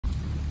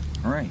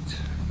All right.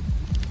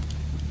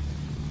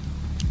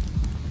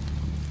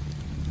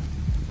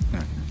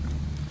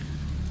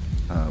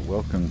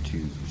 Welcome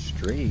to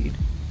Strayed,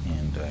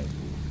 and I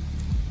will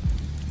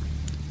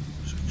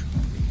search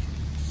on the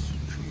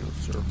trio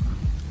server.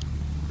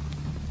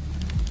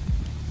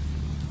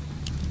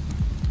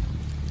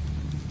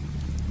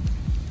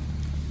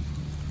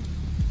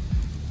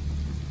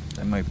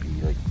 That might be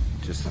like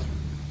just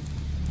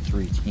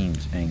 3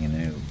 teams hanging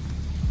out.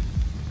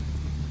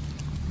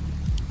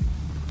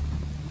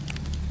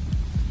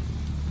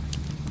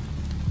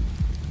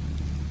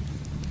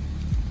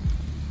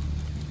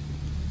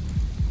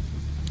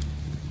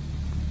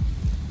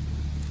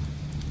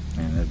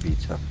 Man, that'd be a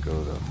tough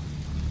go though.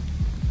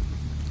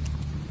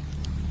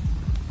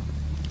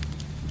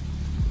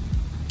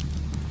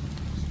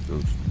 Let's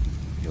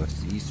go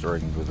USC,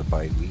 starting with a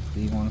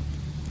bi-weekly one.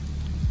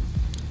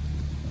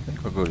 I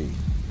think I'll go to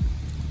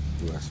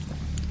US one.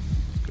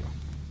 Let's go.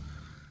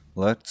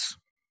 Let's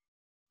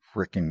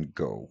frickin'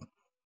 go.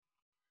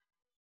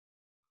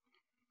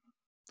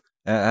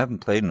 I haven't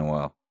played in a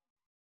while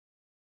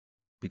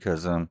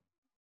because the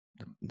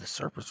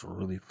servers were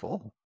really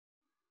full.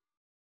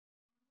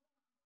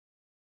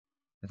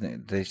 I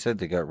think they said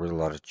they got rid of a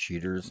lot of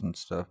cheaters and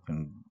stuff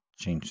and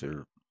changed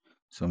their,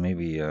 so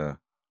maybe yeah,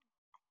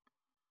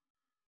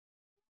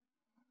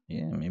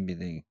 maybe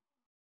they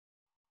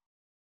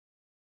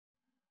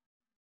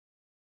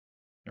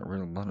got rid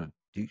of a lot of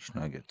douche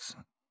nuggets.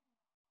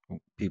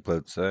 People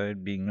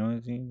outside being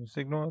noisy, just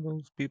ignore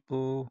those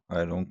people.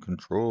 I don't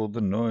control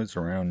the noise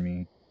around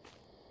me.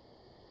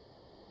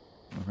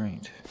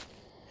 Alright.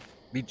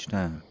 Beach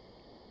time.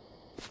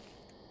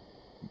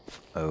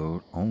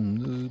 Out on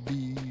the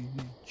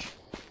beach.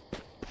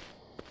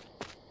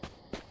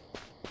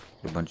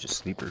 A bunch of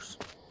sleepers.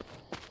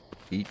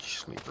 Beach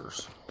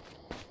sleepers.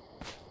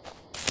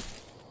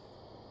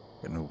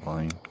 Got no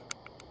vine.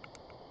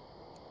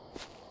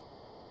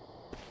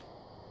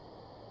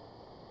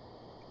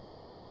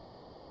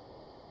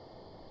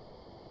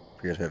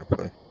 Forget how to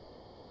play.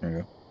 There you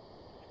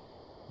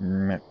go.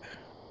 Map.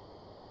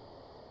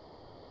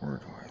 Where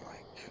do I like?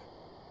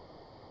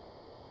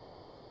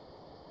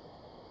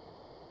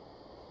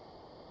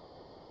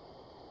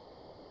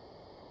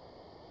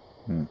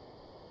 I'm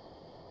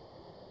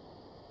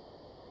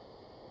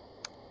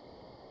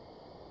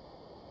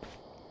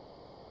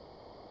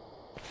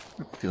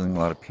feeling a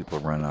lot of people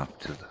run off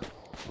to the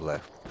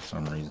left for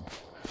some reason.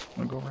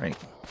 I'm gonna go right.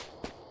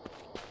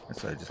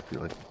 Guess I just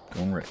feel like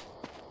going right.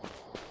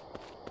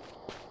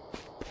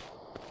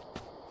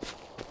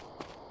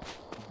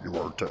 You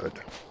are dead.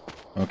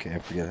 Okay, I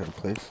forget how to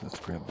place. Let's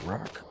grab the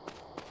rock.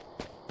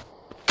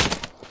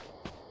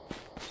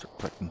 Start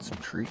collecting some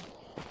tree.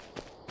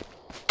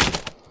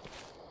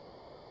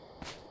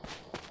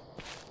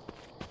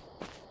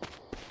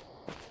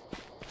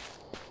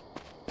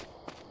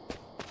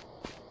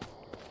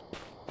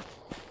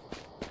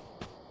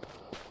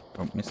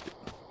 Oh, missed it.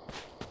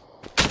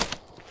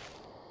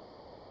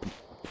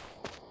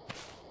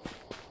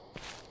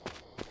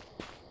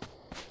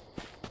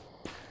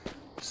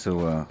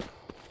 So, I'm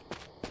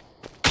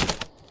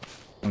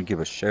gonna give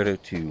a shout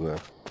out to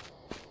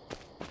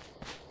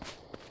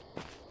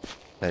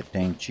that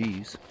dang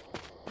cheese.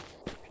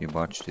 If you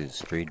watched his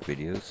Strayed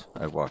videos,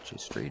 I watch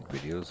his Strayed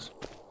videos,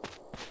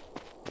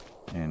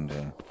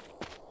 and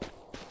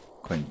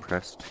quite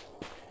impressed.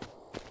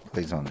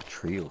 Plays on the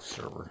trio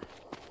server,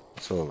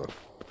 solo.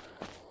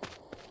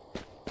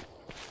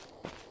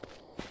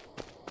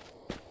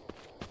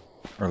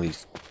 Or at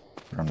least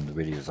from the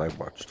videos I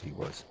watched, he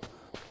was.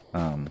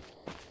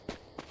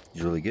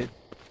 He's really good.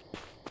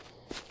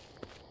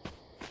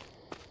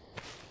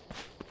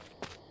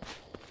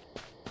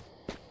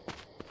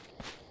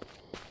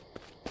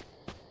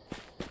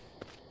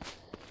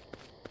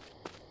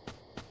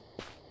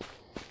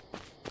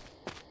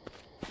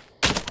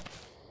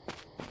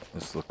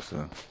 This looks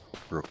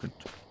broken.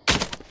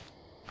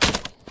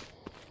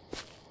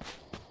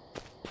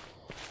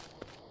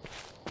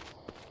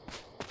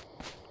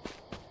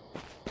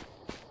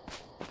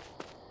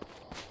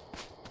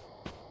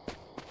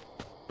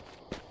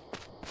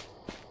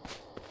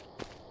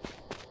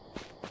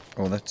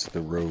 Oh, that's the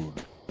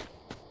road.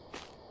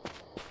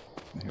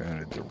 They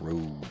added the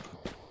road.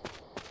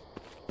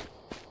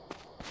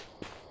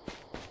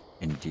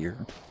 And deer?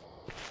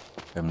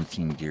 Haven't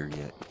seen deer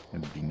yet.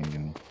 That'd be new to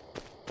me.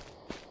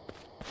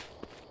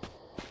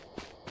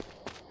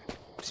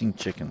 I've seen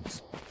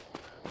chickens,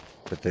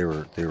 but they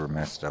were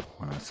messed up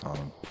when I saw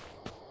them.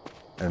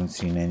 I haven't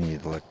seen any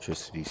of the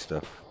electricity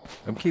stuff.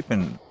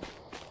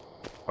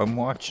 I'm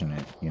watching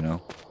it, you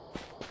know.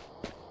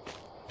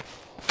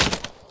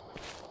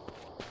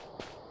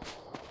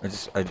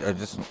 I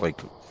just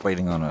like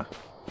fighting on a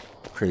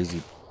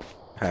crazy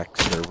packed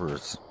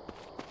servers.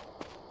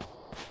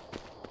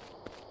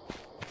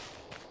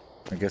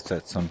 I guess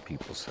that's some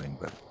people's thing,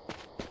 but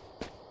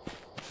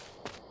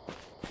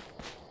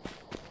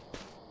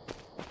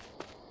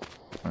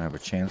when I have a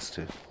chance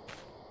to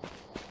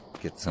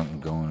get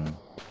something going,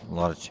 a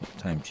lot of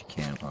times you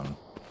can't on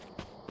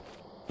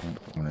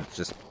when it's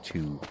just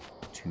too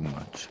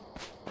much.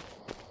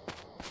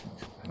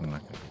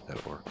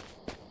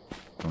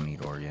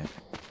 yet.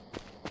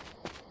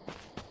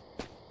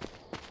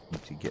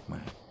 Need to get my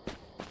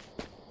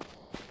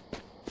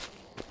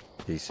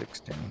basics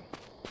down.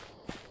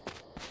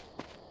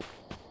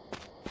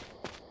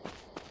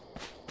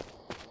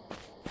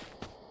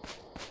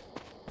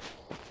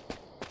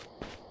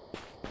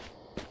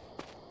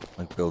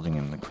 Like building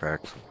in the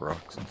cracks of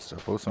rocks and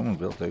stuff. Oh, someone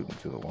built out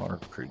into the water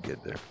pretty good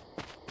there.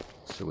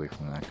 Stay away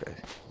from that guy.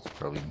 He's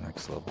probably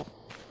next level.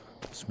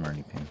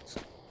 Smarty pants.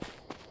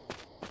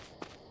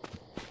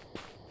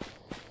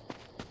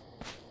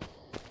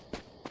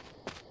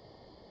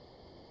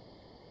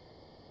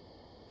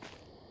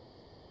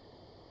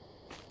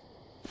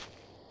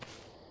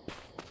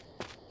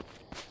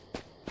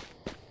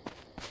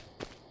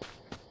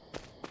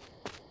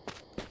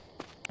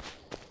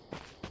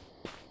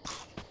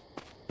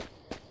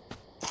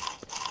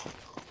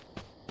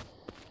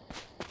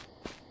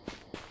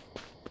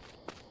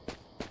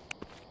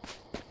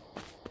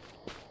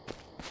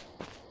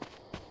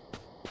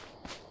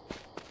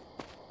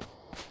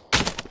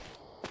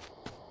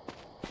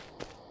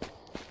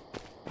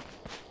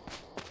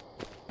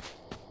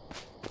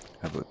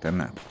 How about them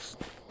apples?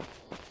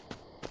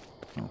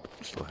 Oh,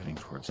 still heading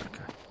towards that guy.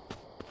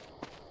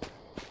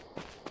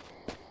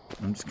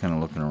 I'm just kind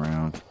of looking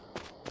around.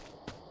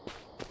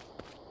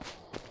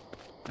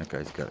 That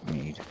guy's got it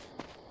made.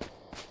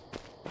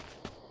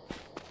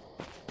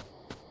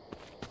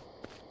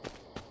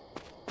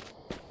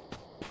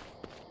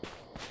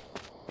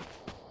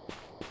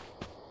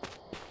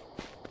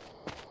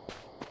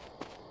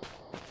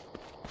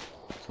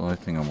 So the only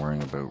thing I'm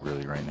worrying about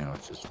really right now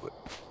is just what.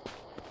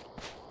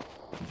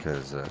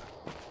 Because you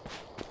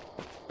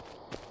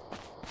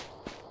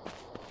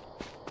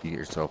get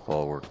yourself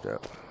all worked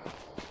up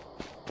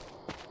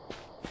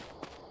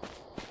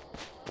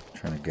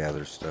trying to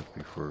gather stuff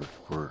before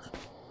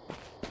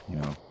you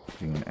know,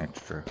 doing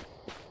extra.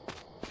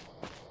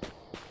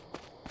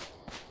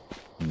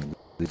 And you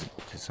lose it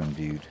to some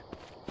dude,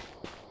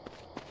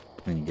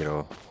 then you get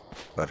all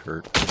butt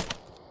hurt.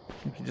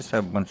 If you just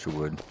have a bunch of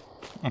wood,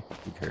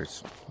 who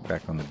cares?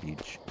 Back on the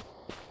beach,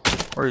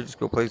 or you just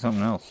go play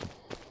something else.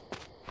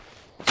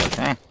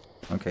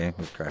 Okay, it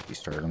was crappy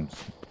start.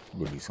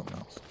 Would be something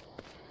else.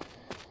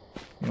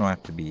 You don't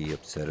have to be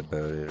upset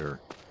about it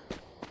or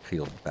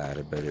feel bad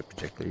about it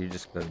particularly. You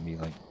just gotta be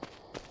like,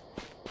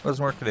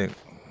 wasn't working out.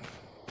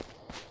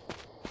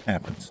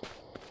 Happens.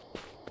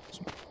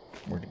 So,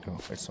 where'd it go?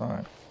 I saw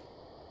it.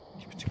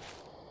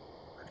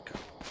 Where'd it go?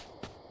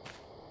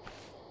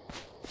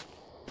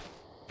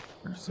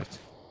 Where is it?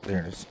 There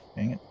it is.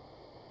 Dang it.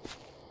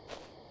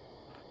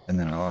 And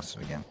then I lost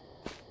it again.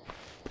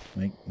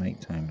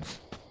 Night times.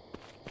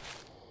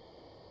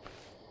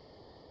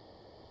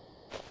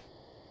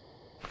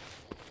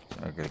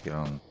 I gotta get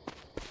on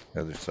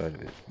the other side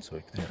of it so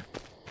I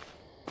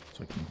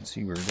can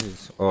see where it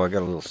is. Oh, I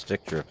got a little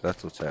stick drift.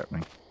 That's what's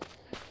happening.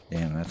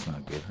 Damn, that's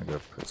not good. I gotta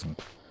put some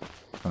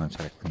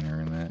contact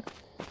cleaner in that.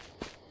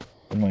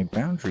 And my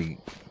boundary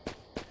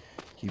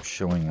keeps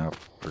showing up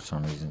for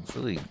some reason.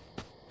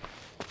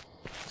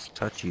 It's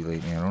touchy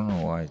lately. I don't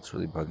know why. It's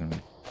really bugging me.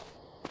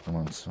 I'm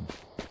on some.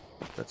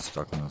 That's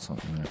stuck on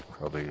something there.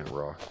 Probably a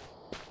rock.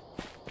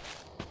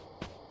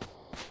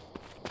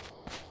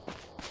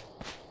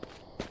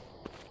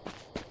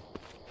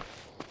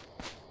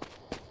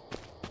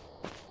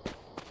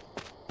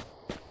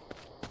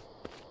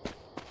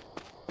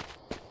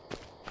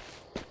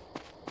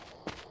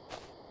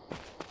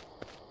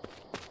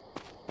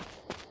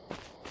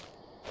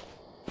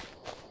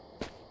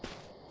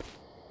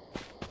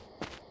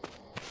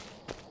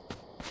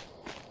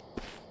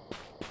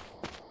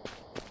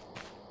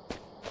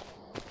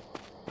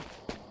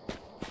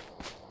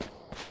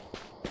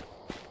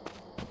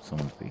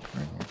 Someone's beak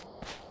right here.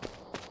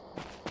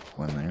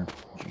 One there.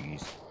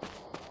 Jeez.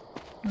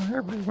 They're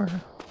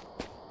everywhere.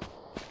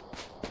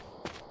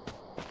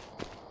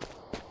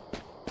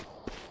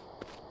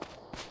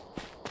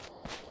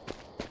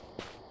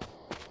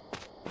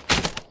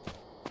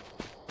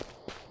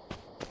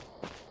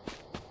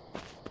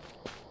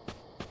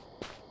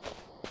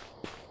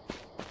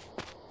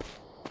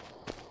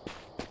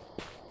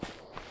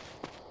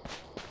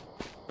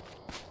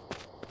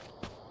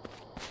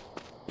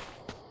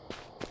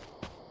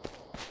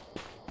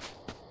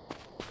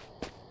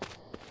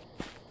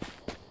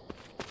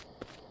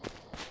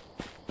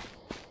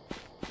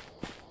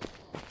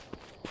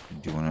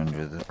 Doing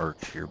under the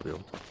arch here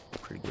build.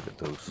 Pretty good at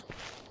those.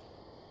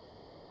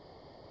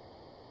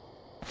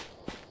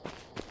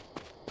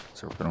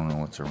 So I don't know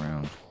what's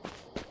around.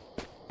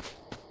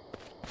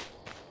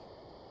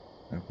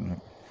 Open up.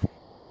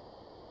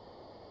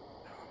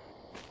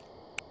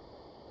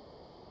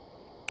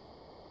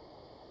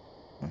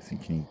 I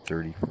think you need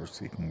 30 for a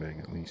sleeping bag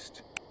at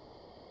least.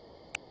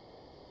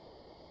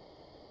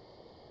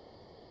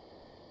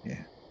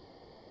 Yeah.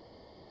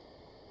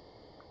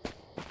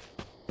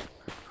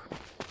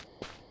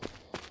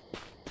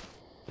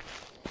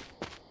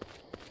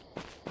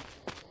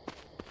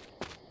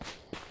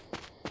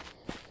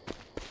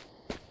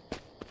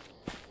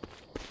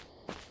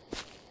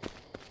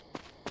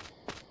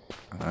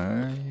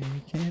 I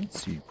can't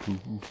see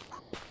poop.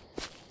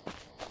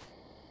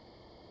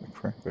 What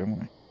crap am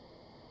I?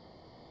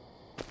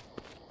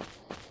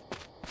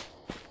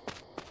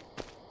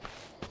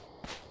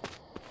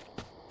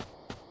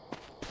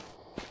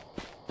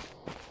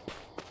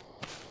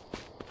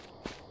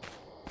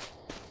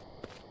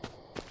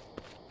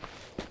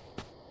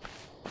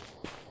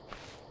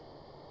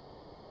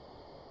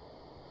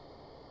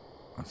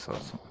 I saw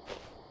something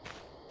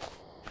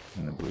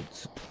in the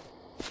woods.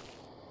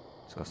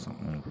 Saw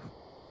something move.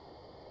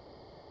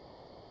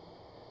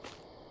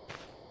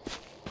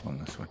 Going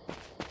this way.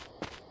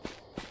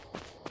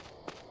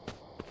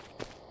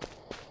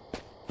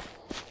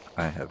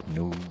 I have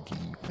no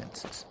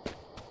defenses.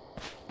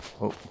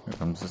 Oh, here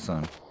comes the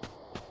sun.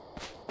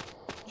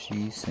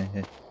 She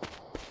said.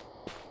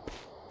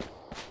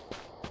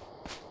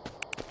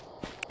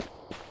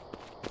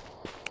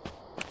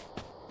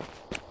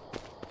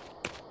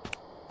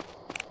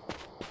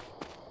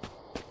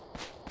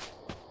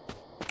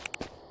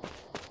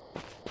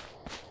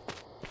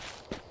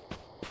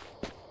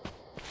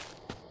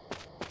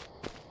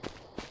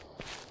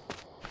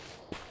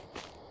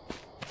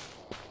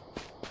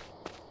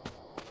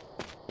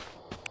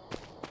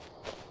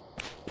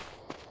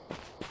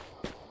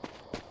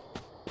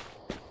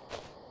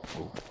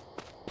 Oh.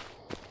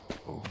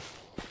 Oh.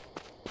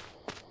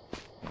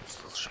 There's a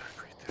little shack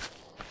right there.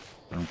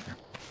 I don't care.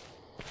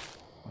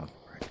 I'll go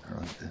right there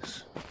like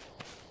this.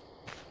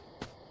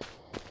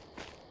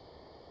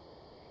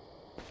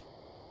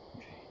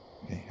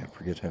 Okay, I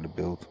forget how to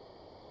build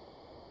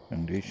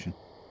foundation.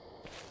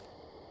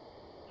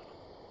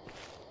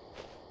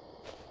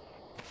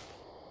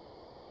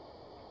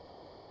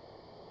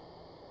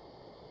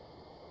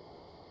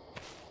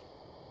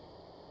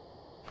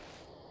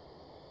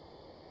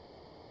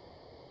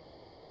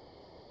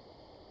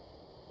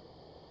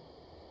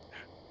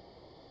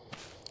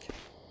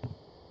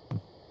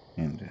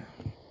 And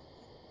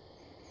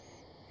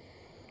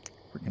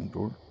freaking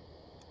door.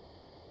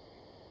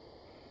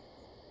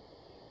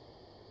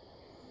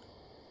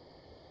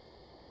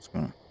 What's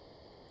going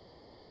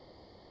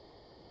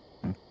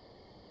on?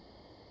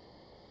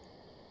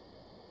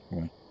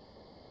 Why?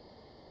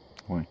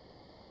 Why?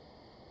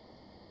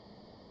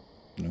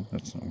 No,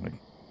 that's not right.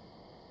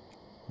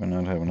 Do I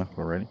not have enough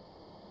already?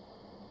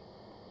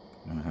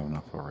 I don't have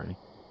enough already.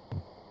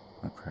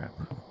 Oh crap.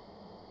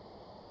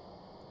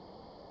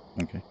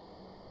 Okay.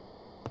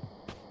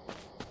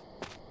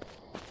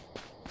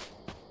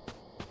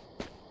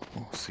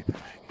 Oh, sleeping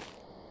bag.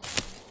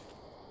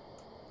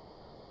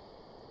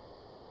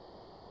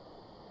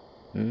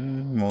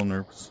 I'm all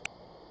nervous.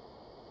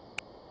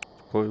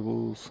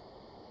 Deployables.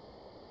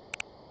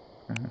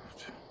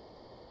 Craft.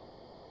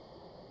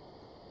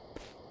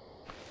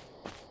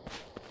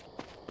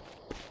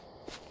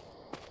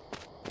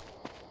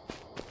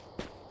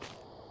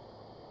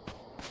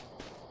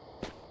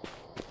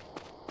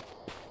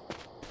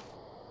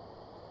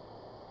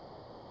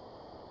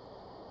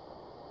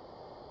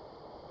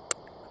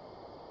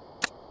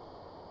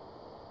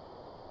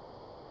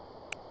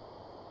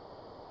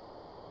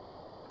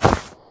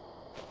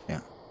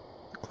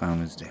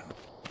 Clown is down.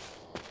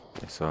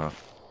 I saw a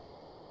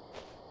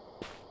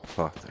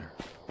cloth there.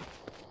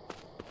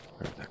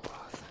 Where's that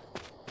cloth?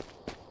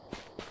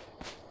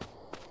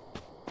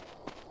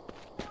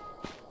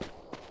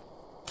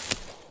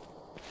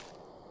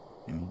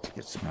 I need to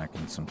get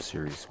smacking some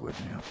serious wood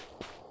now.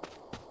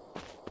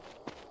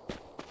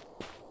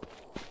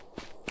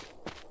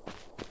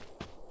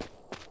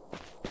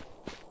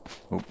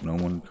 Hope no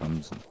one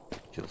comes and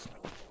kills me.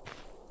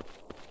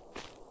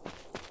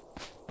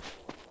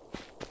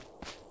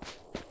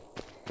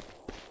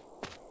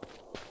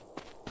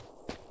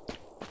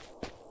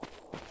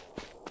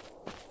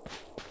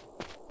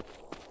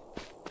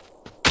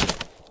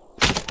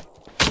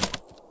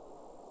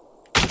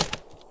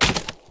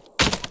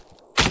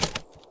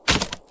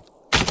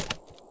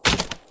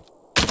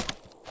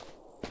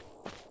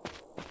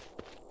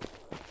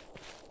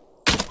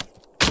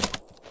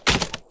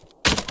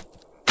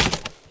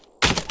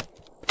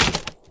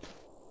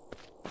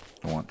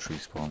 I want tree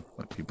spawn,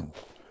 let people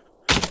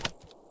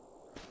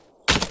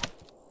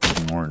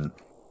more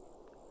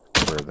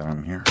aware that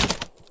I'm here.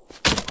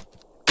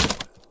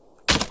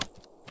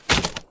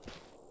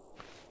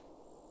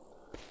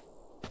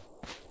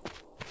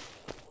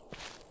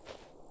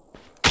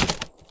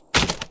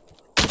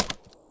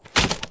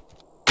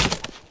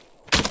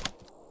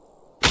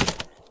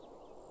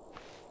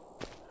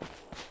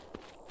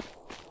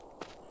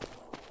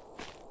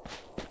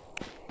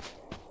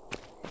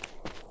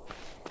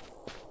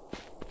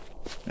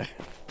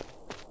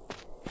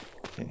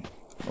 Okay.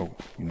 Oh,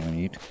 you know what I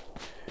need?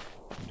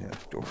 I need a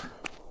door.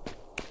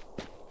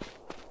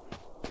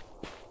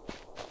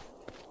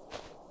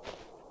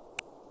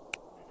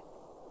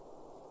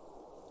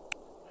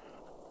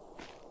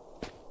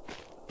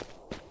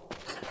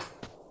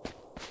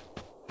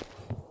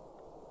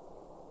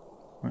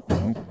 What?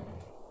 No.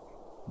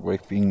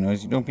 Wife being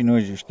noisy. Don't be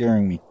noisy, you're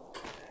scaring me.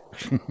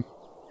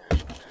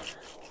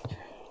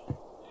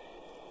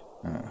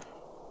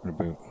 What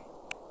about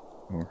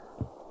door?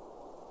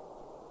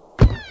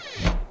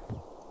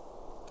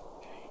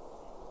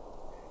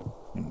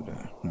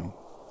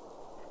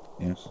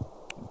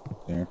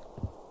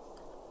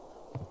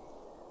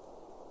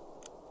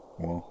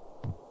 wall.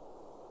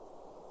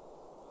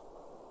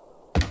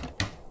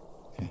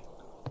 Okay.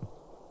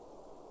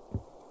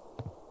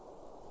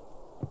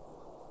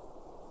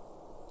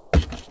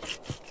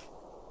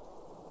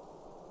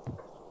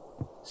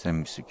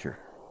 Semi-secure.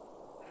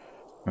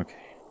 Okay.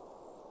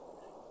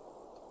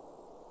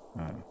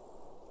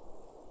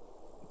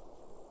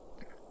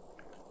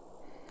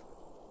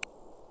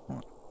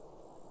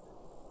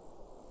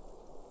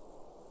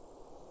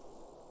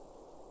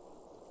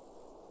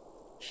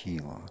 Key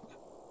lock.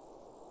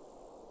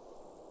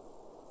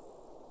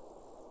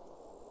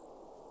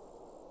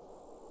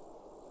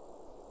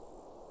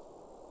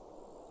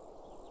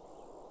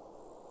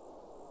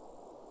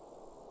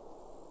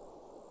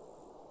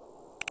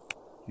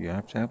 You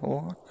have to have a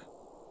lock?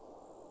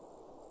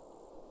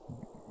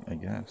 I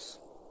guess.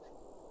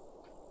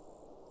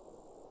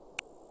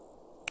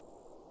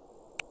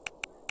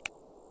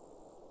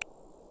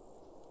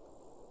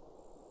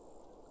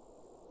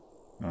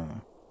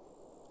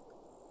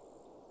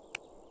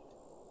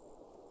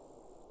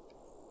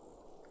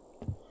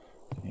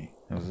 Okay.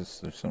 How's this?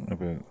 There's something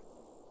about.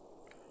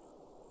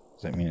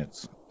 Does that mean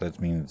it's? That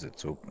means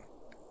it's open.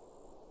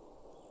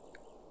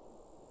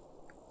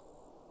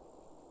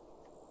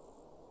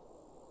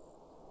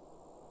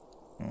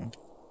 No.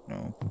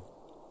 No.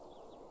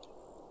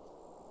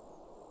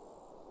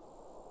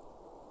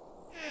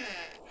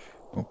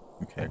 Oh,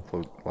 okay. I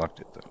locked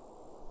it though.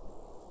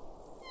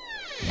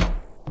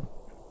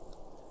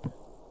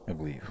 I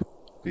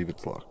believe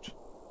it's locked.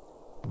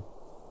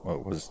 Well,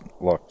 it was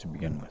locked to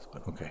begin with,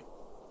 but okay.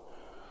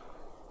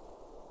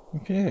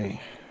 Okay.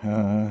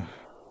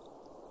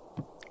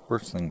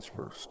 First things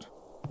first.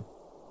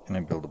 Can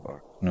I build a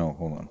box? No,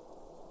 hold on.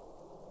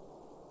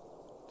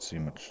 Let's see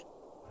how much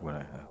what I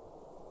have.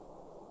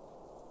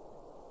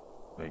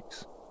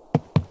 Yikes.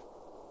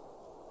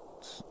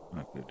 It's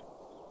not good.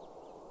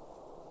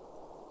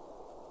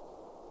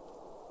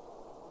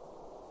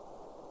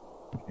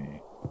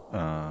 Okay.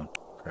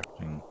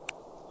 Crafting.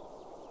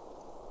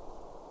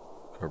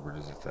 Cupboard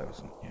is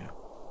 1,000, yeah.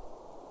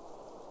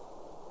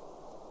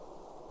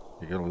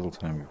 You got a little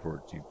time before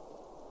it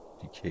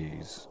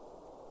decays.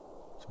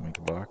 So make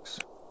a box.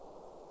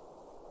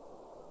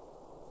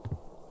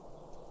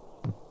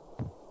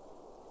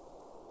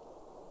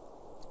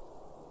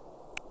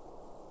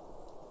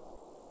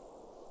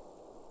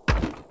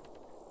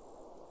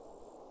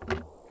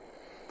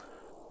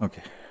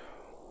 Okay.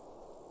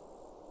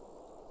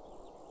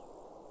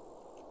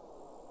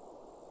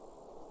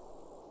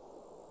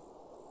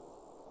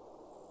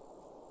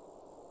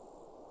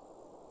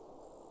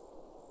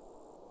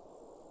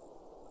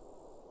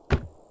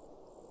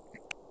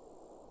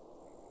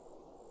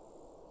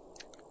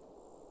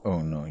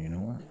 Oh no, you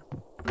know what?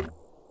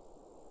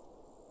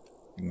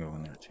 You can go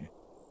in there too.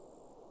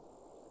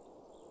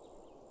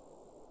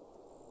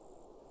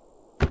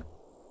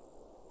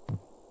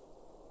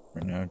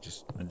 Right now I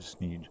just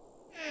need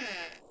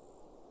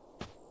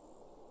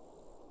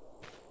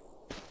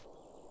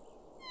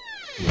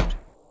wood.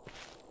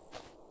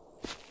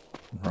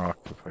 Rock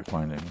if I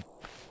find any.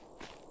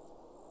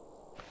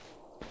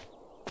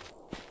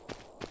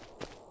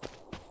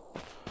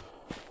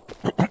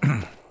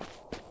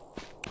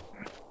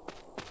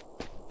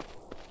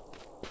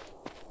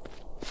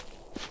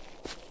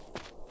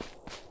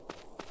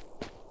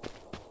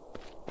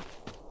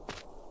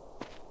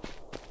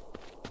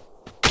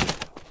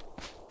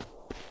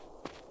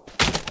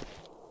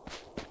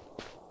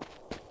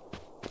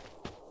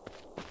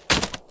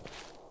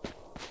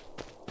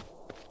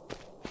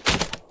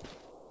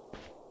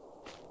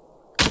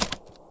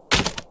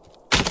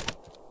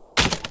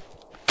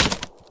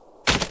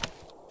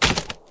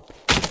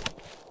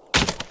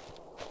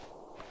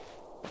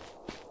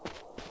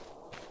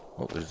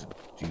 Oh, there's a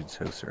dude's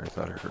house there. I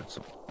thought I heard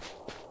something.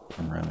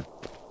 I'm running.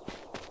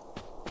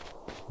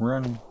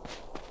 Running.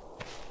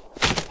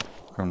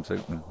 Comes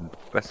out and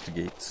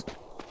investigates.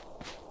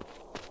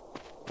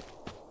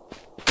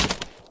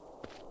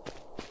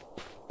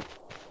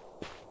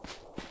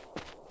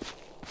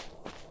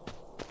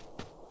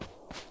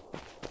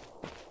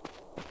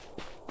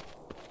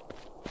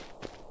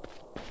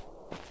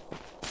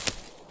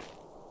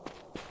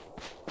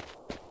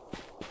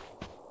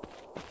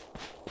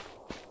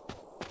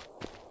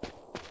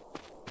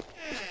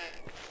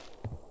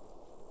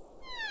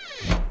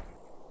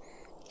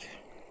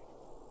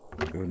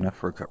 Good enough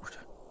for a cupboard.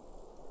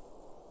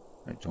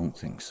 I don't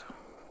think so.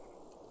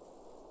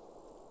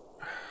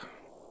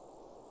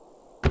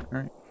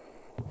 Alright.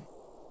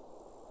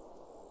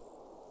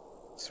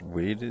 That's the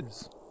way it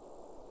is.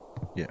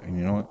 Yeah, and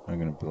you know what? I'm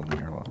gonna build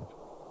an airlock.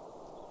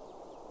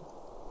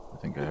 I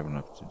think I have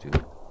enough to do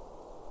it.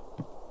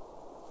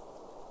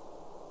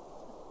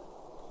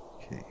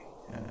 Okay,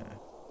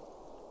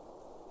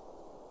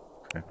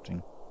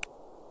 crafting.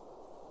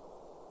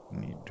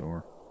 Need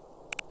door.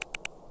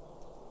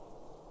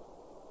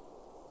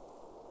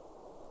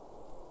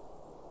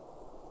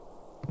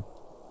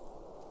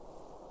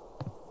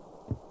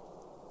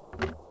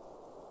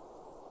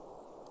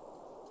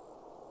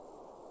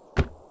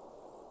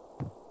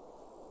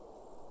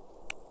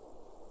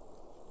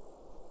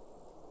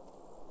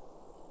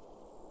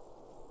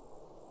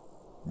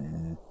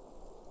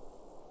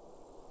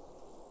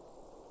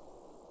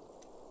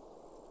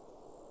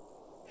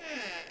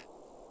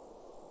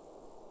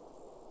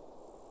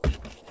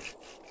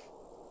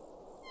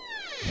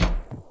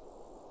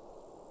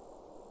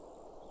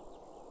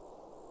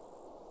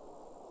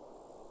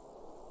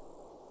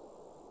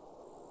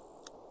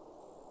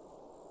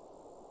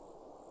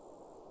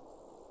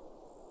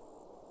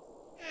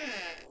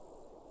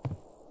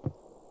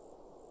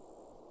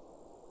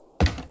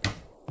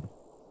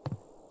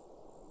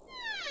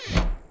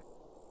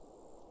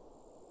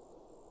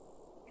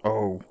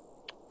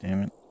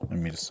 Damn it. I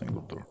made a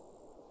single door.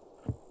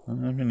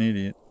 I'm an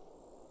idiot.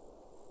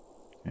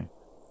 Okay.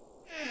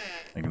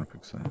 I'm gonna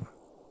fix that.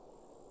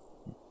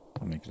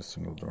 I'll make it a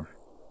single door.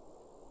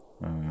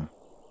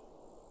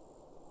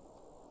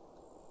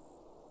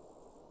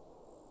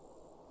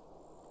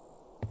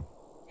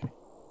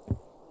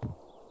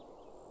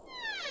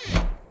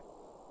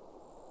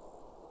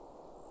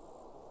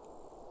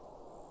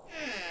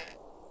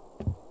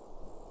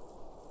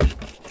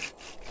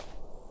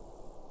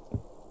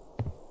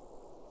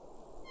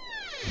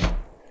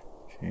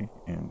 Okay,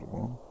 and a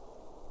wall.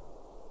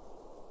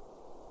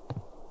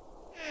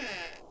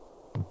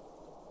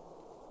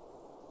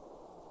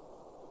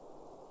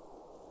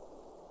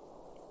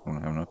 Don't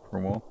have enough for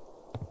a wall?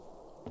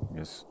 I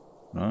guess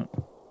not.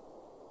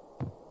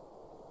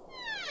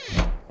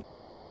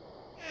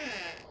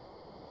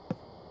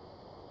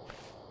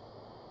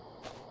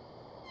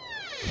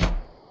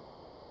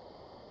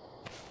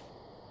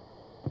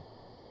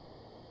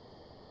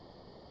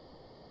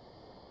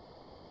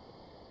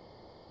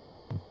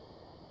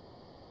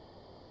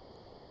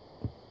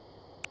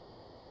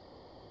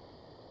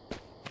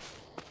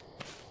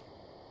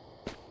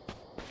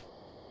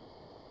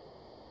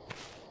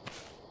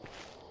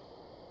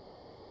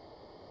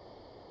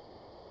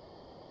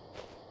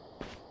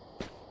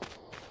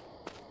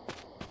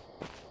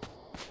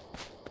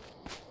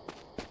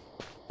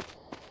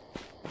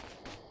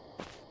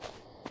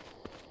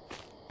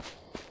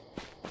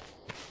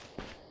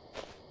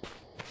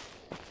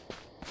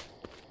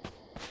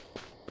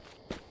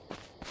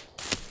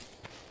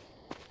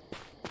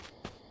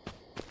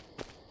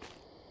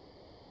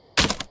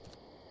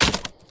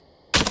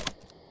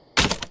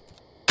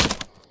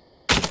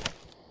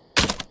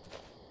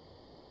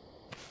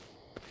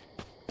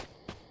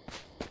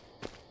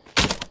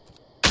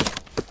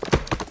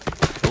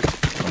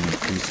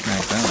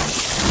 Smack down.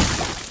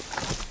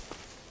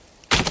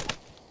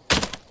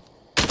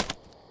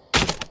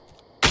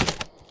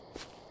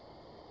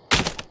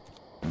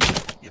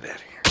 Get out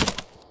of here.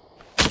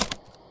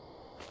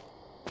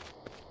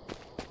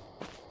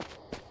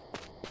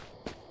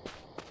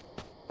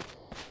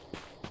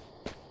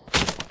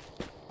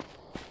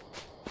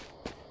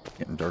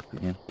 Getting dark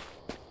again.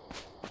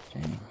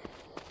 Dang.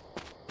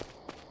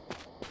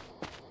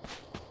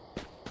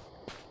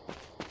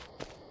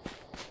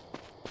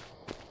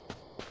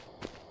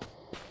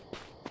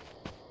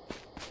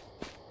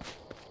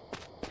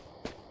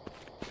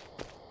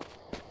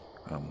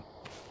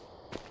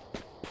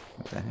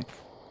 What the heck?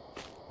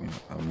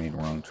 I made a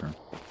wrong turn.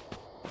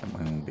 At my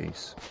own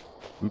base.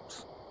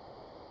 Oops.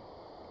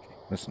 Okay,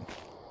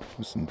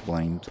 listen,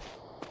 blind.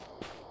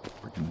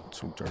 Freaking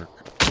so dark.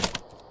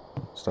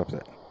 Stop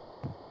that.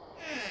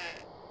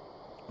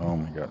 Oh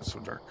my god, it's so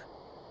dark.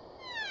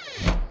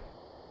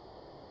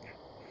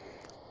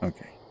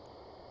 Okay.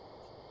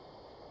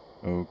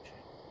 Okay.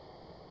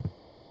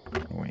 Oh,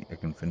 wait, I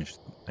can finish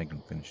the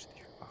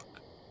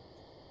rock.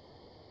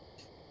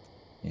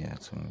 Yeah,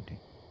 that's what I'm gonna do.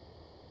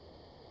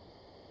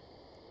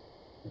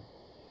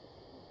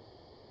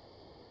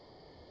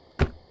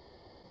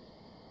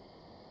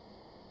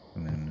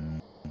 And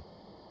then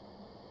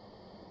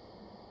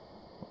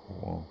a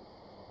wall.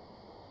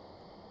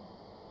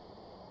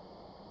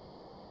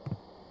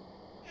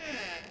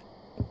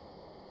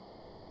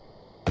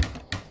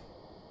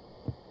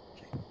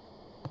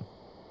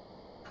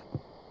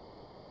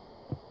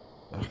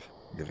 Ugh,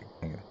 I gotta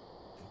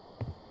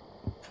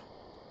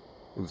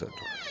close that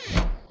door.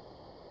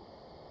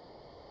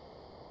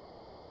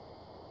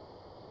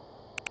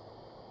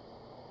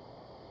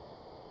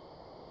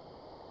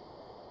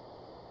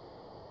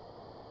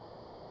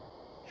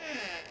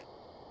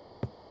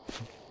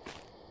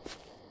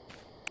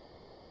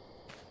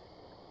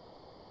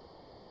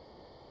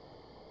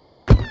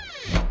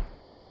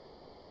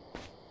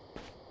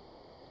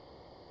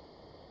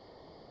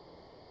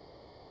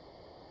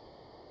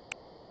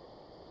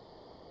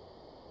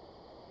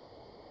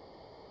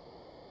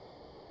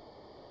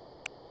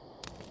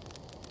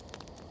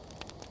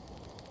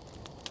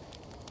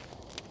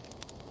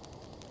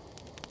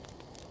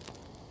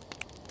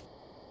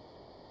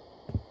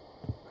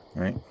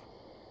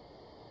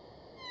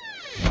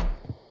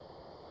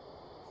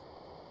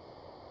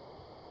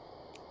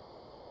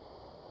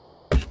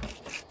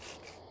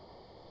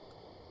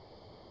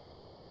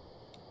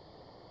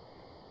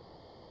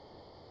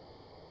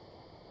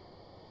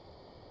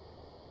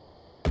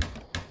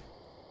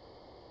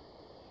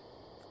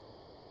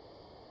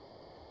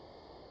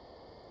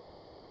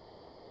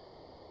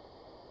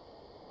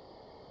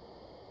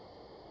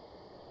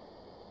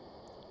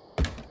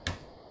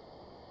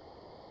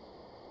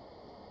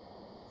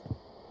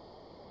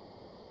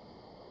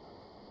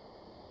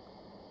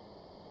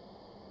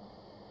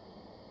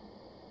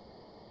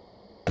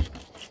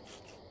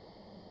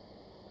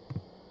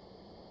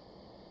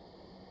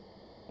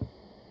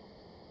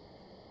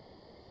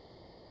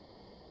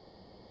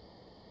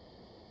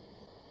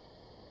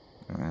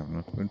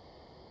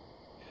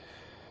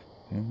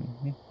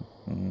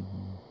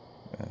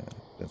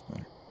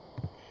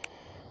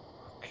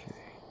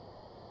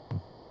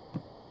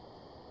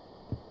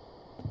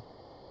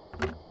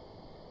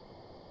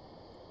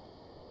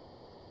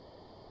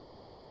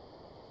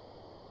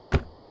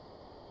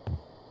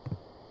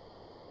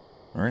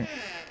 Alright.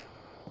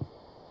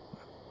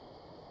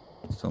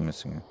 Still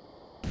missing it.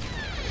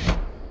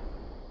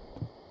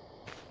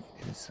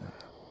 Is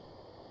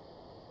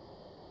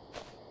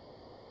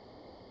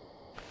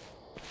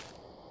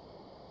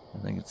I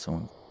think it's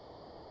someone.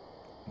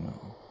 No.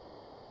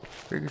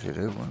 Figured it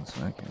out once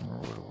and I can't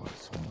remember what it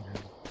was.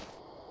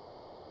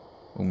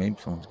 Oh, maybe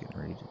someone's getting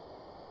raided.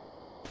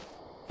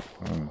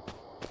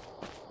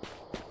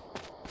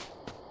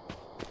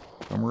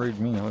 Come raid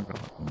me, I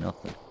got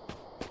nothing.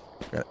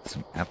 Got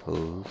some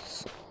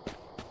apples.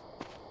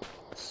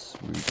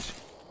 Sweet.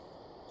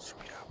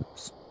 Sweet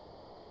apples.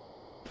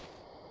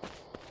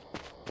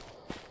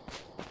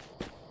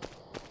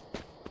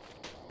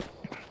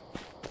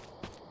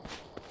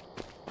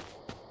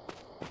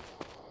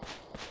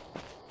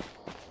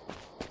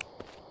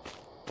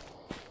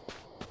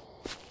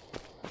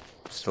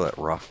 Still at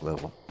rock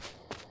level.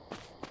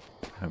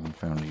 Haven't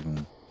found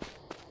even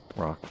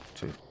rock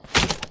to.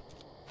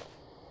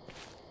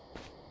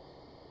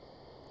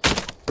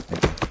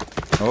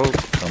 Oh,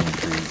 someone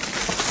trees.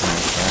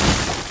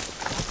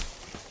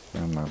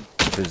 And my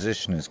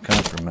position is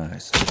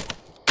compromised.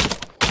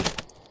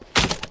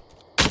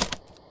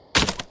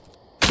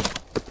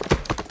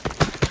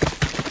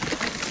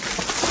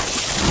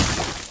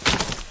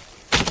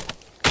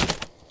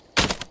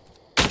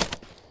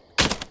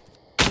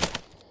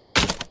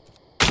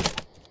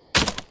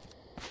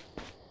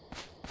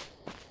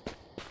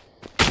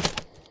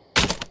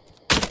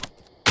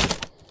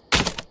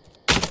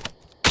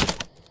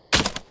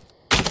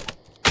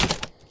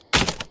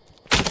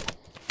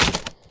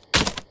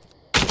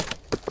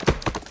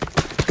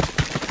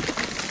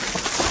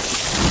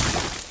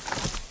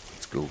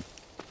 Go.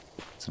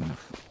 That's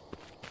enough.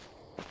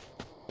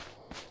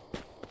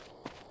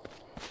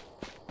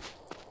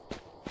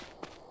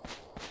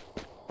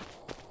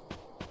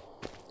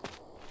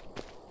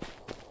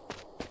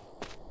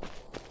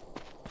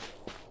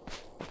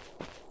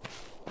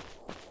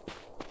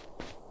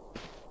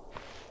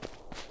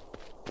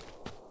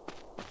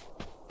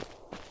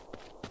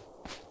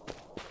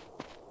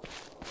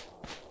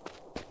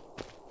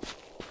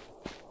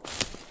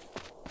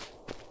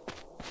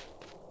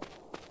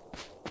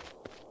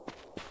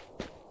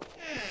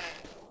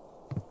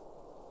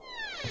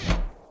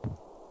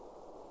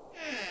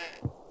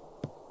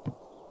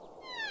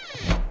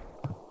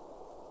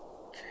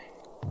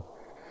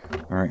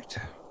 All right.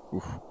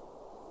 Oof.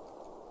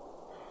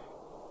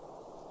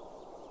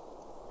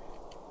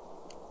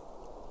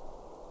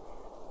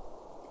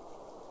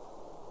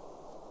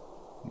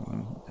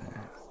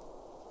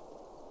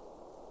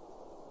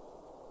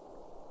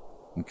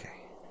 Okay.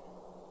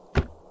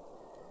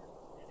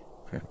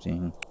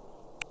 15.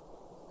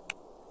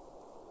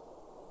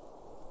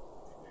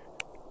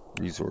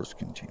 Resource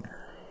container.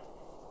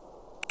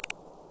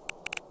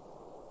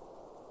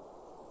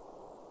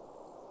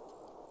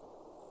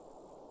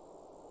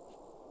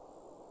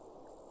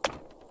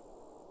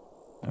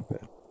 Not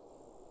bad.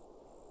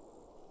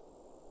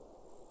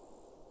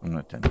 I'm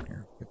not done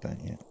here with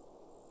that yet.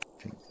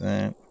 Take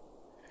that.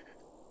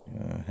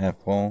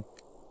 Half wall.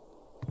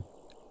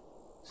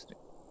 Stick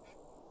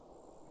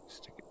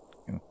it.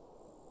 Go.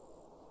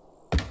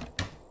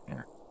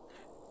 There.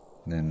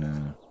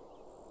 Then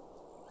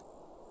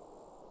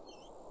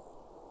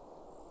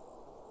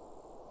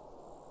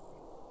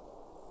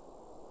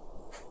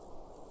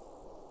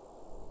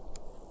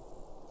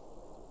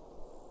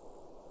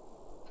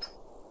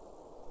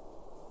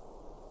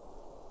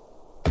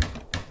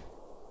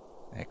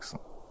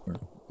excellent. We're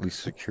at least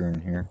secure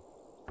in here.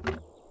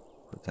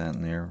 Put that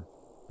in there.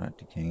 Not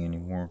decaying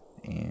anymore.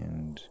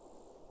 And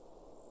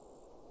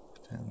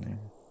put that in there.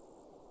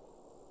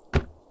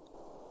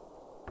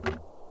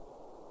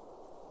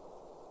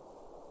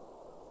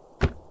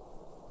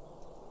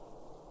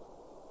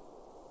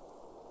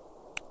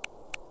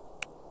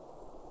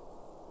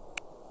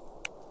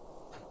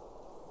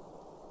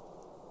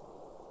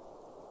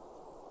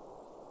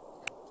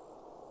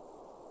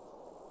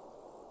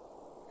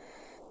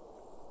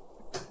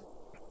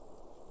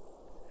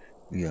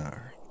 We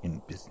are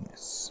in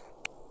business.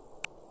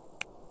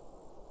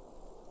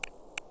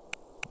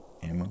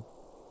 Ammo.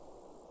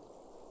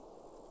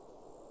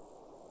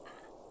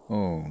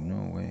 Oh,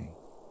 no way.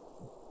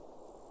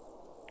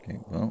 Okay,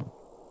 well.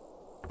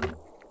 For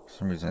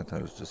some reason I thought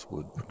it was just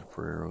wood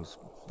for arrows,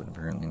 but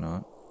apparently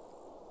not.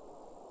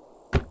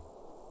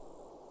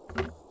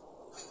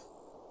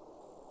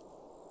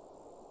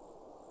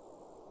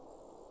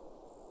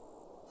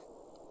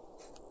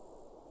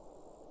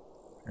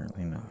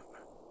 Apparently not.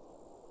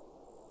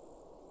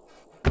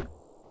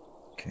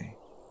 Okay.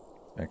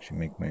 Actually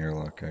make my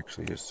airlock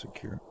actually a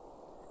secure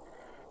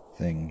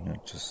thing,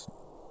 not just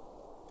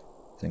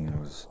thing I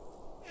was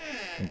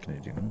thinking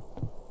of doing.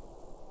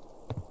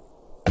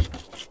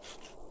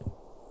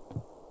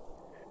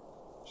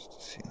 Just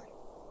a ceiling.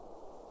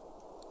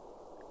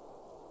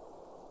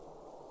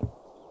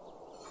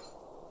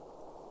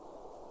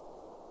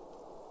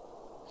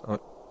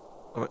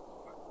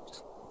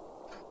 Just...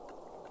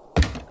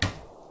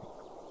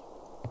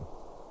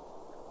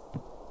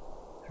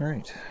 All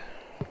right.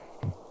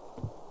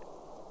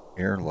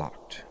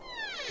 Airlocked.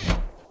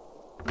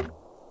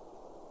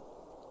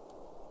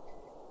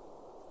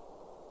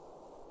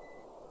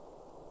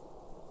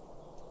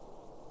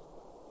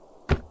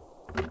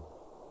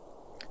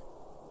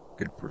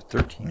 Good for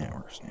 13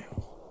 hours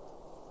now.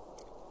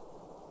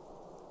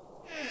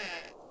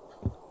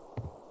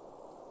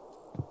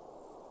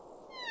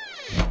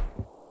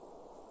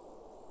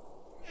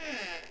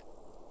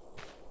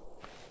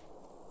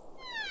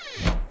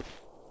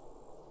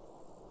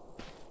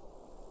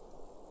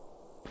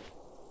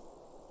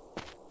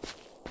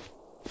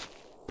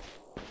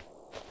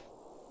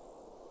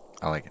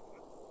 I like it.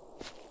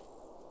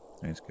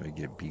 I just gotta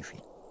get it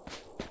beefy.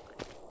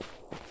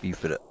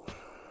 Beef it up.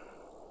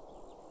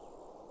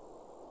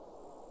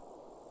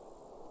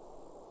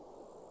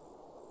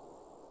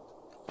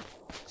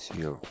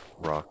 See a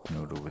rock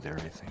node over there,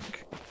 I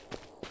think.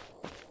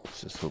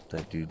 Let's just hope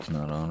that dude's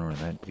not on, or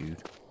that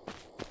dude.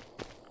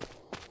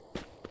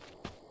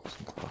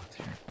 Some cloth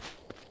here.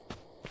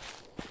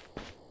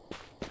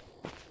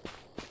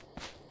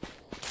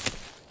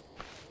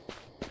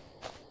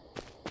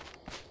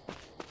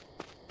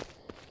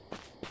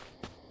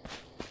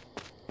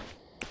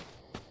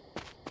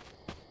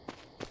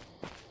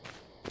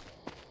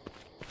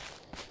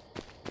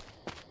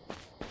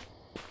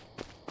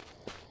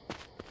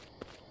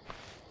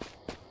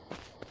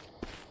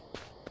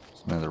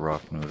 Another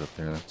rock node up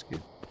there, that's good.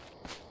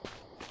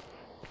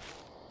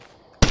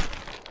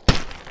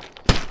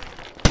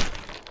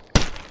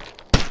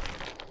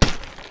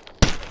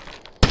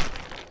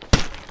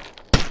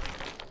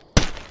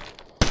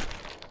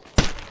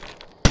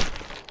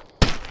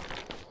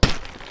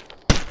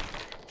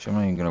 I'm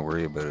not even gonna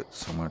worry about it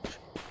so much.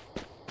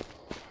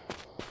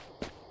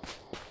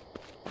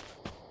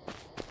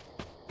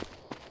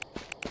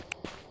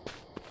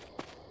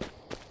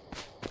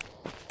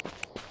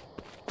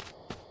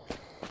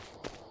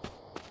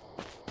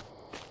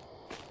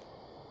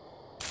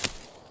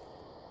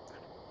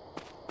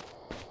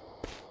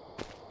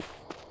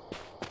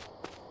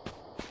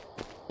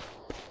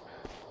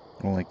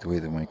 I don't like the way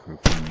the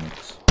microphone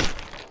looks.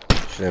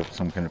 Should have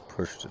some kind of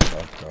push to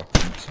talk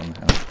document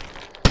somehow.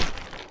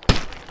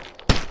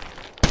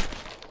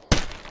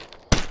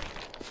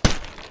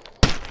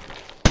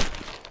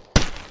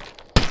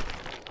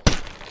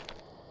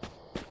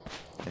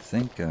 I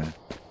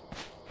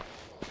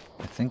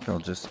think I'll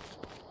just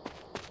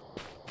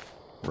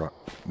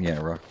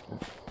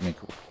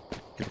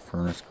get a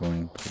furnace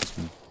going, get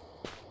some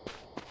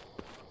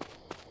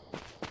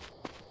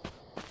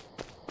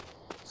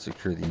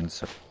secure the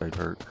inside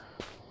part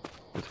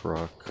with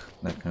rock,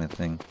 that kind of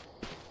thing,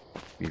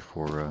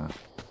 before,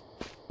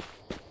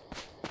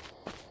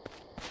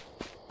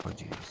 what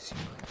do you see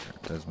right there?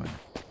 Does my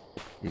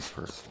base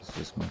first? Is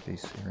this my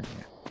base here?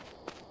 Yeah.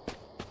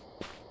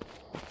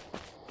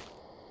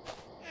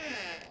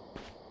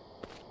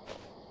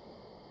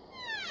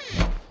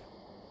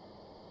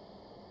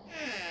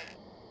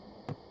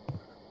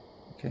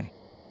 Okay.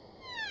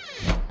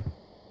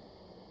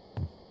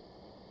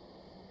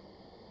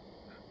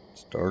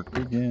 Start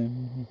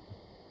again.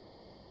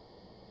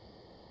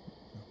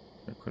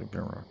 There could have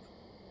been a rock.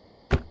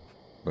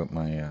 But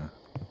my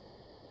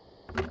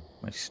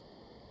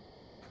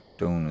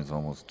stone is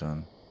almost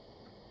done.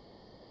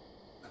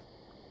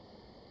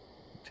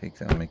 Take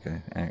that, make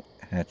a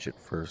hatchet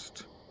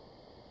first.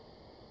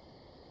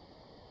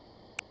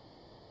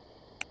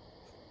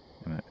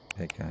 And a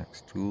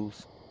pickaxe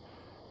tools.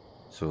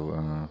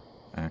 So,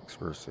 axe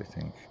first, I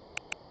think.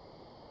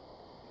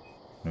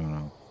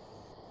 No.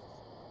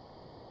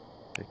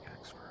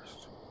 Pickaxe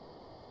first.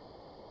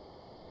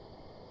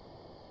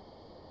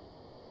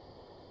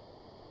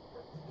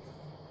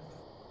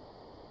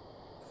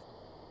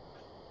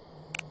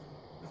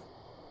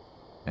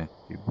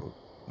 You both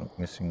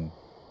missing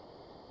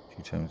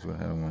 2 times. How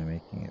am I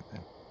making it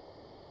then?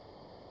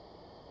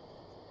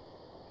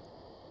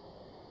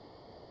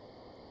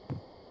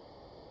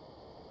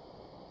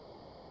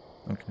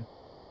 Okay.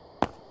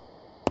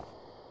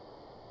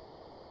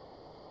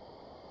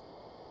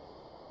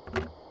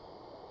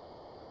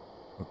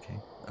 Okay.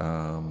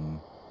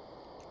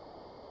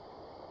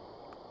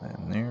 That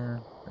in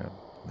there. Grab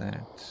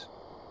that.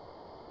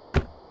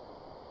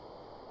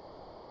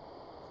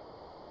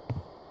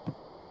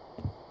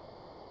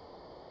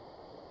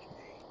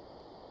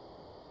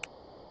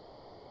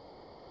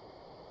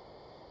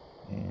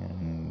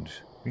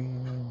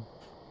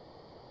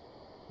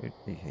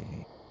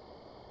 Hey.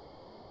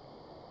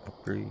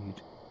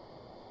 Upgrade.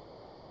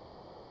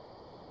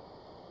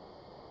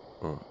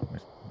 Oh, my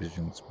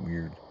vision's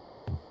weird.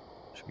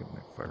 Should get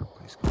my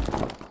fireplace going.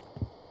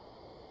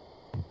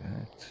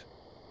 That.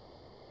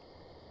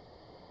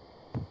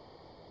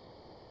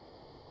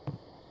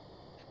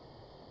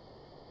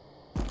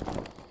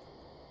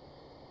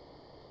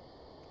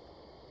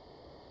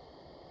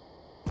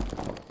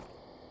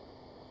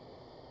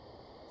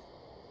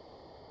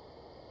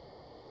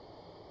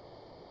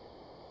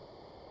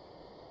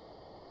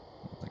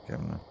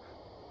 Enough.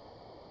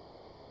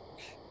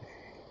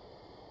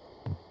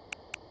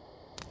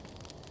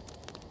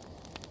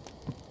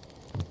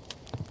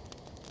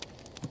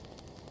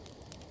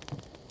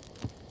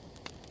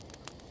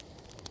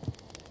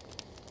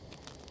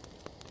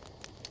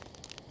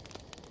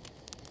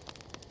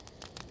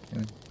 Okay. I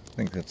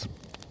think that's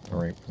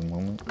alright for the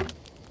moment.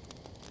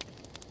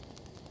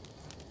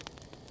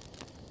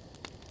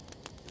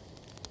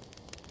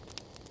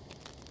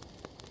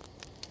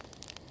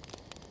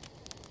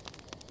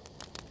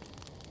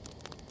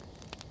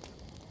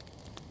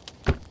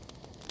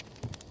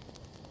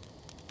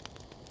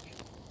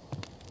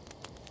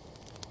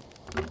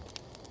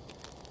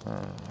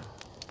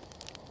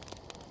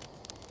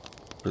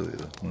 Really,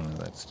 none of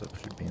that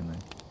stuff should be in there.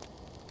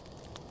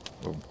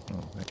 Oh, no,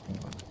 that can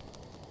go in there.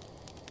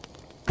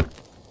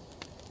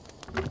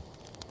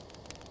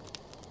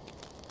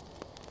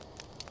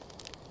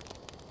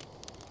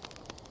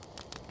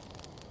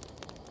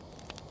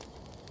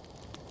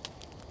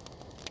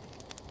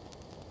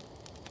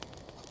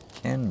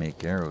 Can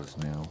make arrows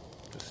now.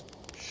 Just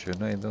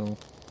should I though?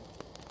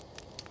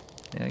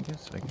 Yeah, I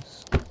guess.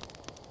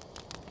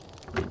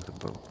 Make the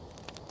bow.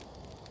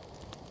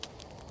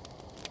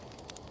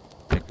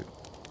 Make a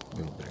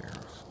little bit of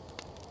arrows.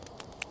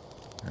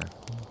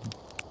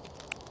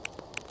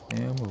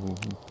 Ammo,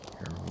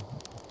 arrows.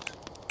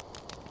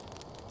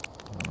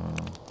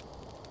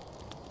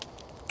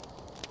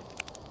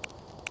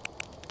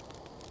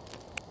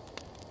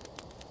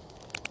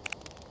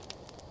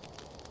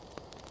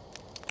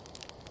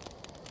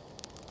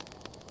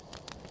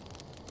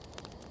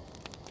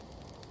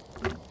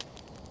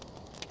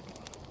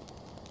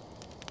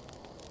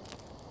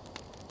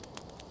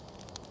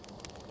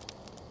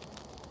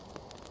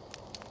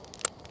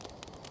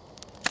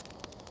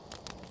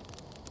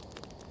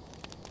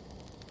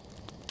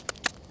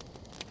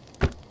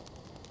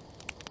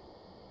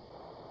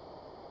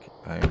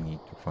 I need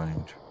to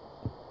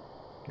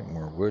get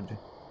more wood,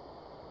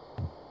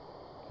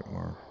 get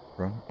more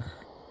rock.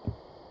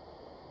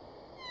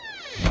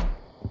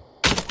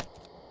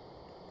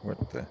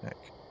 What the heck?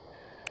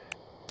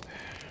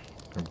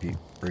 Gonna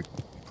break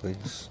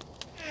place.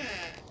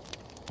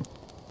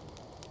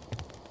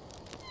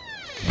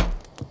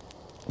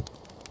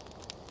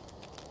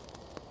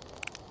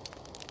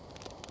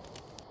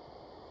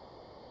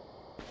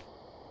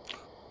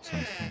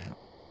 Sun's coming up.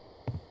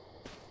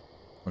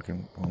 Okay,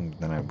 well,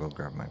 then I will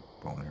grab my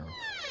bow and arrows.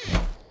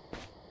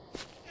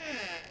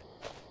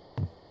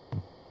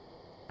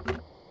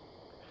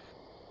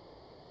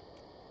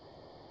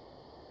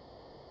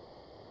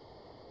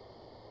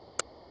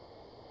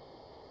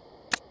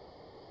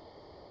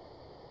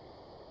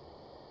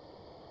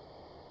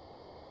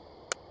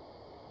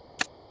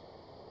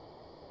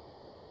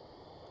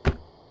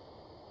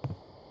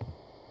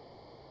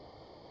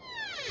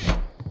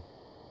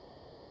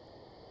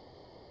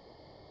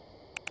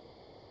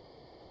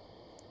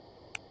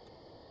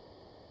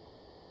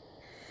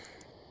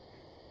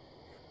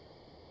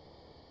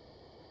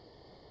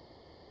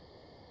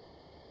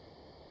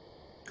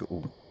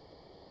 Cool.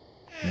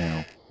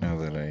 Now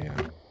that I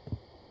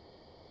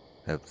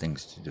have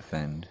things to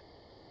defend.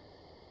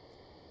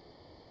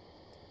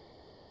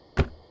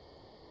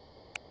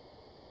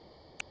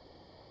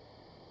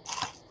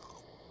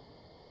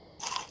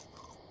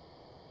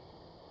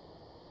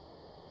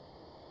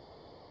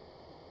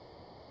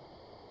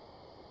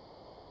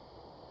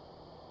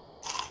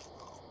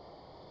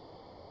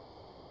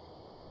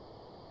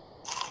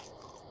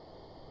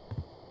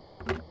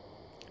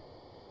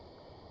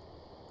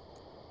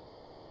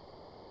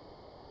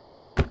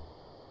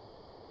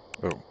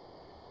 Oh.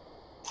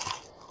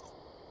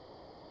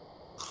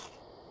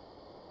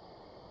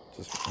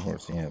 Just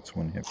horse, yeah, it's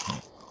one hit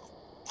point.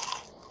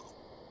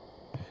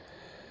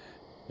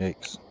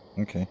 Yikes.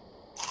 Okay.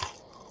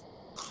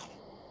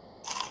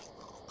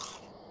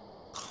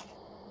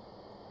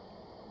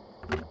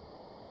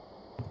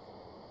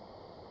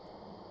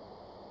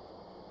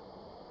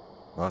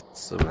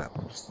 Lots of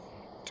apples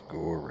to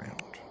go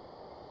around.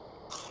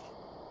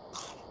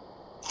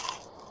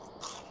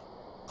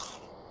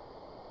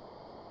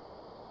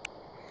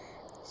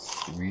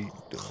 Sweet,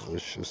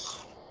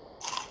 delicious,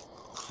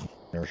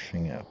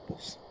 nourishing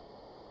apples.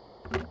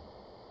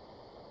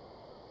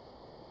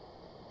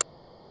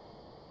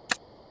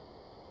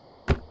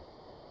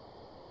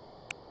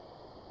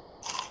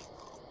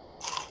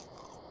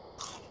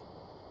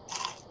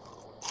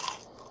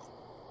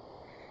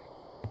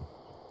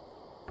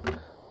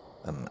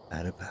 I'm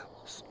out of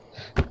apples.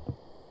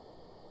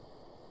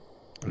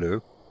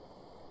 Hello?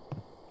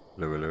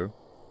 Hello, hello?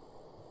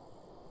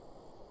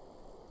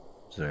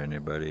 Is there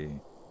anybody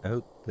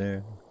out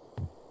there?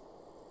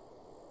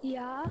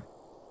 Yeah.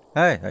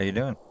 Hi, how you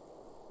doing?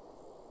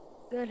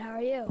 Good. How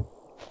are you?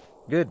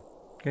 Good.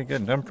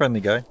 Good. I'm a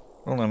friendly guy.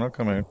 Hold on, I'll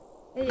come out.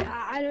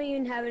 Yeah, I don't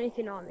even have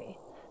anything on me.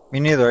 Me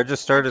neither. I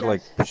just started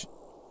like a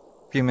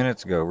few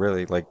minutes ago.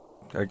 Really, like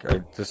I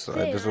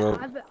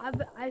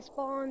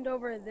spawned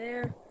over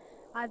there.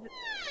 What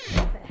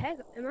the heck?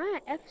 Am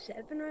I at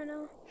F7 right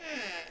now?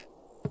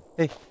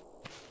 Hey.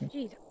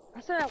 Jeez,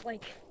 I started at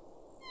like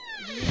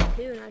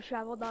G2 and I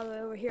traveled all the way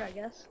over here, I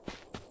guess.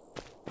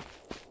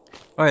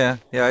 Oh yeah,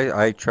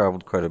 I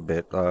traveled quite a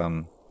bit.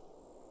 I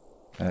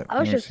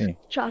was just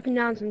chopping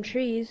down some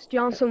trees. Do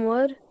you want some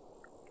wood?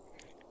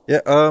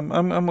 Yeah,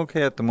 I'm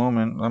okay at the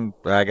moment.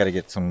 I gotta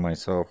get some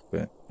myself,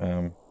 but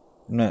I'm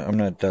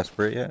not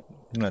desperate yet.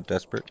 I'm not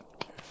desperate.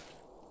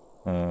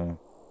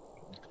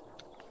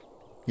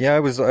 Yeah,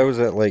 I was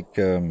at like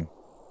H3,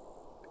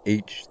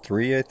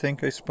 I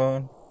think I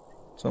spawned,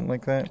 something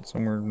like that,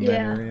 somewhere in that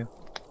area.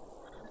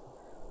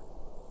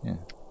 Yeah.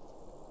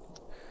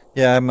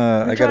 Yeah, I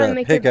got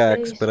a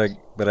pickaxe, but I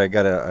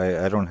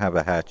don't have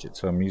a hatchet,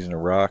 so I'm using a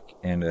rock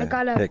and a pickaxe.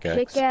 I got a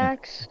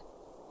pickaxe.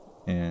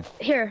 Yeah.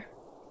 Here.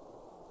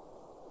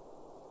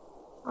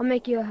 I'll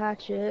make you a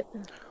hatchet.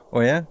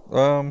 Oh yeah.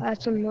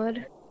 Add some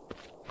wood.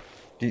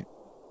 Do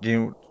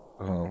you?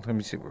 Oh, let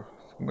me see.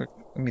 Let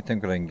me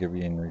think what I can give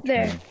you in There.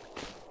 return.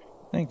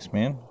 Thanks,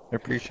 man. I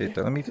appreciate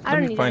that. I Let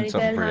don't me need find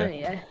something anything. for I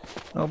you. don't need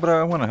it. No, but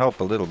I want to help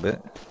a little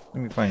bit.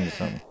 Let me find you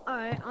something.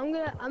 Alright,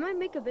 I might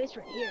make a base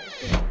right here.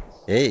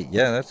 Hey,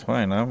 yeah, that's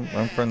fine. I'm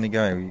a friendly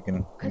guy. You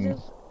can. Cause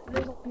there's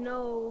like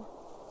no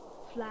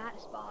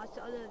flat spots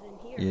other than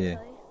here. Yeah.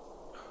 Really.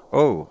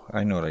 Oh,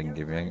 I know what I can Never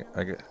give you. find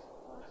I no got flat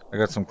I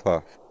got some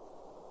cloth.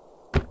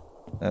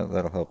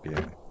 That'll help you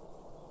out.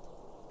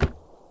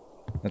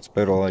 That's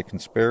about all I can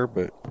spare,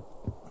 but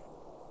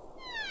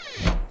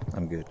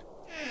I'm good.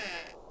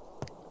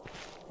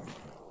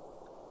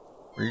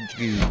 Where'd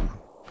you go?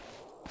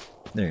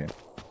 There you go.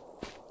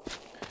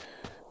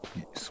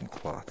 Get some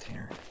cloth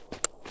here.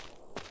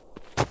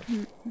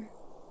 Did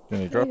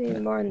I drop Maybe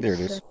it? more in There it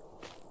the is.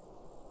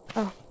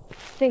 Oh,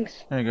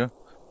 thanks. There you go.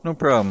 No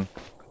problem.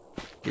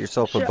 Get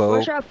yourself a bow.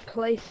 Where should I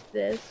place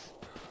this?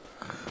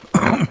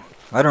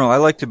 I don't know. I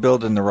like to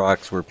build in the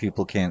rocks where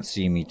people can't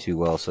see me too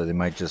well, so they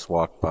might just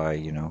walk by,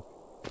 you know.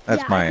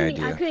 That's my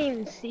idea. I couldn't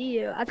even see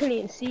you. I couldn't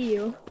even see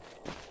you.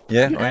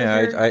 Yeah, oh,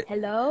 yeah.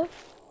 Hello?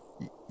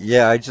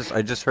 Yeah, I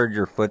just heard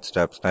your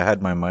footsteps. I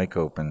had my mic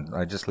open.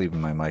 I just leaving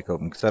my mic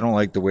open because I don't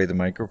like the way the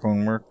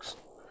microphone works.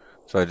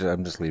 So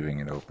I'm just leaving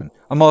it open.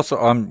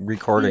 I'm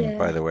recording, Yeah.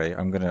 by the way.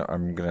 I'm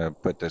gonna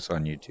put this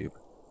on YouTube.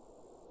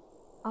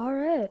 All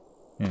right.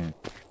 Yeah.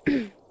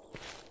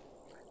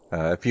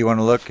 If you want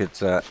to look,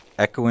 it's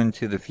Echo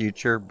into the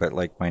Future, but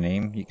like my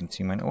name, you can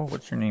see my. Oh,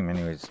 what's your name,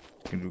 anyways?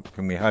 Can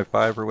we high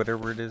five or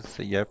whatever it is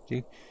that you have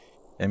to?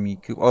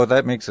 MEQ. Oh,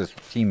 that makes us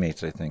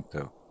teammates, I think,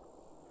 though.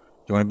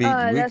 Do you want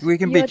to be? We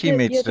can be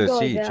teammates to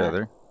see each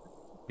other.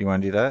 You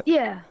want to do that?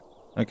 Yeah.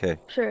 Okay.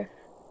 Sure.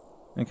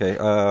 Okay. You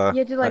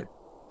have to like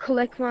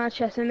click my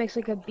chest and it makes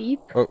like a beep.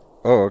 Oh.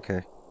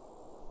 Okay.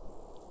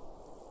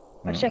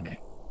 Check.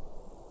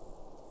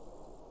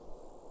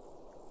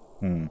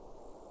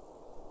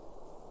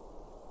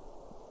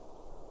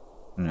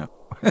 No.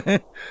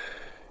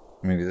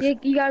 Maybe this.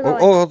 You gotta go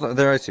hold on.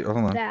 There, I see. Hold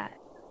on. That.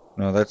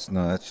 No, that's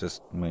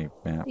just my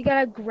map. You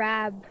gotta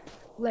grab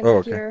like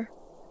your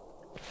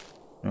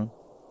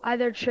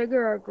either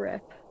trigger or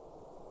grip.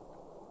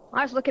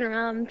 I was looking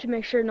around to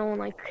make sure no one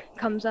like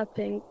comes up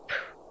and.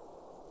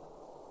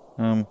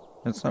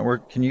 That's not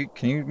work. Can you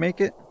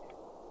make it?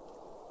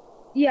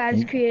 Yeah, I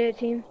just created a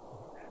team.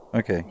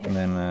 Okay, and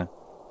then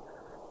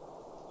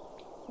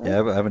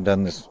yeah, I haven't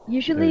done this.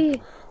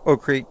 Usually. Oh,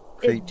 create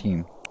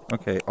team.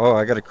 Okay. Oh,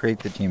 I gotta create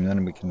the team.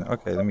 Then we can.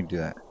 Okay, let me do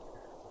that.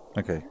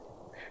 Okay.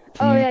 Team.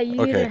 Oh yeah,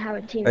 you didn't have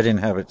a team. I didn't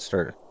have it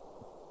started.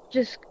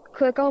 Just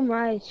click on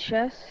my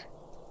chest.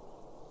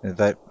 Is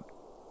that?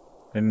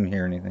 I didn't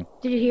hear anything.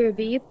 Did you hear a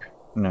beep?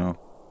 No.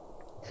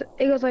 So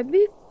it goes like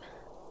beep.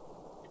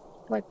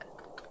 Like,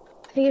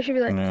 I think it should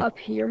be like up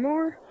here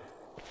more.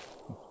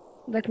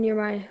 Like near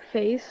my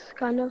face,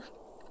 kind of.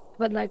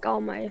 But like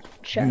on my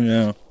chest.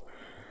 No.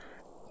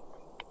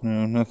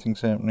 No,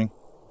 nothing's happening.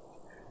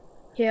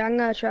 Here, I'm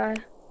gonna try.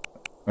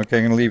 Okay,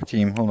 I'm gonna leave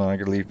team. Hold on, I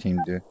gotta leave team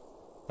to do it.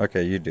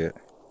 Okay, you do it.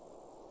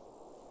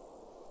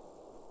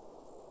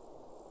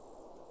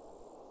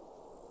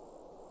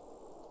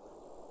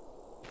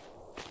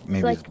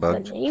 Maybe like it's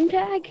bugged. The name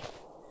tag?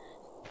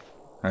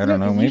 I don't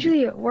know, maybe.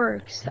 Usually it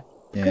works.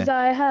 Because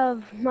I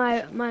have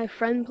my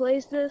friend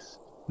plays this.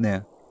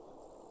 Yeah.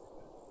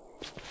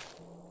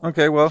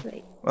 Okay, well,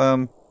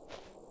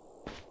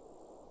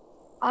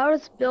 I'll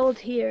just build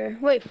here.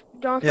 Wait,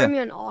 don't throw me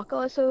an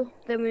Aqua so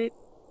then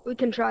we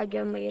can try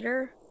again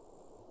later.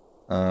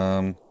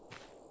 Here,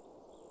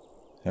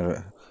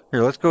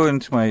 let's go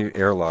into my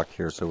airlock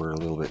here so we're a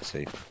little bit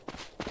safe.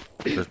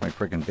 Where's my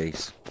friggin'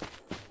 base?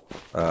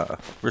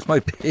 Where's my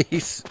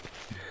base?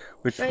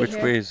 Which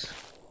way is?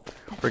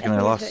 Friggin'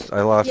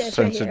 I lost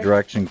sense of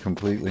direction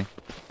completely.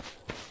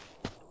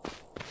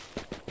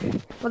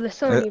 Well, there's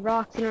so many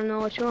rocks, you don't know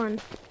which one.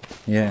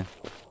 Yeah.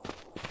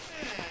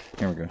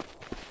 Here we go.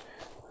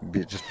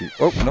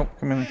 Oh, no,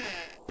 come in.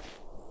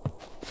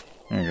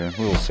 There we go, a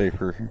little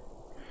safer here.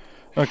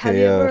 Okay, have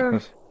you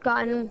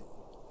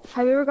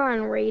ever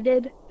gotten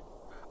raided?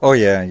 Oh,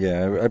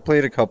 yeah. I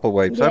played a couple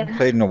wipes. I haven't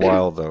played in a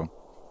while, though.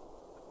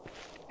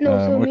 No,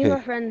 so me and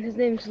my friend, his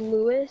name's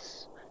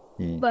Lewis,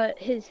 but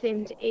his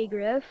name's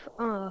Agriff.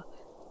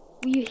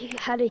 We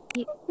had a...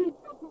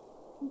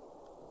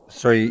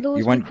 Sorry,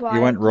 you went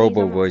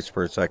robo voice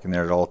for a second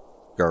there. It all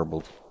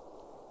garbled.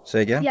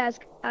 Say again? Yeah,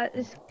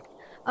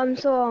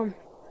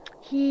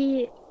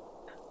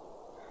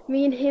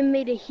 me and him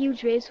made a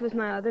huge base with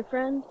my other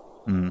friend,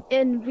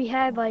 and we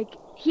had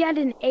he had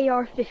an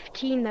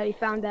AR-15 that he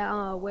found at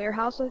a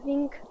warehouse, I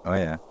think. Oh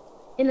yeah.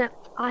 And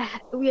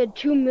we had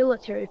 2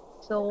 military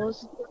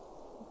pistols,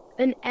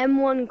 an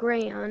M1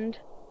 Grand.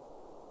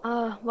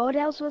 What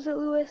else was it,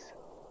 Lewis?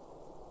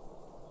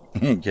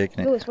 Kicking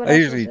it. Lewis, I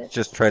usually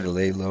just try to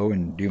lay low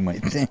and do my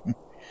thing.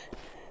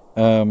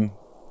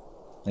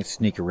 I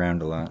sneak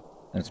around a lot.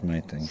 That's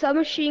my thing.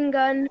 Submachine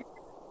gun.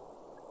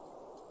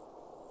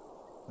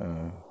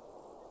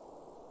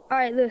 All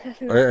right, Lewis, that's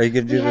enough. Are you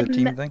gonna do the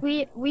team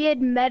thing? We had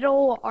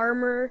metal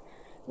armor.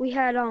 We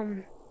had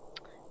Oh,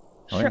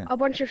 yeah. a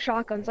bunch of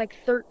shotguns, like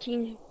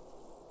 13.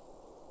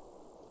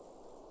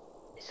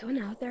 Is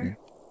someone out there?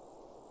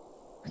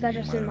 Is that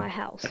just in my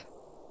house?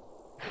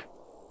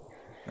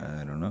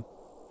 I don't know.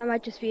 I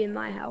might just be in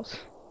my house.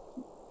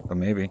 Or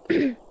maybe.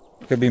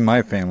 Could be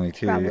my family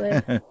too.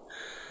 Probably.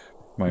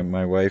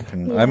 my wife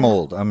and Yeah. I'm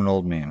old. I'm an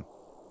old man.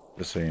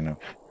 Just so you know.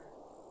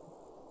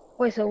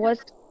 Wait, so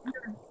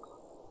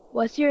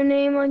what's your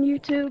name on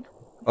YouTube?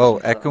 Oh,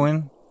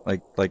 echoing?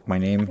 Like my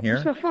name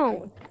Where's here? my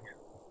phone?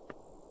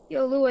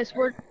 Yo, Lewis,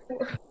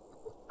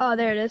 oh,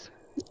 there it is.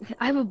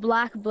 I have a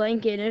black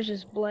blanket and it's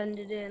just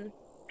blended in.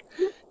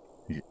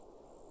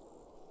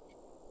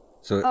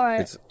 So All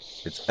right.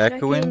 it's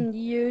echoing.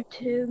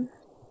 YouTube.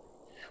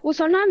 Well,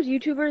 sometimes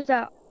YouTubers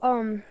that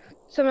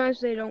sometimes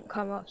they don't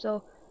come up.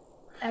 So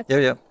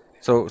Yeah.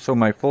 So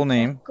my full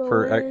name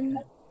for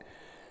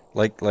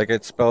like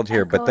it's spelled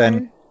here, but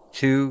then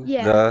to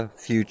the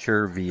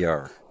future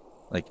VR,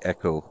 like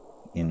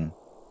echoing.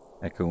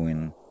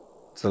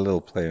 It's a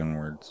little play on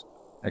words.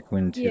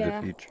 Echoing to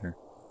the future.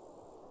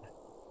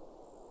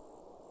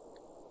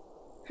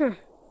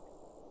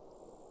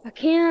 I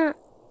can't.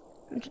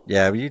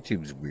 Yeah,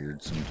 YouTube's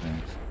weird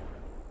sometimes.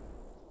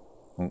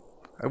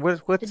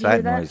 What's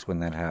that noise when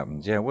that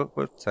happens? Yeah,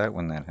 what's that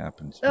when that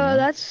happens?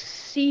 That's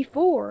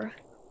C4.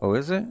 Oh,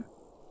 is it?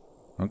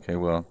 Okay,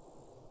 well,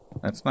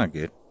 that's not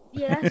good.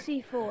 Yeah, that's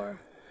C4.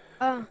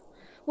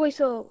 Wait,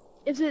 so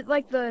is it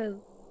like the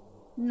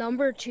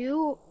number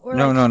 2 or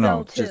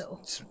no, two?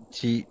 Just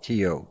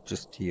TO,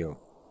 just TO.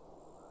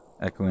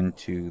 Echoing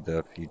to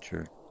the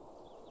future.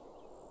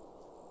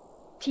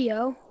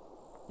 TO?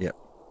 Yep.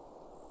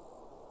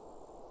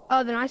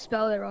 Oh, then I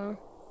spelled it wrong.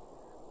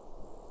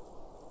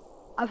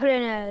 I put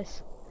it in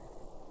as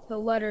the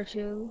letter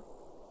 2.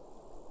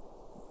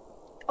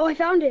 Oh, I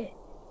found it.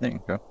 There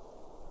you go.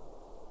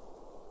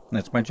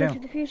 That's my channel.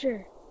 To the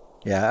future.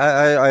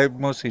 Yeah, I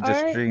mostly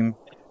just stream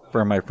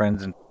for my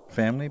friends and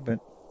family, but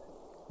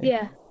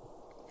yeah.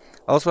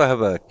 I also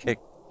have a Kick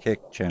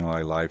channel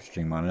I live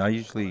stream on. And I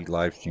usually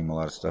live stream a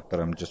lot of stuff, but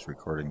I'm just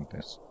recording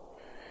this.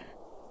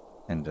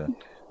 And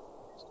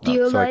do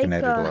you like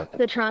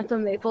the Toronto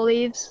Maple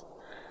Leafs?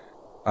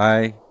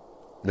 I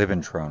live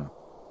in Toronto.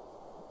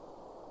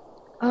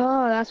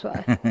 Oh, that's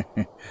why.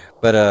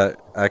 But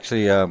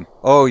actually,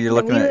 oh, you're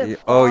looking at.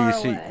 Oh, you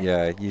see,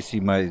 yeah, you see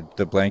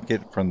the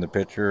blanket from the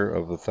picture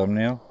of the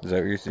thumbnail. Is that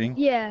what you're seeing?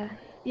 Yeah.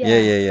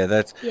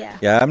 Yeah.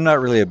 Yeah. I'm not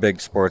really a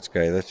big sports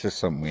guy. That's just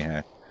something we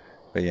had.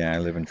 But yeah, I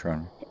live in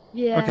Toronto.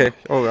 Yeah. Okay.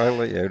 Oh, I'll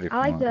let you out if you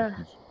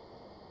want.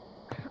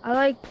 I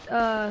like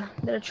the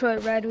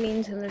Detroit Red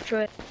Wings and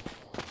Detroit.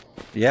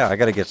 Yeah, I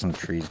gotta get some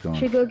trees going.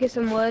 Should we go get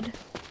some wood?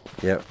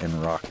 Yep, and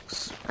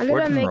rocks. I'm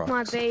gonna make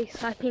my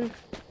base. I think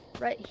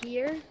right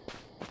here.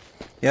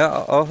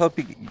 Yeah, I'll help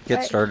you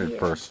get started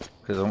first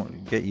because I want to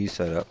get you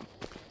set up.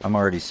 I'm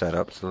already set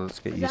up, so let's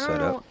get you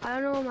set up. I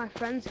don't know what my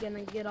friend's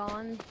gonna get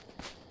on.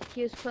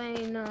 He was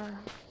playing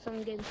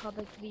some game called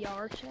like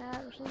VR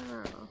chat or something.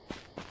 I don't know.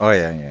 Oh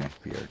yeah,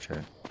 VR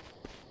chat.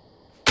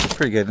 It's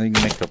pretty good. You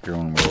can make up your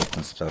own world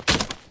and stuff.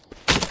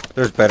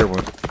 There's better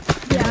ones.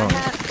 Yeah, I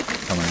have.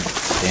 Come on.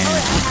 Damn. Oh, I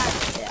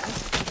have, yeah.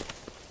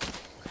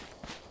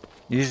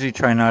 Usually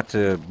try not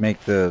to make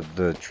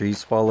the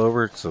trees fall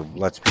over, so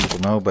lets people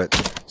know.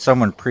 But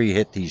someone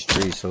pre-hit these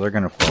trees, so they're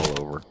gonna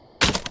fall over.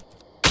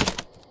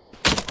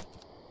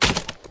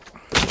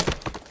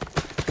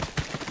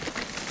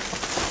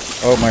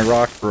 Oh, my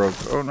rock broke.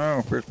 Oh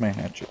no, where's my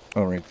hatchet?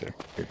 Oh, right there.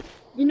 Here.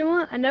 You know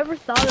what? I never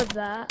thought of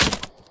that.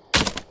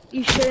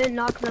 You shouldn't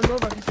knock them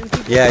over because then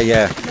people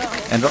yeah.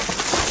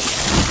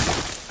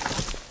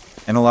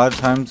 And a lot of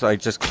times I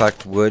just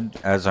collect wood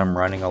as I'm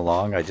running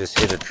along. I just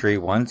hit a tree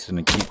once and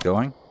I keep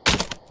going.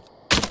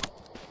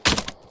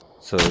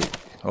 So,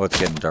 oh, it's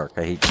getting dark.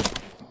 I hate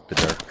the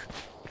dark.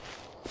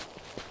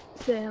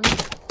 Sam,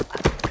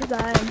 because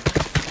I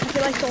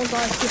feel like someone's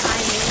always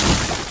behind me.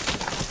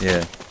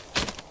 Yeah.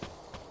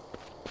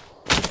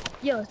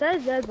 Yo, is that a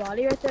dead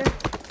body right there?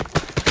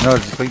 No,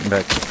 it's a sleeping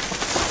bag.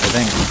 I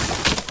think.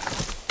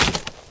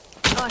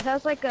 Oh, it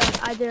sounds like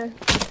either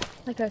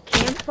like a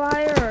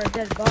campfire or a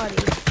dead body.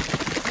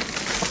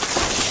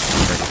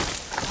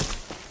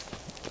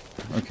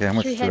 Okay, how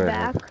much do I head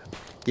back? have?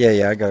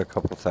 Yeah, I got a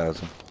couple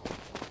thousand.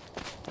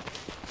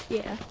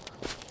 Yeah.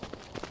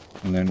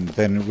 And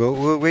then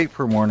we'll wait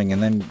for morning,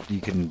 and then you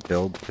can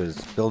build,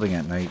 because building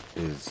at night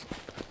is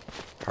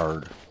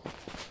hard.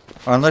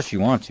 Unless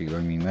you want to. I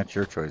mean, that's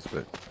your choice,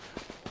 but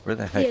where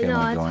the heck am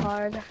I going?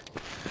 Yeah, no, it's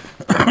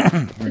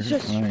hard. It's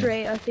just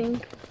straight, I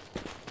think.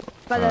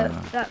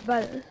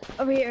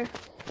 Over here.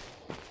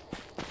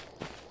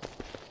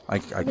 I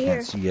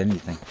can't see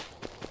anything.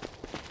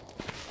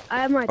 I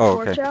have my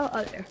torch out.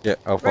 Oh, there. Yeah,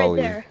 I'll follow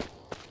you. Right there.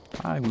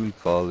 I will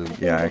follow.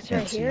 Yeah, I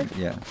can't see it.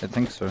 Yeah, I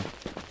think so.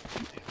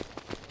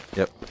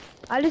 Yep.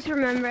 I just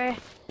remember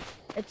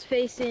it's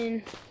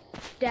facing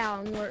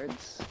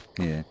downwards.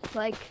 Yeah.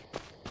 Like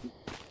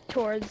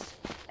towards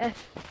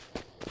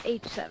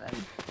H7.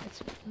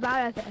 It's about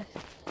at this.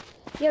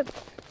 Yep.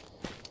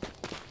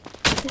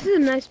 This is a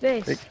nice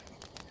base. Hey.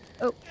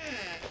 Oh,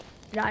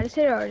 did I just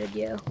hit it or did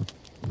you?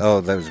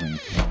 Oh, that was me.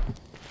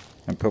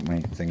 I put my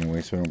thing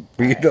away so I don't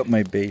beat up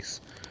my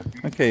base.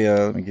 Okay,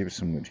 let me give you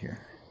some wood here.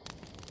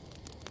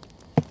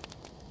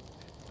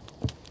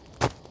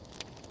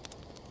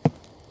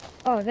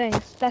 Oh,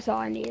 thanks. That's all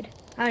I need.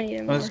 I don't need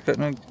it more.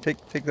 No,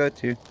 take that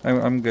too.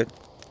 I'm good.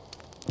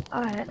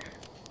 Alright.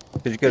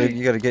 Cause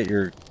you gotta get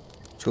your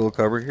tool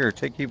cupboard here.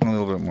 Take even a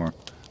little bit more.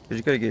 Cause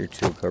you gotta get your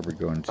tool cupboard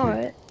going too.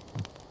 Alright.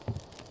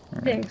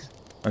 Thanks.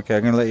 Okay,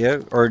 I'm gonna let you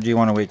out, or do you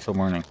want to wait till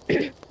morning?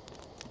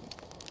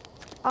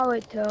 I'll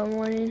wait till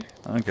morning.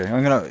 Okay,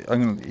 I'm gonna.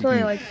 It's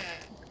only like.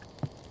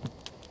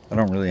 I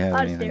don't really have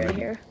I'll just anything. stay right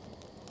here.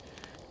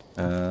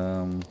 I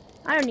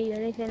don't need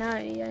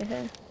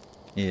anything.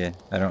 Yeah,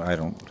 I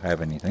don't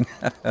have anything.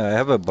 I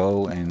have a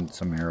bow and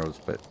some arrows,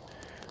 but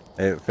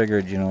I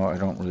figured, you know, I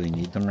don't really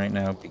need them right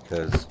now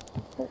because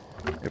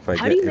if I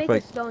How do you make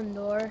a stone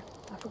door?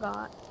 I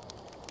forgot.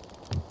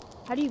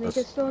 How do you make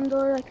a stone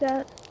door like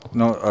that?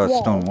 No,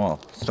 stone wall.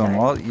 Stone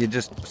wall. You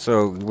just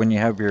when you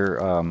have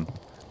your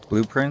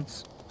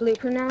blueprints.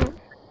 Blueprint out.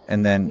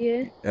 And then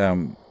yeah.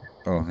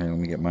 Oh, here, let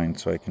me get mine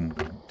so I can.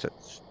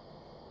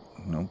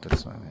 Nope,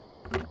 that's not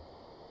it.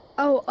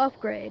 Oh,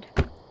 upgrade.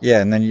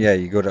 Yeah, and then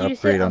you go to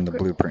upgrade on the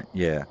blueprint.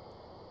 Yeah,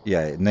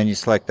 and then you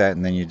select that,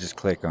 and then you just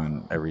click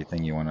on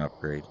everything you want to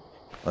upgrade,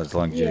 as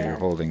long as you're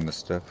holding the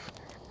stuff.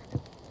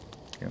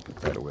 Gonna put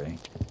that away.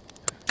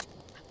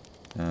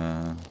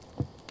 How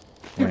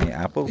many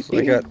apples?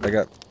 I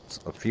got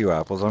a few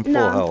apples. I'm full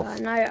health.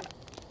 I'm fine.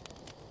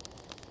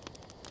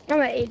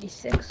 I'm at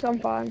 86, so I'm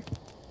fine.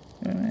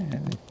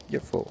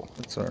 You're full.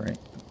 That's all right.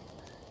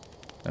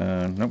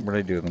 Nope. What'd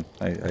I do with them?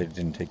 I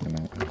didn't take them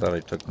out. I thought I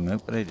took them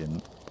out, but I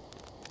didn't.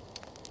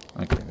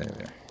 Okay,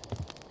 there.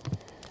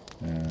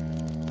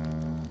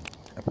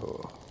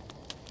 Apple.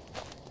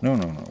 No.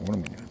 What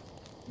am I doing?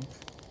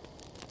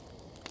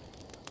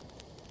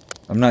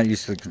 I'm not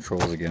used to the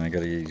controls again. I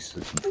gotta get used to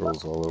the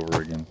controls all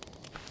over again.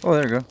 Oh,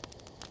 there you go.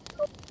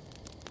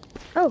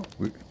 Oh.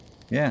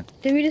 Yeah.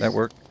 Did we just... That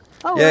worked.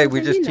 Oh, yeah, we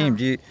just teamed.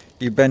 You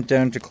bent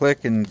down to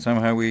click, and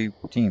somehow we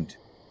teamed.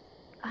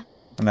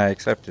 And I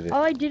accepted it.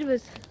 All I did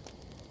was...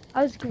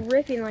 I was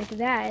gripping like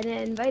that, and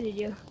it invited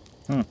you.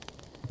 All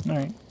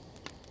right.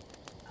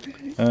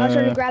 I was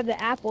trying to grab the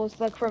apples,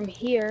 like, from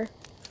here.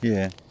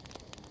 Yeah.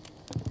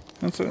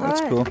 That's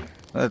cool.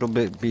 That'll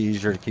be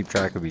easier to keep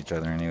track of each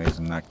other anyways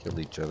and not kill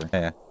each other.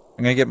 Yeah.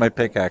 I'm gonna get my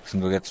pickaxe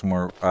and go get some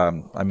more,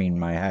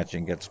 my hatchet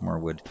and get some more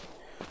wood.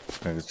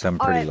 Because I'm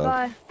pretty low.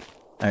 Bye.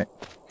 Alright.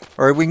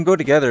 Or we can go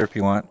together if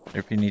you want,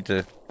 if you need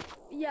to.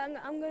 Yeah,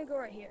 I'm gonna go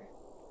right here.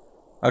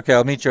 Okay,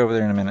 I'll meet you over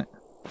there in a minute.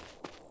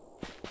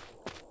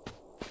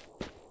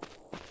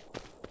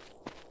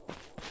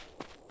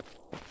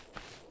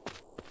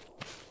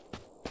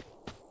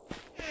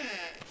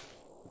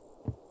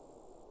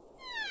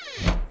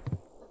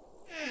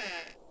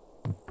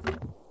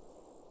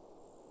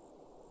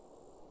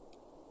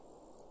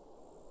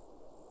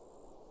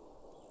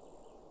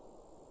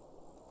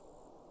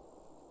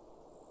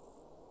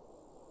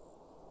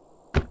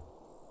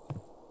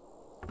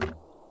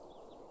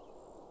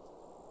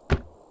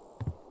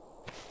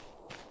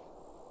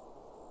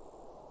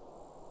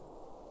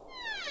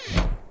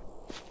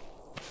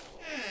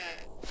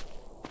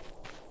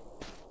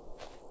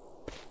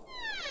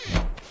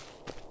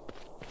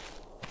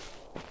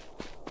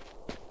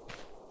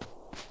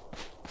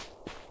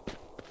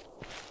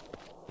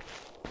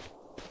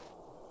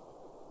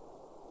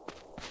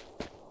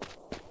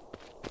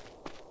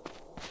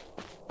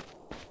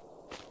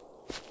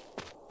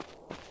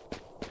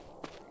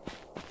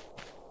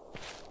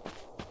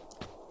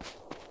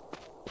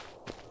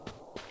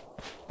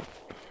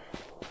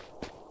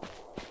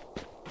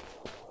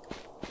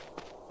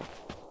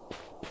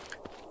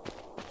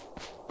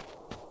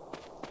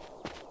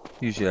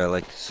 Usually I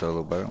like to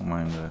solo, but I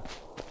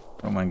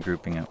don't mind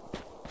grouping up.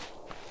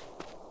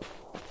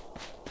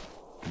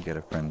 And get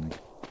a friendly.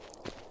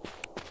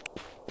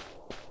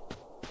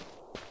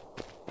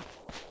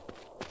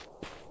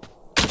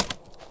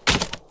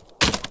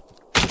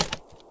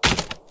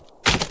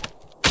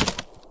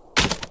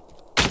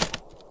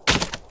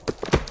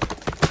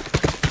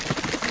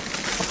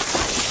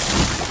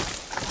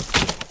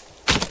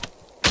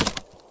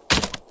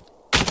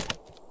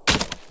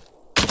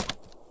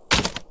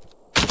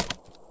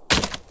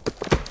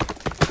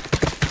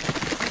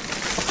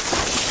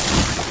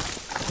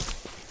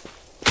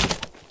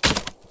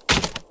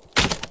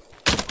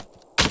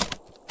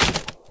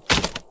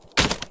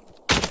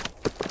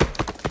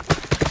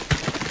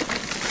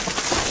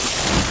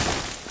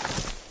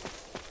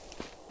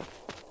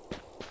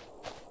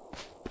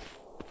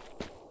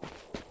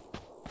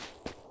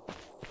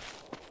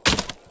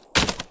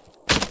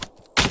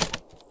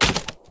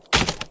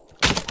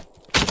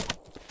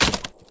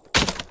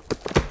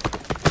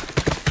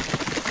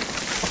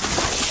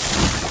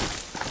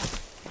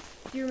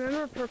 Do you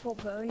remember Purple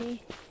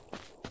Pony?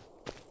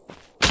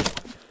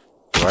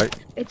 What?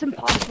 It's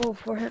impossible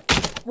for him.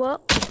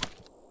 Well.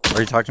 Are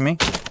you talking to me?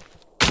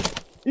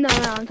 No,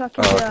 I'm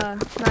talking Oh,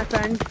 to my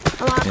friend.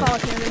 I'm on a call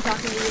with him and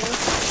talking to you.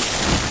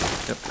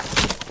 Yep.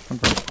 No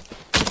problem.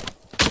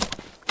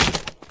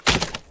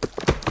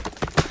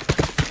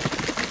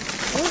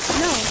 What?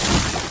 No.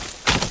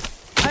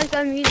 I just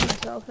unmuted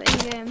myself in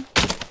game.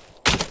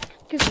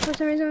 Because for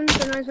some reason,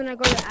 sometimes when I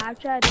go to app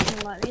chat, it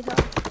doesn't let me talk.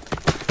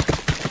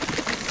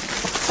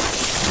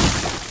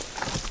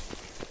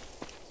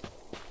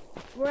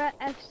 We're at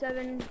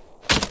F7,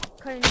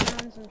 cutting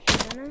down some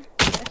shit, isn't it?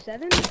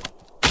 F7?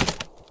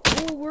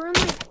 Well, we're in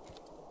like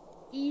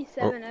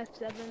E7,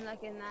 F7,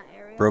 like in that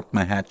area. Broke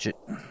my hatchet.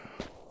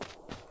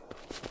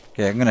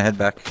 Okay, I'm gonna head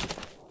back.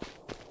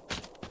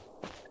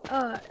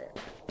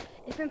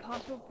 It's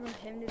impossible for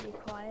him to be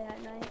quiet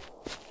at night.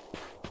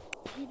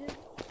 He did.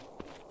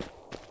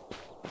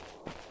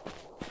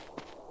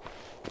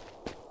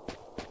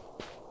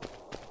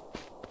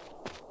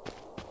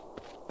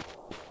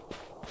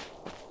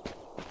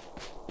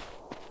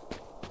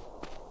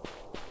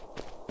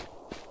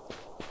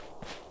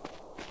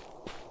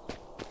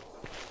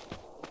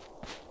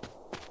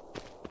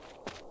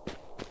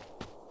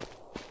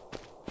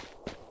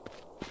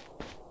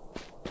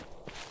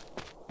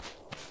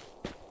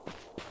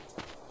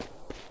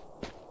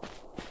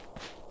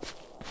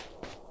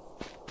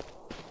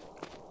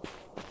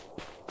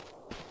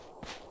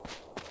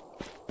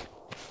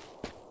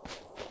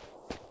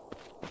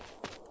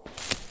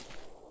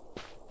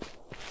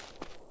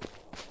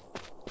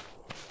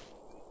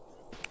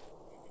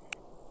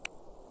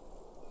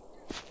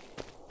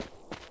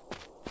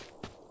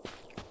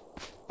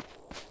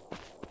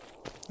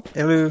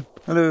 Hello,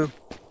 hello.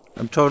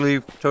 I'm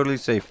totally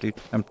safe, dude.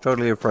 I'm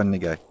totally a friendly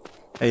guy.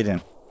 How you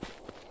doing?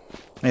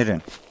 How you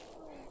doing?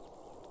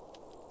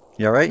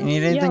 You alright? You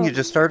need anything? Yo. You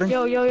just starting?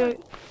 Yo.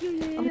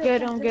 I'm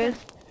good, I'm good.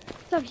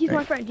 Stop, he's Hey.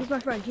 my friend, he's my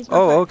friend.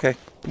 Oh, okay.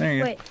 There you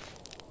go. Wait.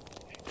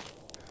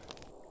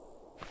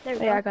 There we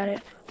go. Yeah, I got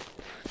it.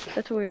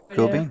 That's weird.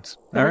 Cool Yeah. beans.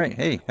 Alright,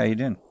 hey, how you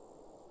doing?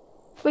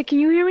 Wait, can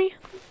you hear me?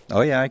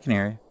 Oh yeah, I can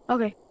hear you.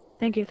 Okay.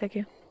 Thank you.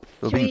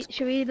 Cool beans.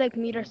 Should we like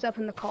meet ourselves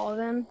in the call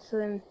then? So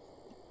then.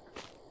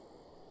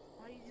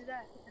 Why do you do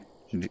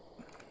that?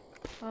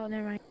 Oh,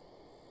 never mind.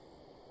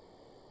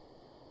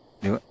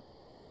 Do it.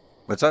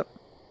 What's up?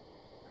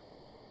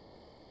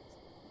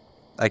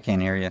 I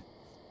can't hear you.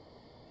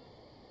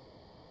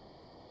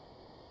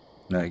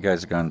 No, you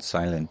guys have gone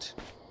silent.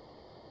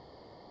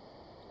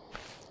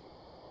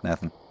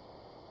 Nothing.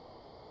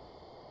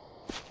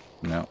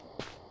 No.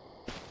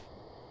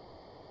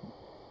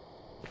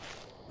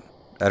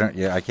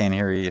 I can't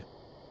hear you.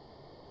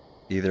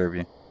 Either of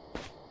you.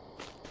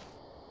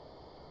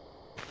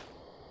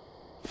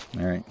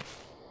 Alright.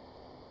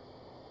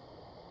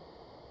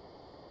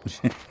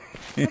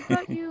 What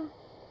about you?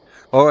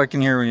 Oh, I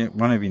can hear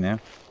one of you now.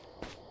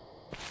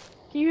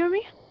 Can you hear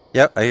me?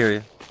 Yep, I hear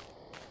you.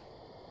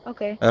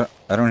 Okay. I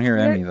don't hear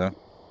You're- Emmy though.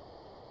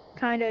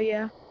 Kinda,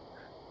 yeah.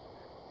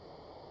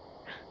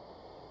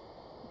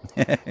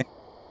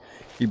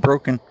 You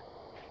broken?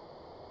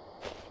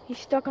 He's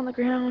stuck on the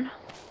ground.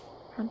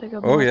 I'll pick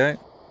up Oh one. yeah.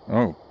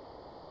 Oh.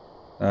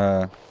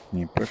 Can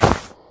you push?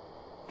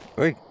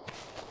 Wait.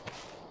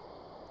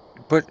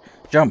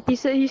 Jump. He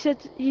said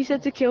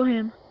to kill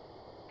him.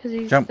 Cause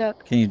he's Jump.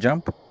 stuck. Can you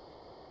jump?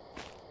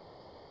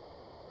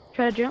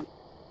 Try to jump.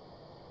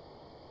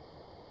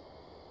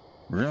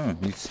 Really?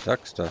 He's stuck.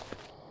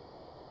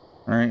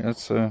 Alright,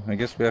 let's I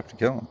guess we have to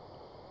kill him.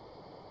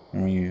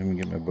 Let me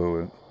get my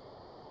bow out.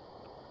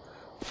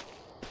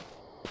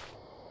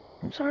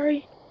 I'm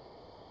sorry.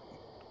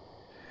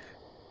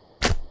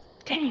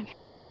 Dang.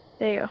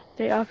 There you go.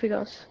 There, off he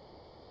goes.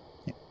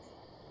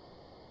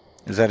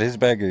 Is that his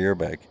bag or your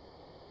bag?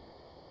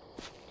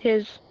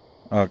 His.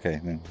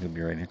 Okay, then he'll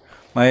be right here.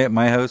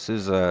 My house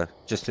is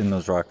just in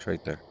those rocks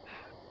right there.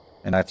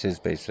 And that's his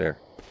base there.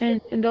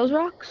 And those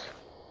rocks?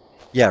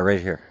 Yeah,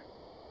 right here.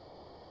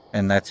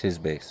 And that's his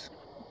base.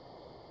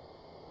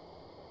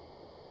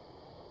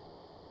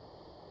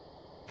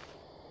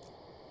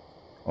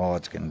 Oh,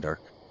 it's getting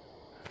dark.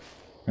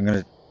 I'm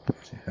gonna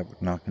have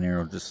a knock an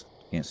arrow, just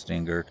can't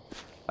stand guard.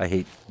 I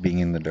hate being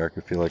in the dark.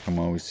 I feel like I'm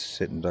always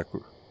sitting duck.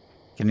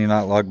 Can you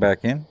not log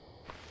back in?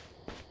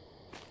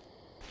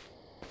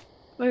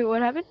 Wait,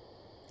 what happened?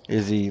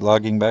 Is he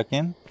logging back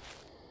in?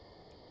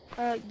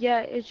 Yeah,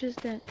 it's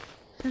just that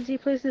since he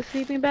plays the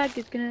sleeping bag,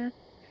 it's gonna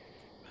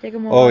take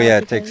him a Oh while yeah,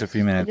 it takes a because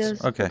few he minutes.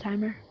 does Okay. the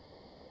timer.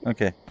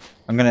 Okay.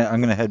 I'm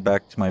gonna head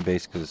back to my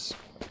base because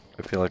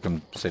I feel like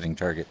I'm sitting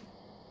target.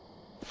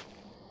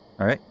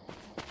 Alright?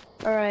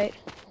 Alright.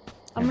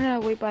 I'm Yeah.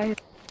 gonna wait by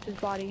his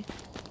body.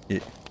 Yeah.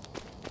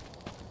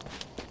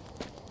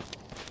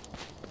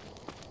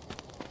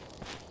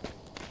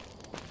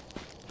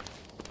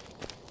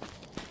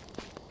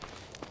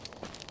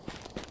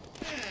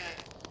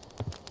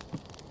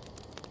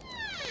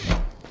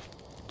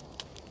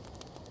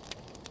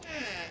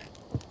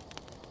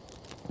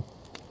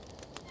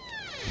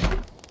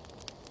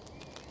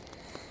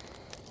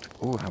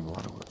 Oh, I have a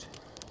lot of wood.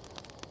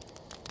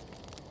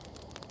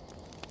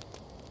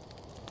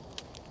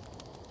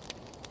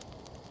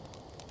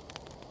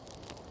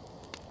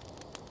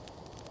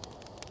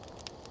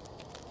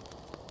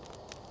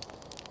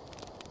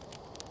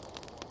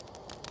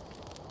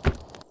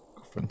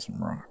 Find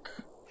some rock.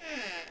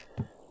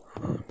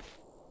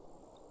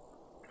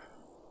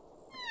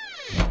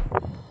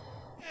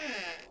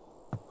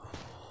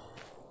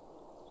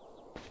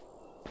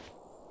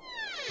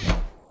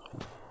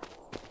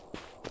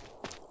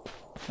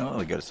 Oh,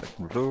 I got a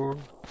second floor.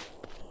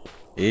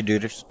 Hey,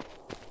 Doodles.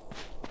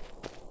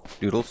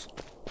 Doodles.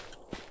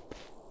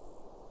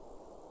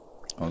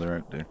 Oh, they're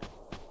out there.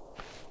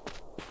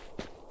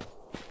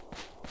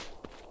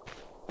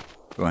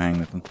 Go hang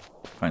with them.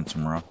 Find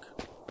some rock.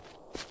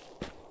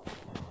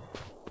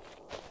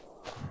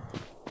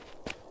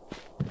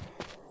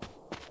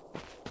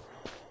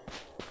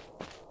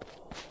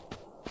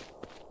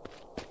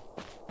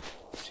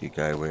 See a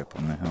guy way up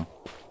on the hill.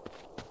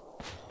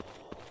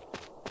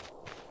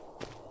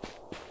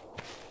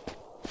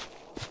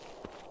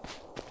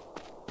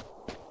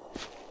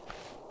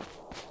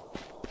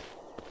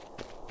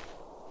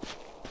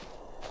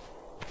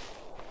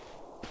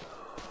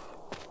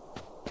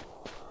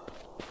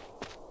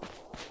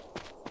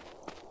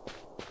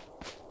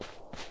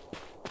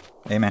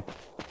 Hey, man.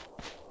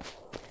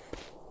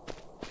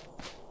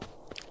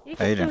 He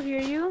How you can still doing?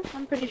 hear you,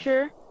 I'm pretty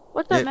sure.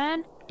 What's up,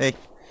 man? Hey,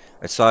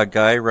 I saw a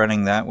guy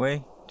running that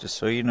way. Just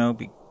so you know,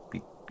 be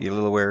a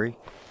little wary.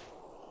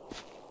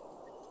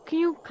 Can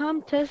you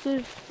come test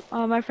if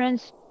my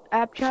friend's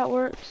app chat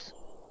works?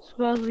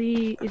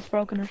 Supposedly it's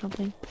broken or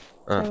something.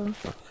 So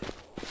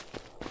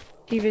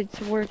see if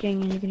it's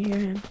working and you can hear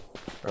him.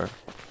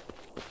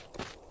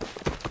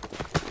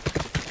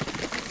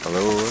 Hello,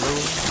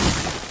 hello.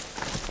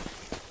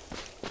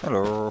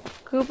 Hello.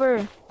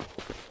 Cooper,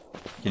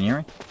 Can you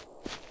hear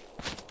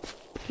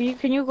me?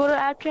 can you go to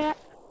app chat?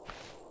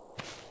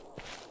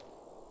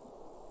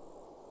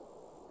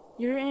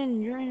 You're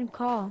in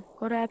call.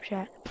 Go to app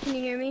chat. Can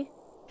you hear me?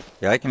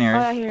 Yeah, I can hear Oh,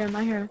 you. I hear him.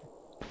 I hear him.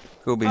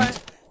 Cool beans.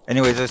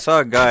 Anyways, I saw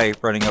a guy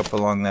running up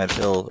along that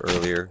hill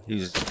earlier.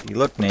 He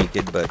looked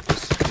naked, but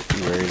just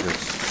be wary.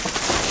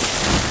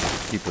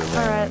 There's people All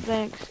right, around.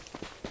 thanks.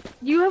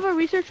 Do you have a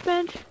research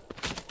bench?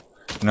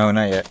 No,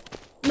 not yet.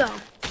 No.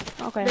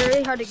 Okay. They're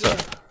really hard to So,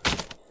 get.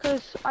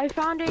 Cause I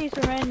found a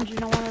syringe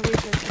and I want to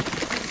research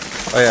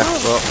it. oh yeah.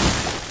 Well,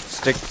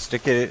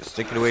 stick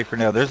it away for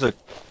now. There's a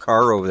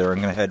car over there.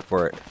 I'm gonna head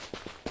for it.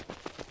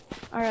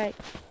 All right.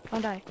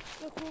 Don't die.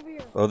 Look over here.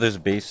 Oh, there's a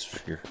base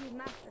here. Use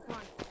master, come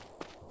on.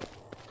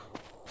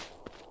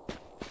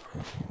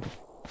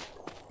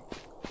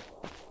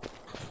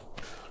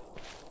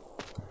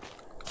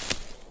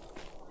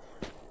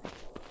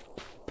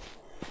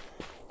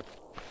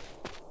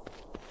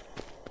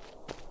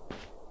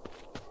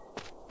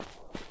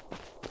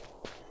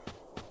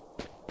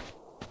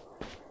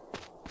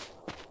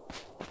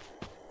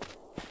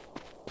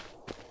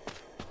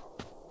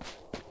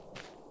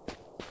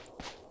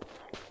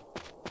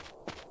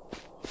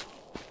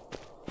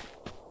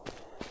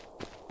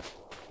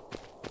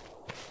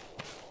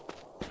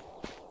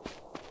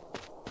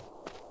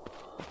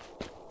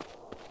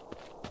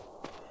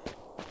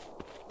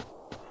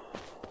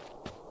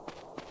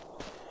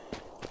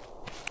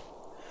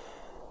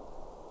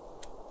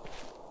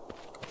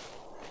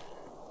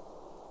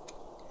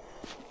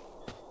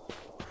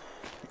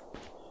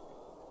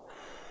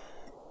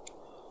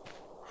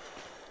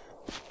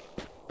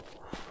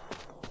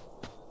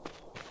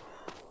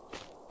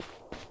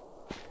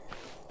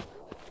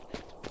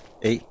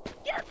 Hey,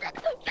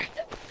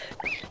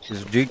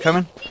 is a dude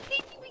coming?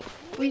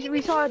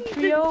 We saw a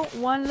trio.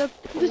 One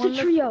looked. There's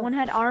a trio. One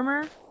had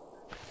armor.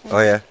 Oh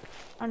yeah.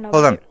 I don't know.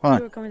 Hold on, they hold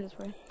on. were coming this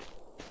way.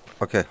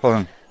 Okay, hold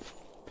on.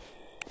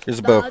 Here's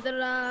a bow.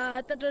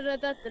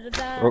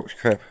 Oh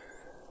crap.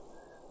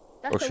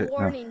 That's Oh, a shit, no.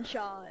 warning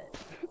shot.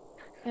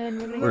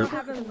 And we're Where- gonna What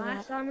happened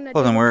last time? I'm gonna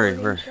Hold do on, a where are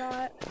you? warning Where?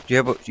 shot. Do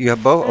you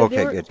have bow? They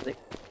Okay, were- good.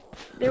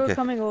 They were Okay.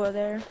 coming over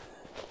there.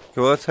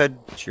 Okay, well, let's head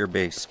to your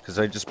base because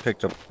I just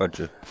picked up a bunch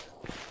of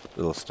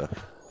little stuff.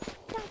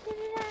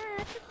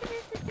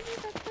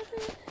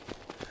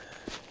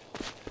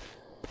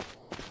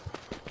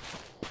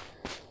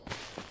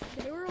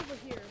 They were over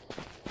here.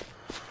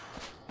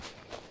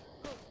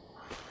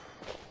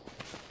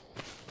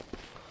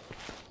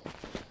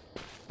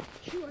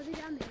 Shoot, are they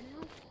down there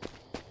now?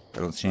 I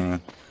don't see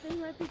anyone. They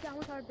might be down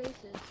with our bases.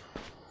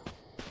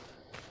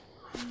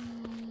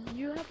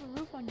 You have a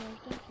roof on yours,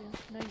 don't you?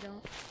 No, you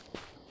don't.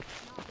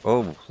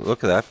 Oh,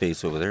 look at that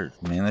base over there.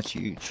 Man, that's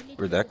huge. I need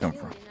to Where'd get that the come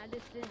from? ceiling.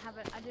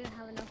 I didn't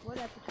have enough wood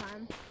at the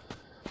time.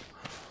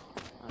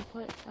 I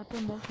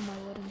put most of my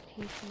wood in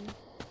TC.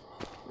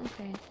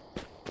 Okay.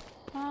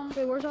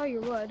 Wait, where's all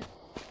your wood?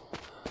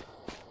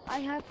 I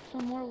have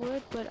some more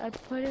wood, but I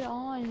put it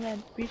all in that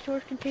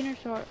resource container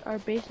so our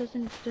base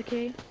doesn't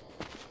decay.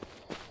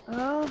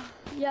 Oh,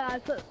 yeah, I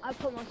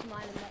put most of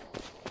mine in there.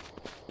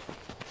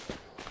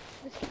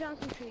 Let's get down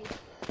some trees.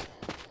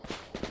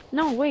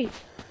 No, wait.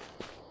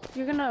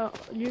 You're gonna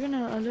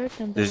alert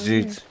them. that There's we're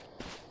here. dudes.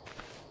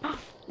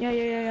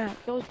 Yeah.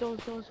 Those were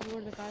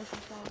the guys we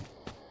saw.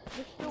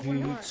 There's still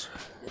one more. Dudes.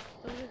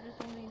 Those are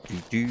just only.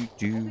 Do. Oh,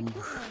 they killed one.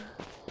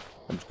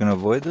 I'm just gonna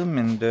avoid them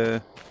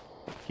and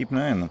keep an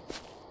eye on them.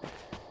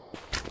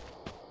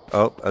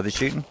 Oh, are they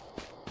shooting?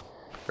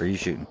 Or are you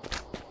shooting?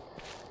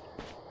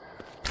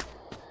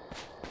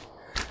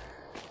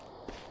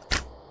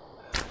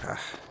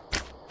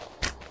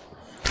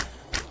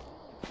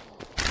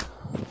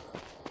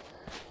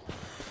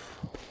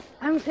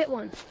 I almost hit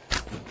one.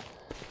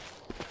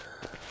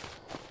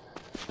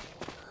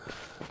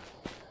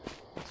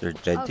 Is there a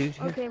dead dude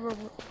here? Okay,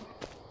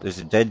 There's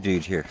a dead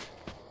dude here.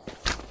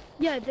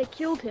 yeah, they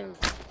killed him.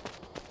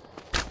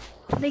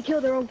 They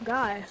killed their own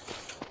guy.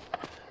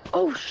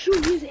 Oh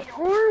shoot, he's in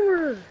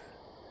armor.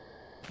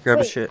 Grab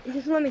a Wait, shit.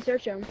 just let me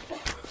search him.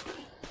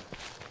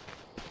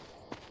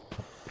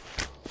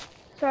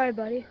 Sorry,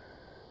 buddy.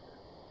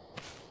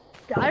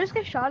 Did I just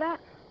get shot at?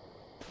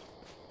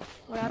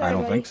 I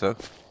don't think so.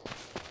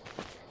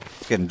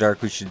 It's getting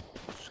dark. We should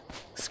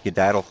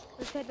skedaddle.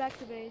 Let's head back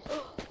to base.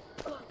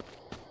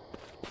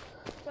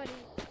 Buddy.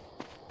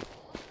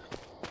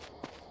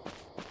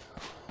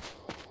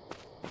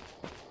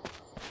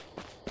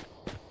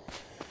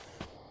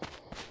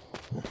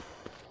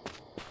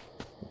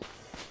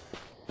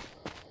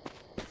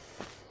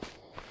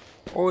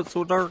 Oh, it's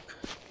so dark.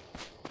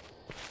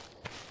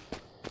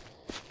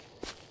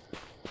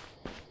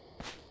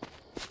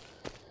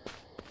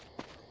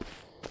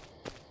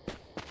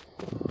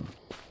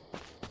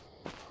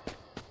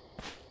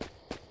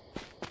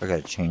 I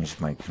gotta change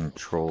my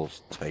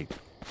controls type.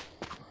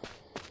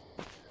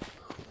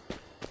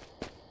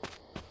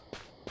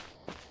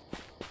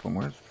 But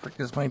where the frick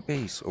is my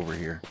base? Over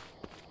here.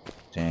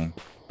 Dang.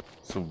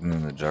 So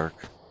in the dark.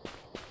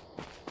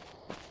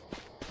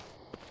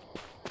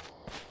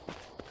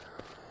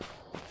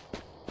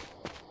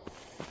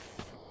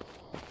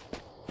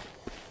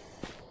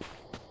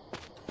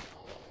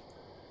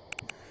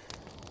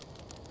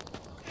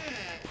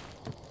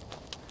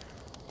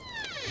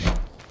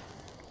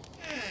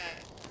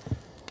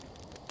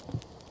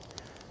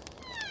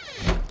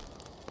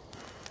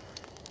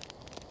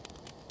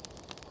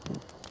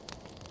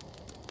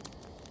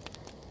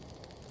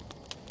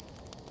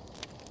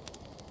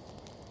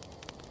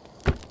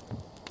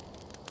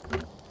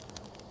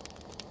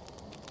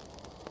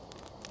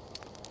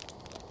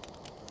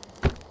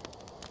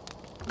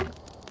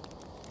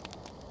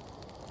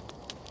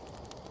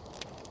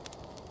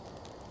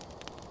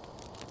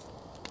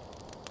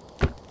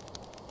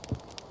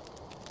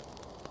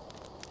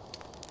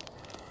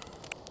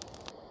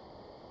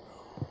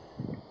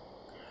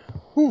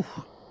 Whew.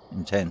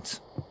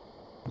 Intense.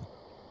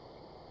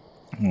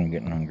 I'm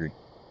getting hungry.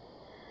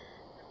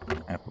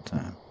 Apple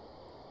time.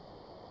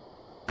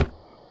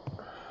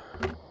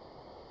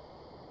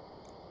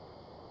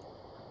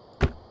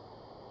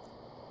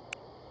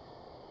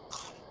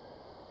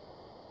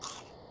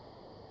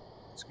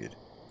 That's good.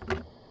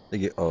 They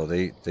get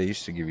they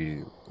used to give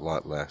you a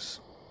lot less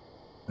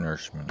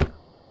nourishment.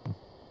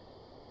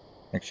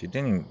 Actually, it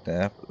didn't even,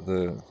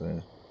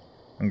 the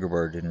hunger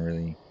bar didn't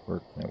really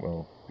work that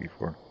well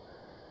before.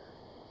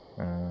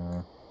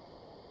 How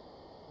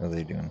are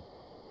they doing?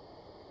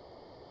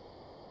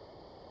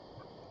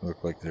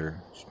 Look like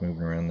they're just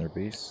moving around their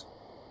base.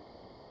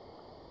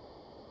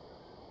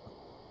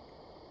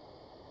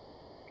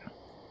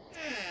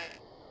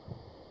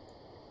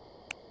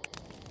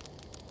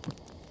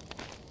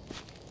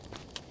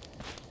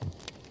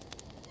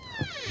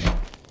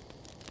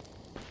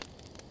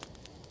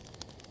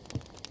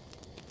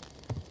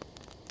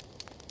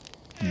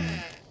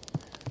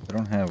 I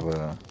don't have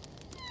a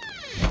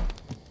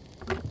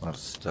lot of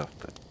stuff,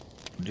 but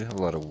I do have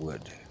a lot of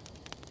wood.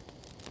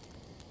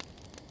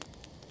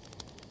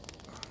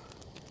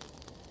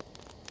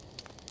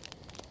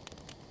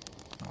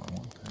 Oh, I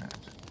want that.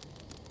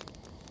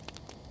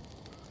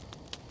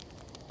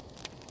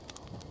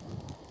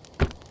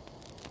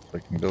 So I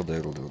can build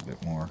out a little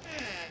bit more.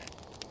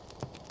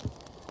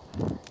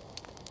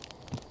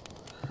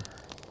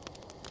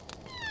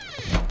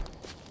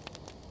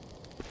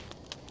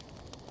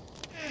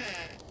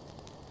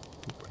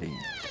 Hey,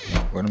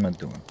 what am I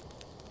doing?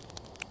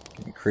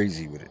 Getting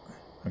crazy with it.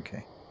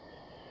 Okay.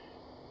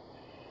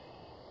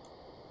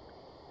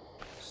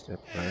 Step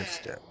by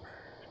step.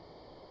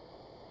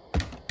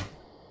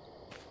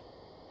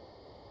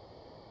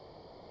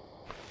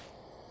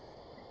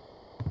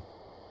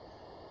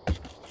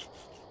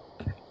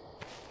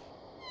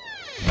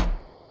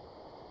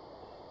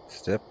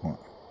 Step one.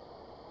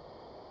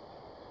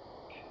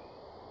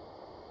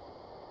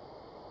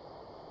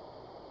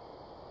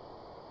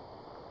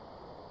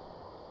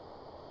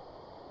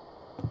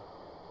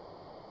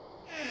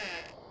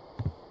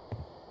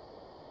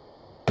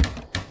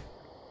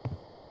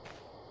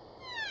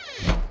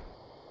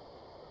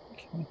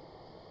 Okay.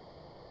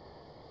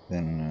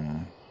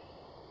 Then,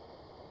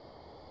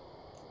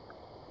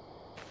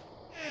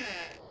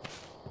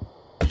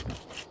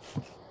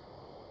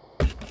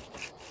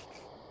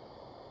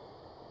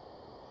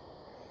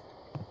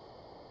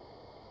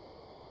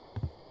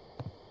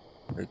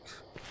 right.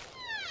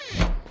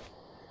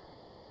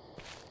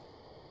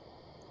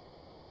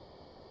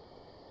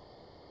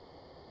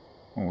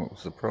 Oh, what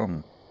was the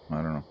problem? I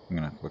don't know. I'm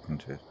gonna have to look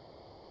into it.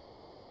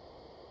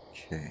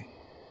 Okay.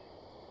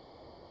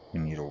 You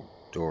need a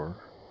door.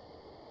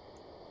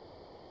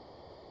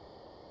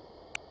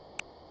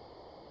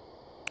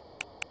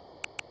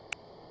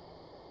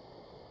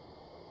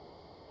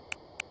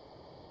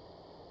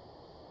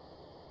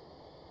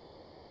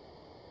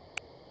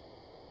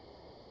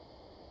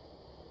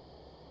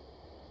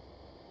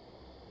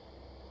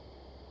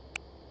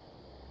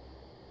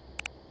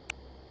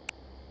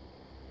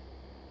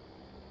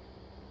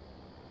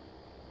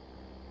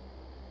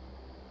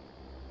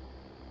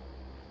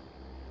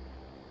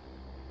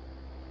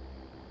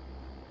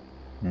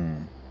 Let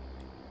me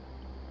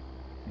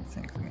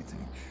think.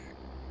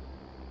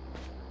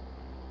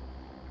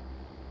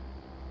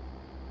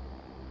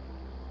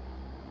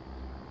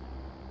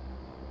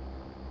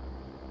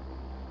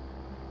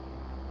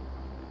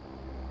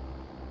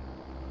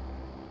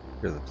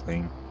 Hear the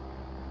plane.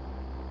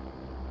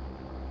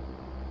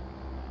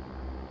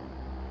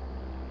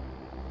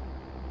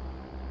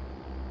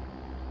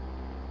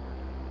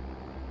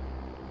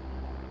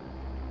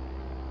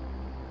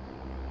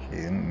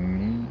 Okay, let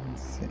me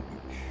think.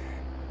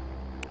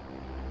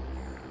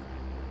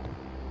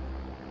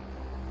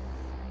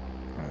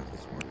 How does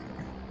this work?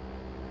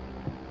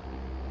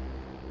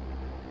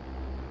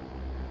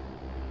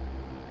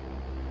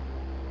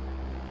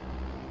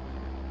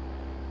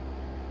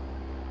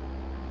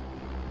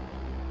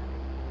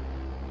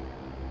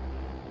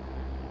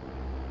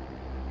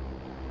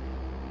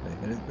 Did I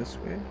hit it this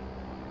way?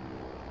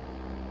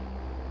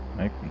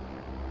 Might be.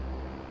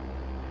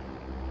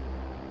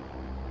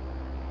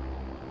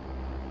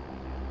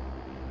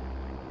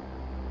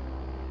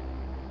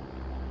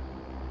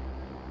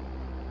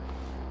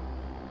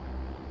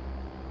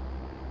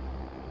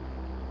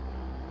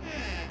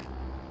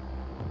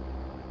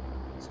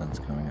 Sun's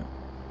coming up.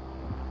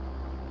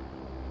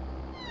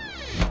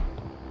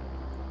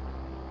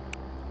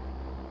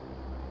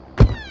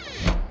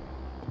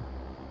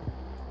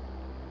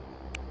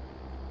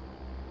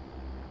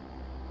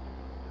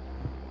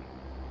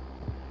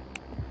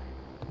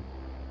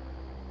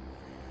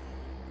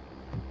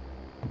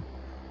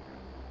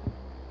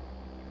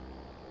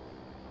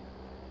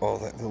 Oh,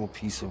 that little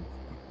piece of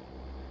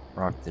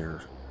rock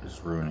there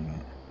is ruining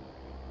it.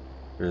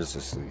 There's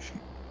a solution.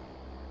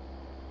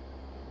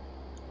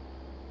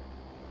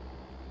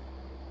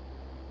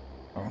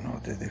 Oh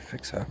no, did they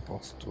fix half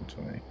balls? Don't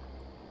tell me.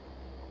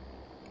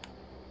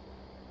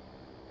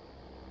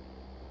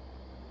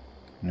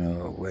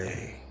 No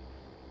way.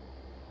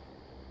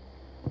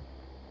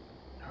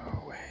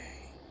 No way.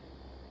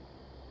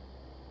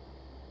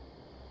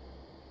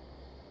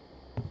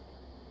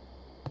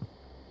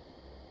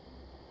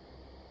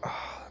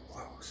 Ah, that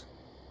blows.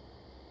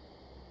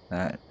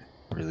 That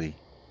really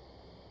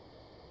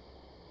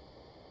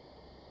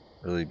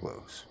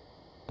blows.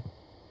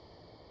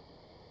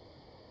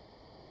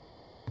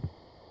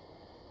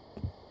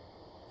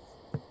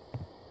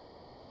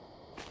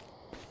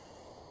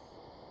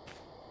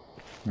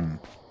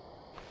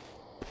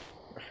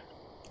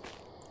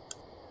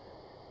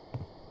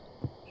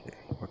 Okay,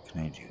 what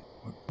can I do?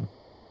 What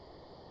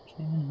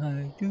can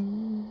I do?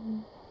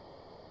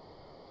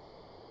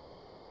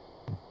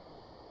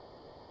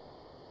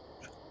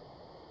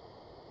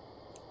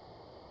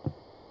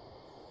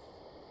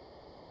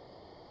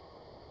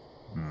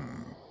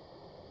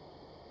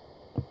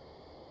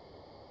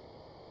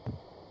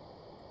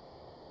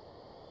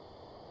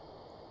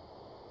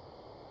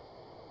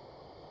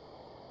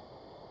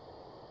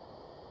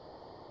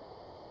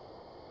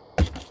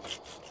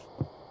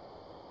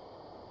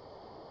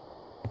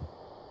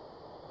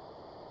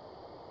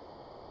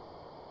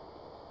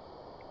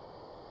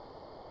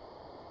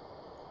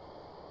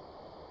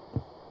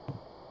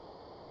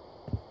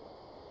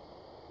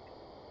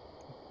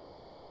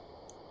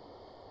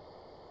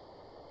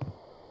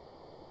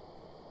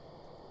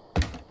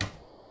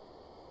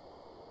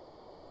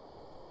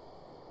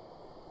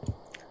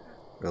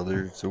 Well,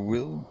 there's a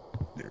will,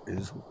 there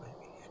is a way.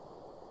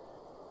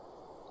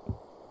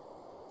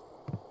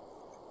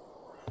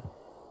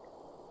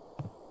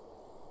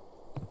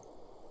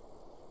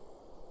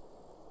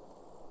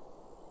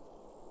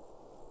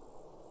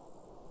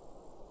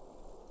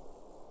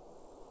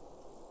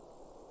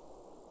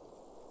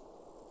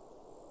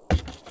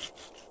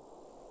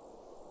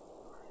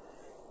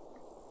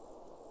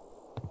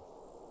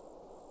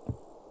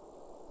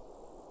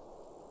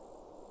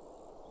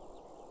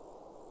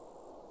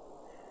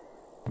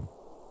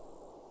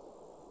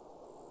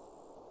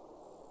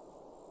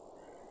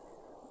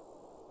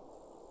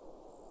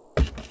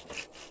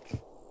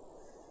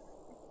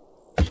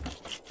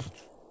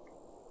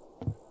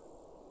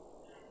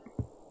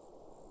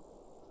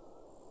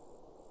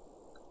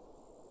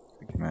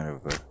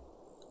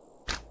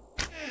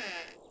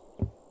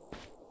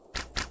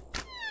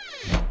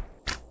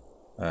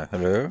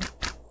 Hello?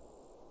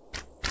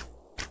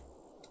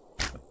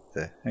 What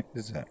the heck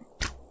is that?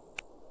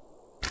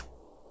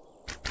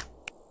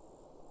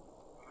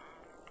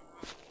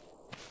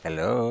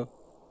 Hello?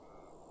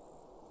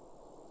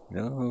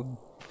 Hello?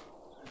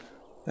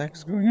 What the heck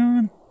is going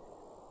on?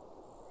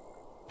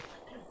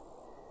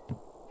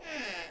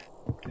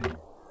 Okay.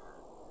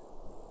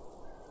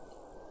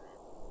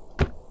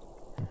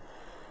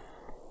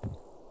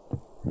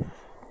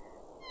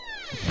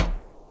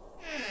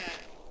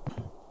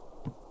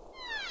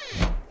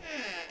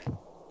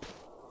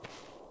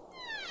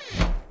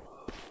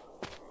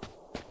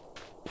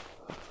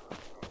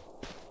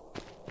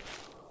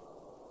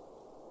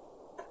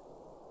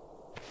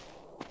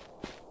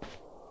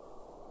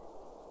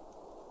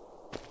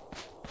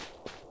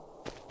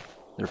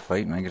 They're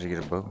fighting, I gotta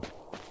get a bow.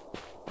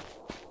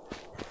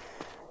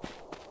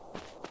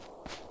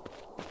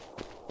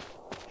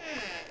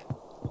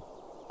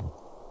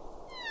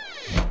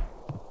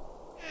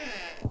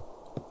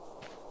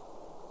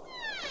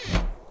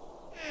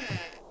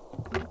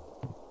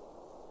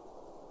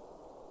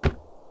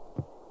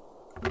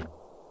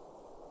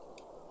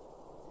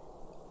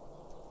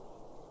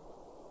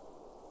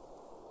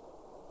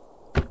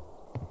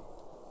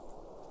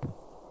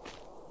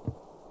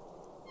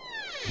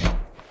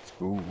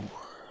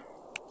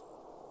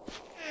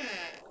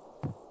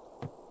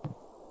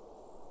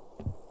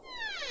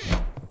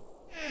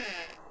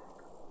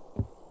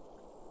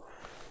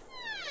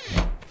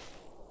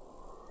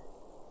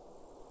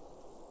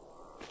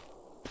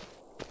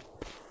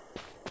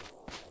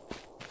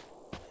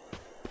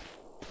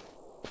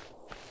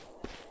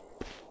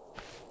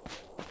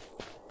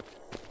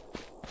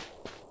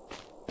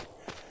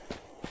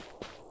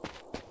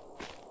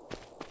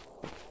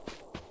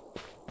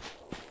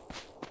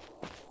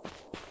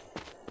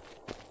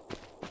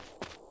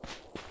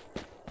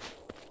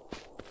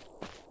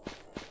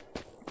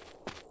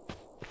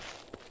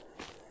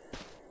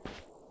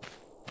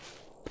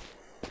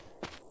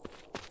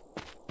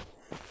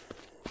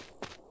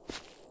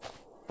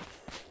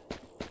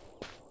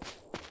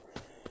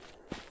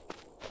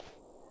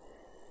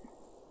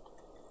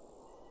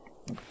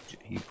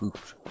 he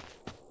pooped.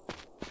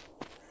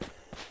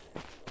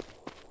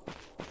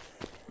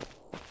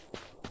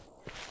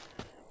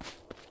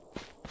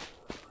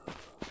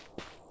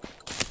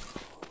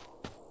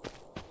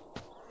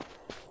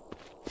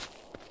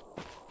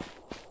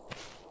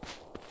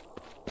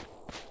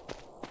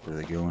 Where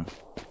are they going?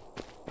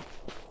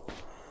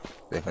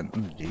 They're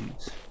hunting the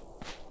dudes.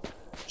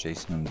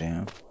 Chasing them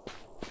down.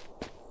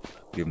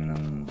 Giving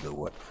them the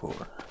what for?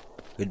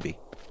 Could be.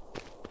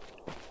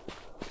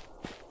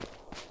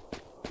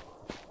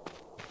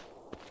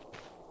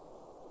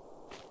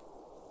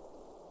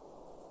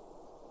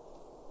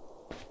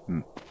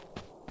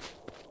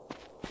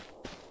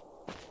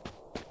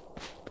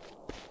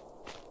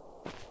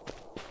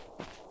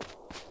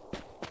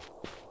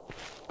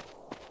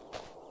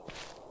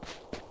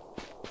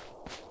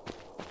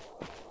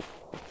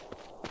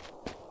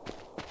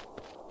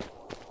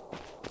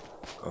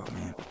 Oh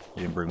man,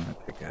 didn't bring my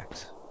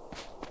pickaxe.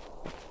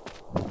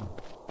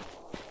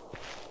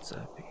 What's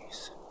that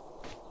piece?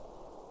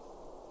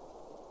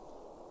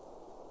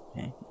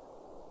 Okay.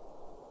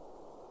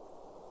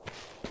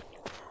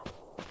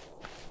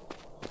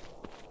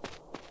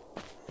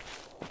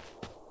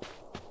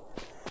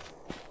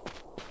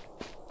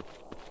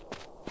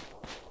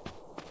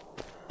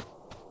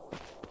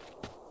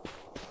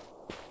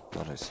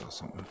 Thought I saw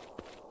something.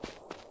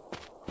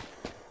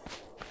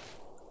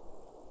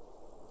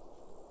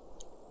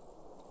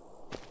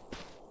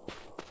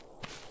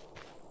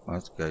 Well,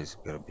 this guy's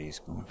got a base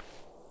going.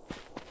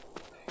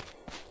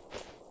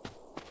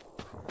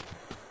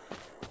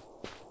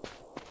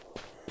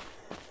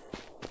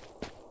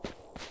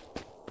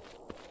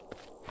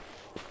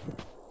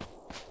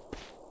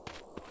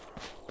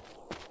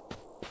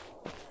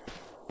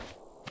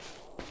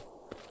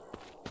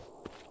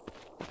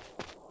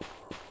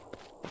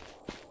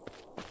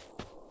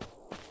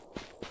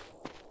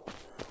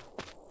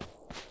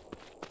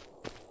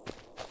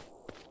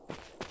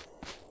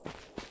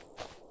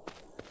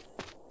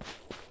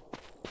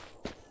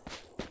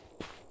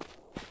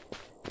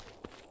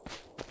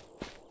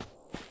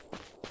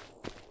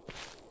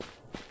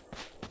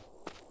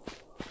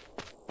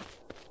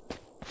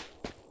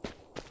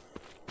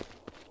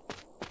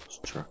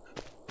 Truck.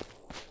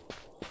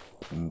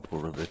 Looking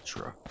for the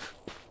truck.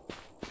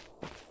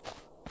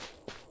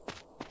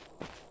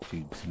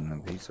 Dude's in the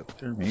base up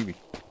there, maybe.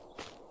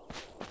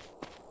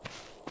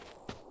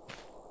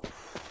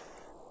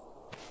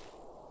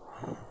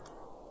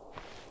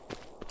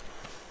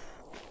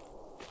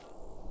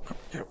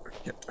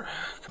 Get there.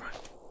 Come on.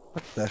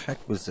 What the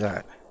heck was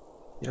that?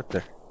 Get up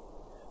there.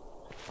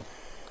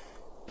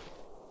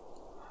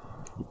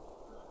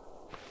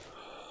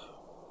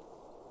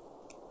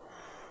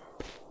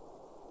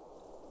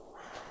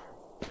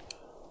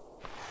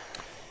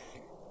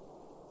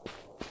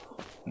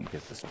 Let me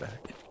get this back.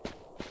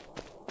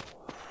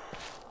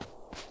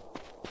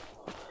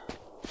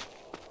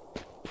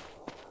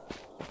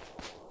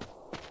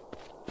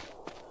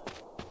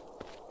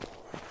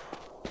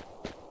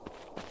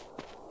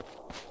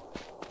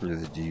 Where are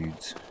the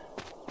dudes?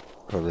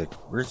 Probably like,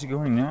 where's he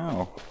going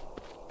now?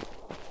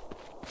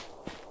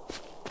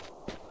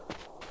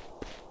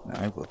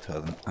 I will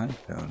tell them I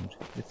found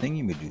the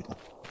thingy-madoodle.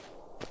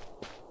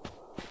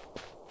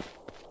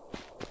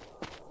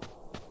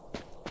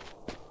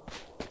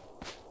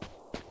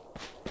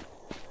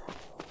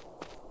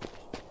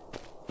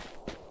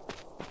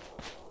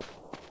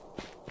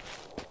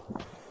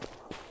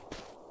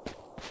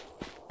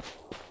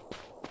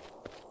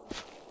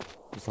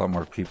 There's a lot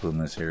more people in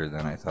this area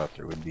than I thought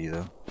there would be,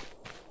 though.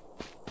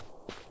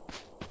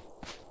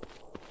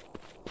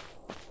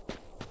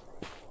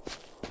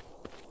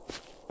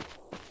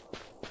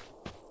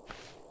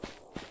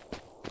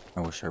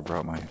 I wish I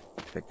brought my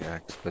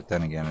pickaxe, but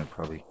then again, it'd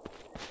probably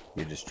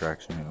be a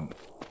distraction. I don't...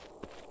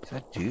 Is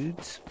that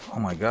dudes? Oh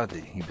my god,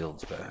 he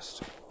builds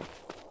fast.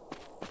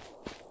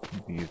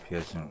 Maybe if he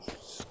has some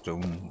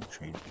stone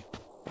trade.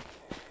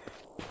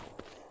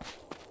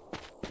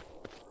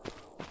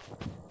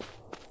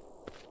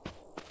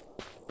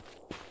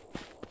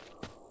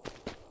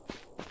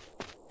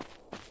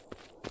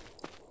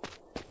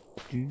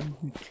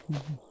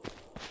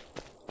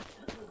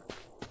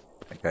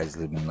 That guy's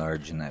living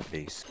large in that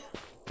base.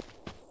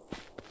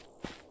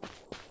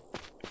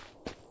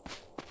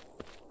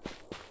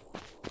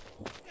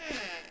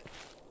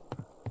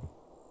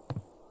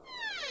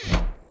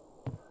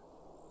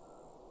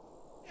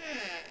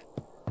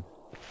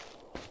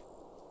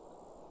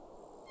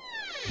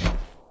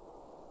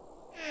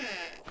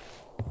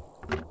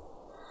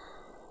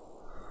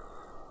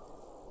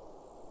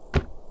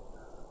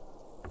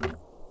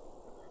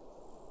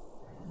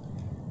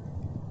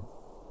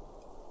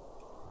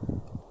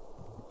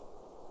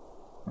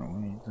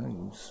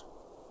 Those.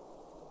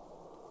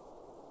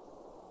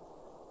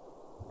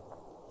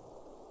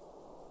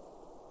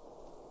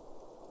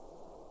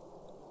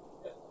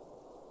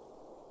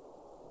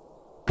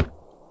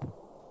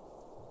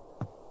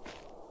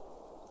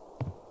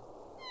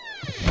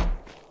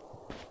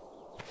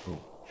 Oh.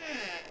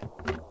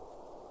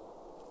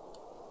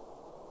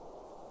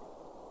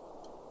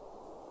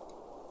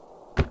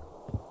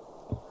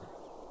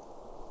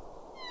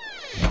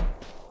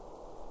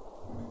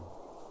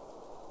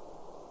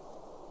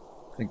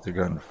 think they're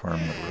going to farm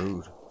the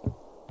road.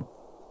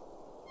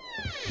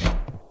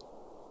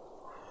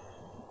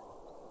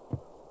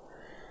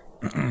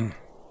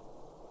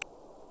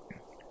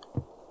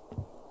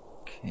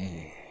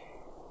 Okay.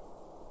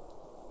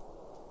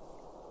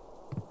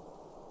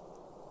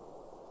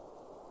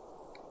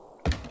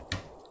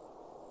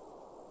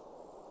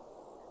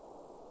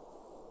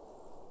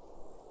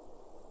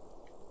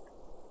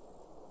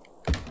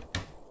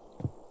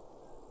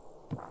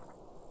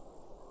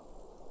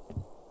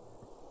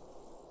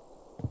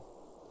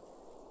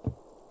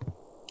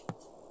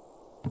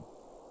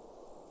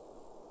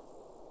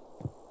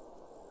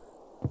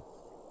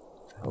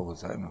 What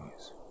was that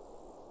noise?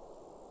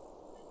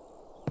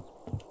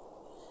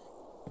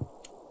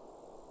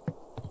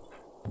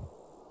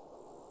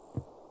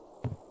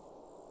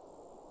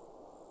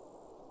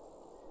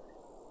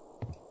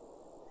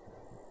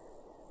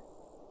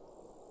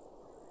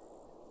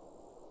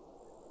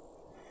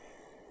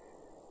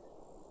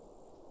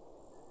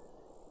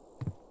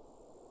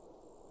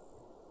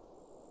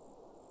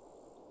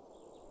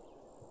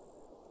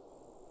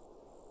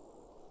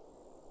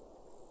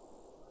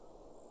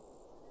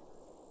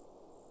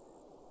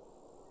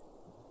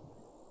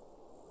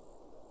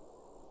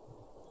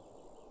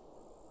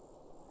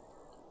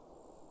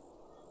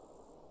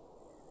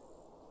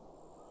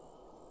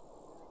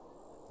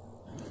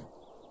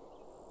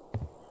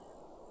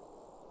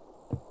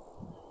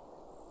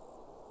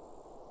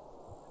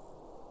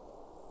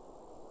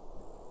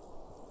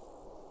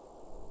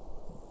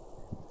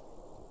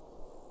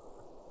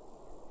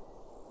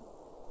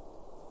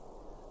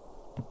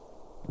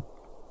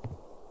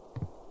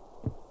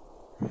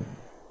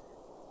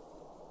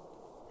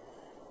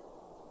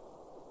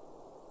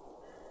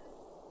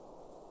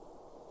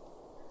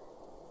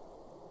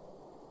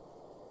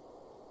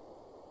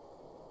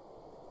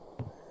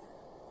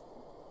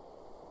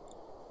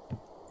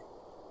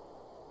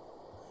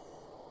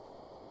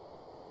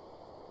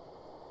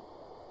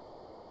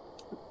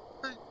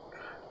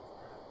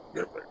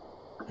 Get up there.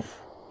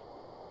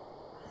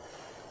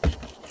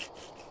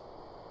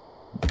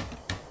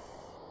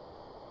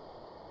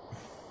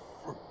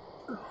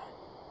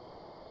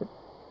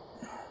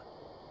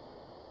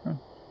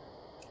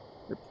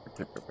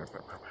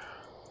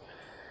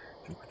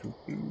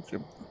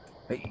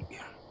 Hey.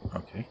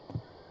 Okay.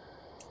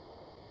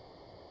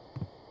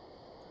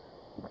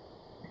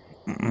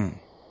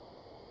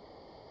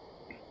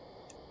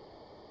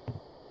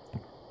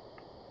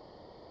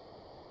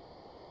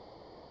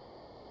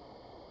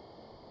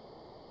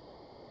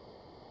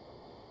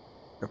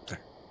 Up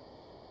there.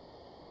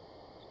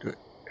 Do it.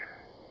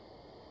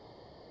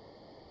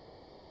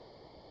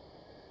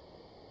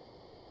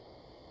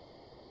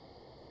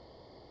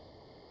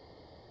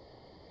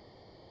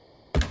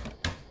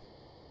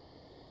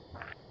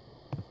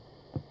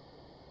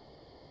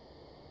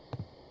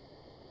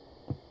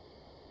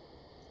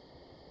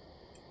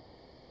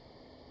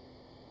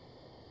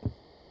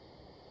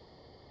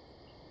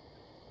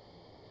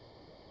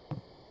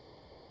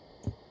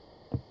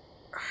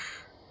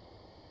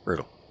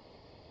 Brutal.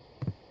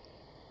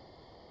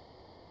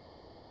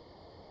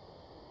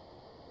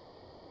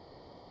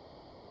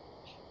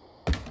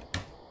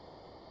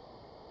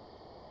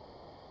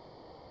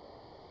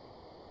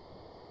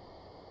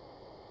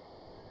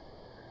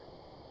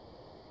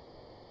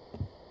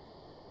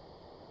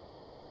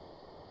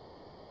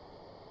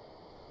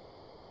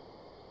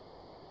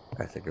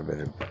 I think a bit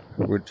of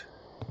wood.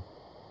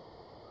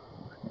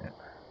 Yeah.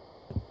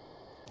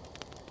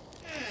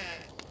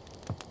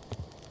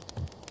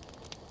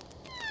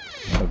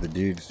 How the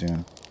dudes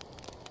doing?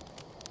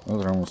 Oh,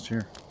 they're almost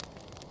here.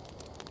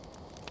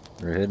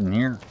 They're heading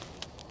here.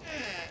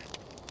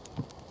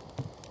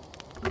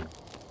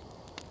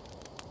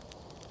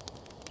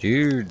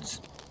 Dudes.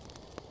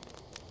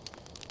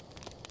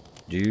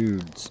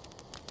 Dudes.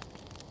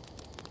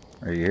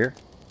 Are you here?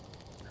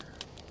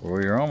 Oh,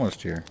 you're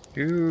almost here.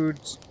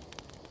 Dudes.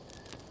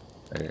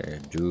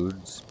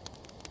 Dudes.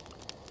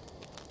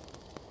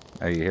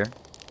 Are you here?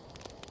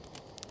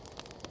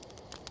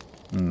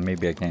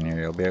 Maybe I can't hear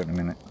you. I'll be out in a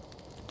minute.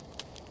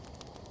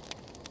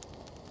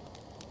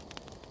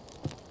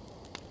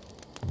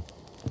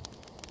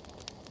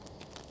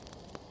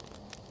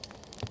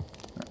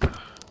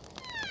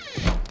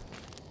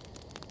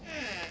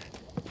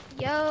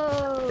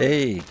 Yo.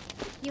 Hey.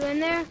 You in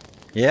there?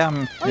 Yeah,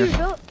 I'm Oh, here. you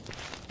built.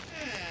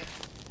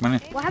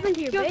 What happened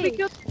to your base?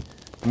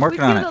 I'm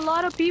working on it. We killed a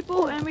lot of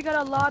people and we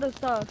got a lot of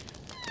stuff.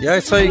 Yeah, I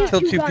saw you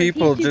kill two guns,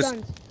 people two just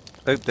guns.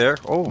 out there.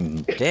 Oh,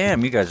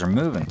 damn, you guys are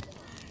moving.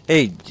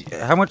 Hey,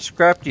 how much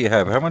scrap do you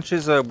have? How much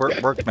is a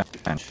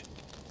workbench?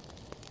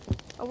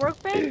 A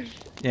workbench?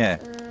 Yeah.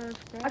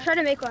 I'll try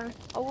to make one.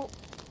 Oh,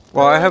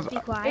 Well, I have. Be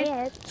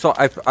quiet. So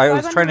I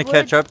was trying to 500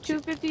 catch wood, up.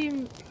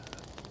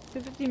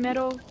 250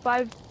 metal,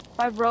 five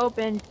rope,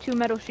 and 2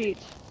 metal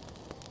sheets.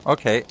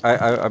 Okay,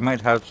 I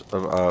might have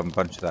a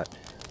bunch of that.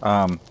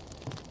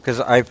 Because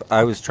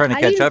I was trying to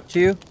catch up to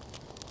you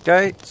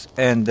guys,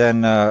 and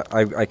then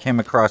I came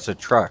across a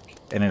truck,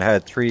 and it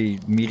had 3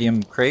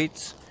 medium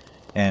crates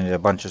and a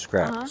bunch of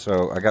scrap.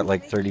 So I got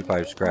like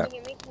 35 scrap.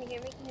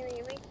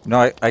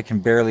 No, I can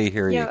barely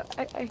hear you. Yeah,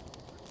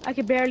 I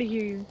could barely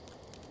hear you.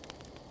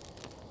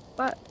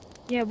 But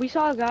yeah, we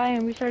saw a guy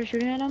and we started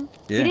shooting at him.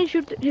 Yeah. He didn't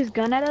shoot his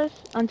gun at us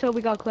until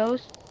we got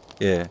close.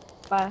 Yeah.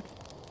 But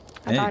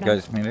I Yeah, got you him.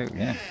 guys made it.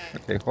 Yeah.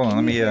 Okay, hold on.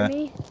 Can Let you hear me.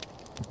 me?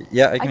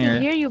 Yeah, I I can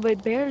can hear you. you,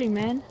 but barely,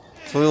 man.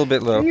 It's a little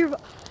bit low. Turn your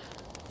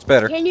It's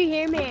better. Can you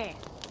hear me?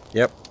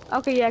 Yep.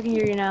 Okay, yeah, I can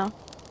hear you now.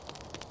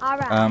 All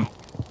right.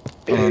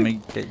 Hold on, let me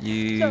get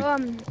you. So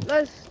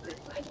let's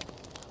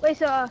wait.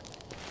 So guys,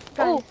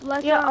 Oh,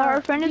 let's. yeah,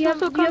 our friend is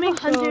also coming,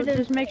 so 100 and-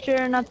 just make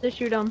sure not to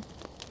shoot him.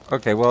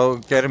 Okay, well,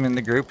 get him in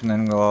the group, and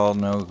then we'll all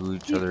know who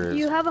each other Do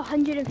you is. have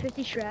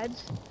 150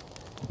 shreds?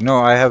 No,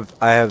 I have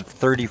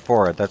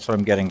 34. That's what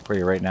I'm getting for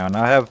you right now. And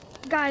I have,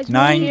 Guys,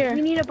 Nine.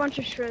 we need a bunch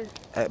of shreds.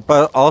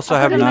 but also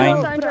I'll have put a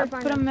metal- 9.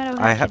 Put a metal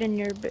I hatchet in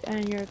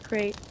your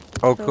crate.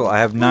 Oh, cool. I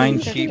have so 9 you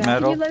can sheet check it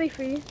out. Can you metal. let me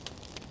free?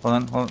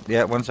 Hold on.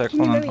 Yeah, one sec. Can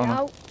you Hold let on. me Hold on.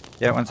 out?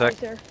 Yeah, one sec.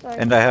 Sorry, sorry.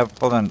 And I have,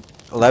 hold on,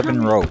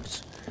 11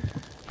 ropes.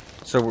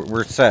 So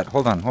we're set.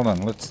 Hold on.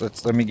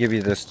 Let me give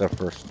you this stuff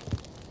first.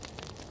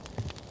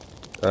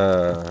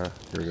 Here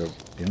we go.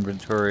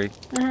 Inventory.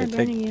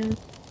 Okay,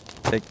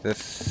 take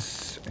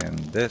this and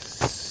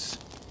this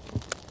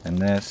and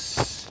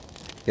this.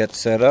 Get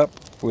set up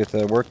with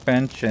a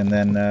workbench, and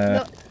then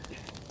No.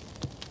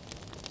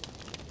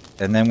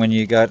 and then when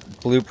you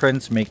got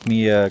blueprints, make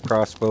me a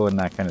crossbow and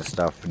that kind of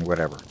stuff and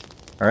whatever.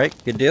 All right,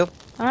 good deal.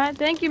 All right,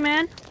 thank you,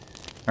 man.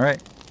 All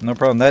right, no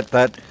problem.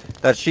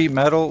 That sheet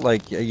metal,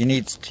 like, you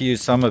need to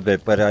use some of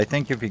it, but I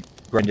think if you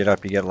grind it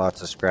up, you get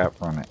lots of scrap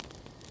from it.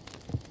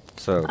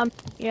 So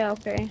Yeah,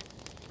 okay.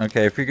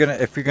 okay, if you're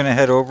gonna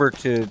head over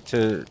to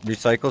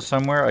recycle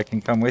somewhere, I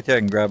can come with you. I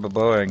can grab a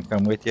bow. I can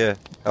come with you.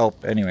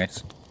 Help,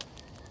 anyways.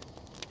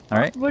 All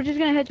right. We're just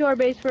gonna head to our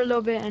base for a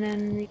little bit, and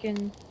then we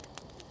can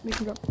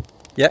go.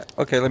 Yeah.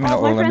 Okay. Let me know.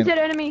 Oh, my let friend me. said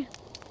enemy.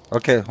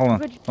 Okay. Hold on.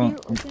 Can you Hold on.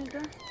 open the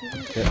door?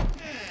 Yeah.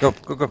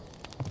 Go.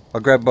 I'll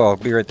grab a bow. I'll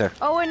be right there.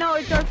 Oh wait, no,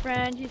 it's our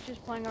friend. He's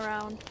just playing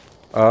around.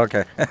 Oh,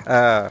 okay.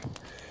 All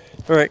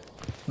right.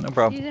 No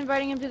problem. He's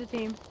inviting him to the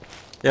team.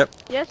 Yep.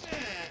 Yes.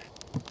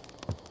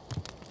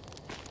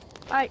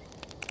 Alright.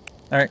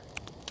 All right.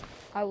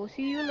 I will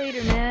see you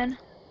later, man.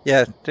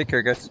 Yeah. Take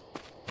care, guys.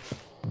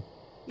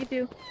 You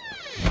too.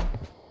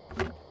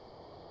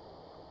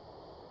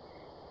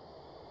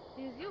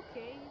 Is he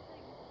okay?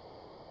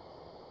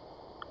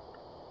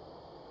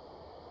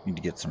 Need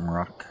to get some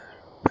rock.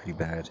 Pretty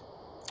bad.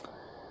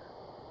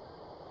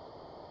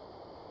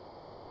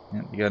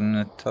 Yeah, you got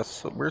a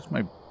tussle. Where's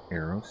my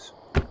arrows?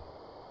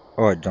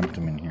 Oh, I dumped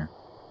them in here.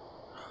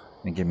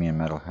 And give me a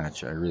metal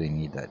hatchet. I really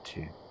need that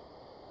too.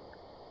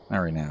 Not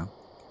right now.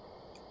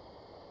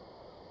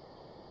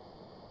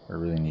 What I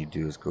really need to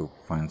do is go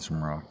find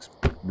some rocks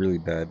really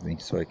badly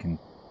so I can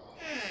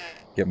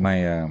get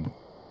my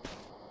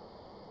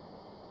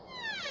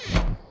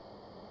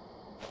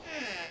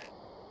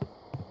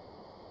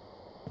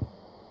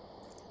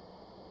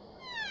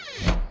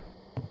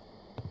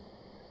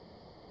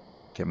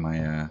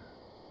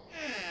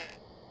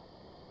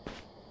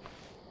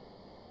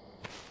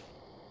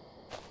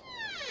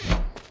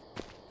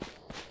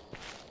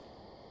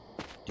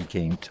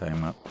decaying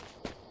time up.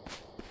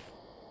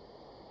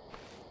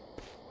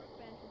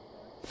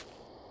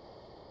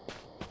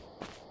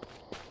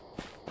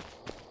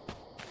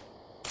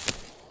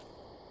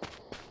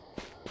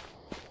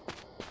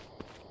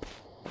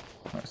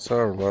 I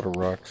saw a lot of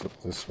rocks up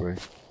this way.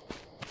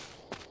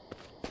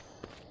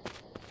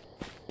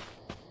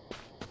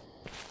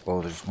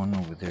 Oh, there's one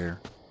over there.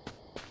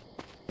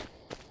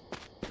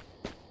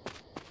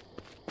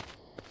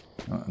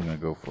 Oh, I'm gonna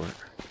go for it.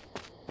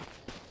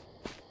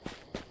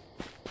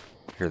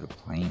 Hear the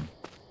plane.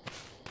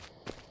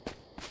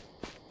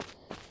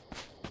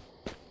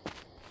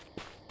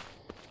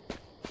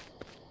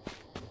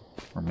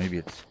 Or maybe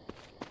it's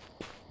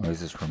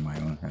noises from my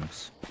own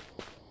house.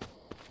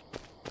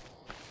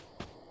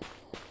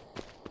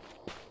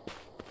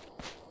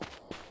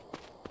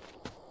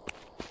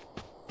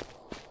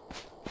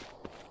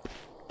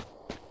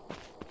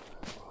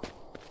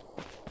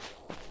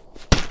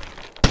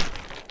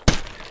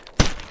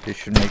 They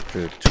should make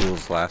the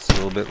tools last a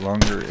little bit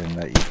longer and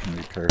that you can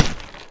repair them.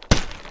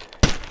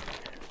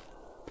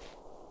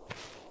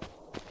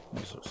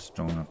 There's a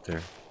stone up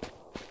there.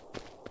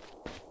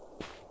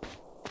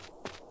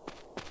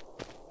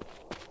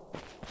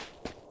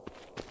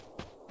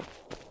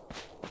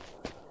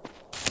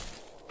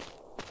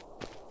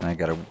 And I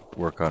gotta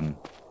work on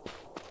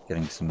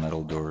getting some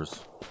metal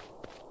doors.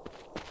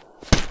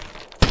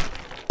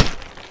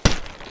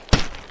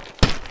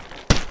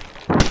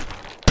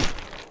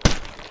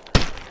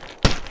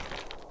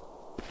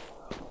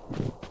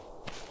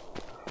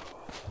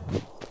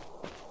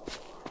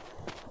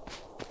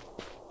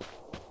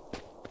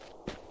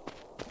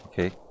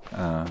 Okay,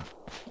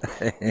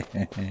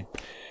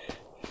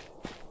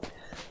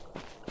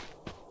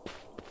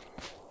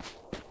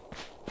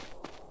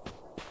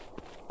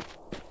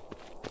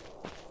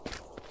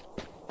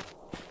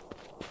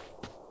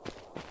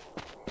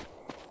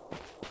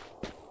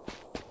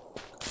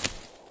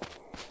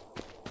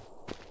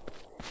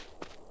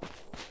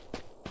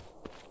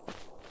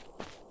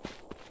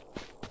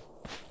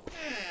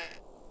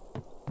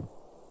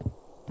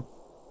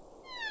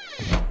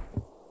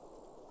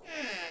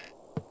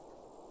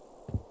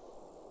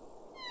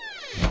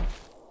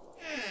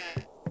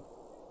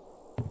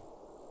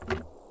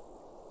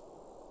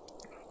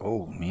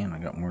 Oh man, I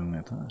got more than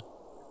I thought.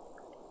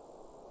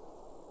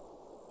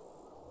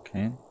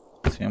 Okay,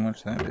 let's see how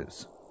much that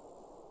is.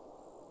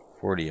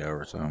 40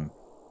 hours, I'm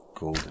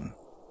golden.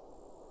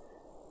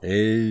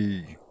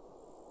 Hey!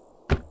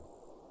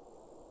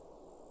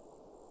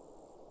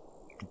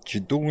 What you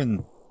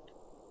doing?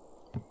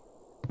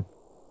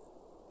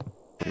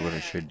 Okay, what I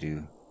should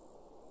do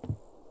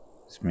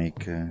is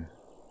make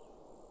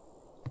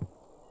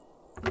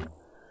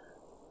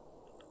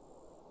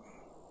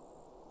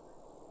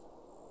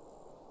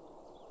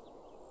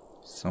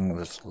some of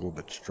this a little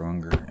bit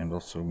stronger, and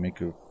also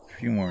make a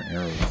few more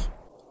arrows.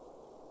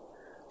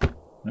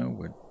 No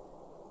wood.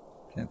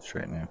 Can't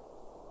try it now.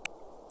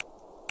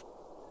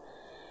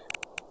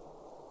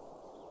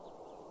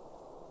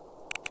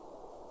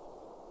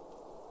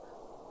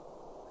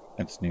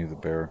 That's new, the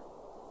bear.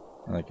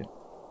 I like it.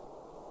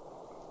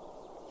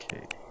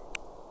 Okay.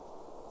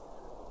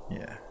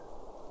 Yeah.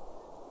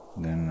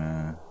 Then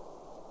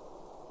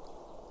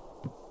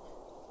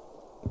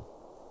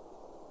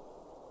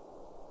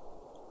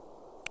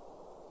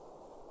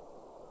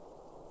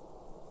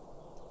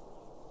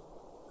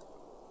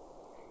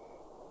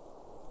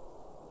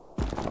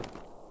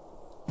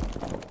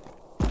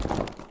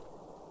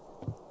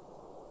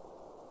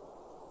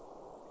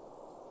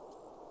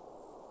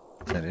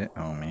is that it?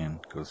 Oh man,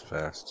 it goes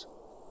fast.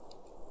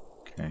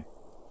 Okay.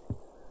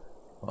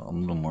 Well, I'm a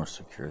little more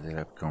secure. They'd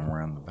have to come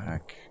around the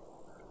back.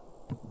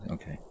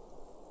 Okay.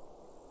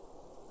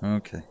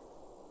 Okay.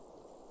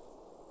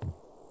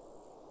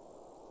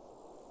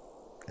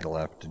 It'll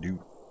have to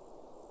do.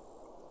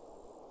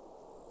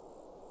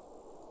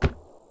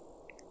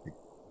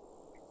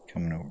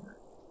 Coming over.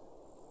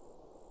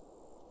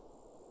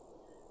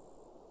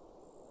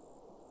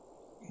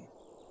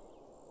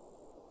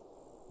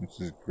 This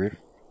is Griff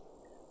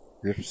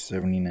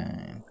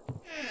 79.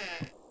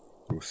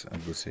 I'll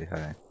go say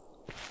hi.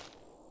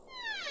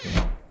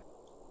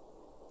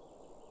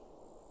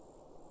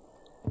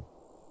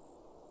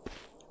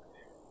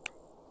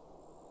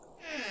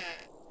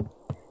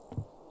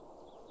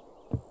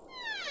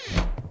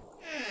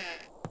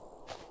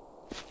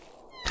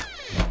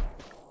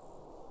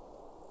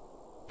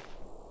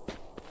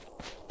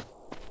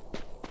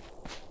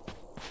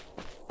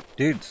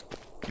 Dudes,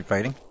 you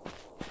fighting?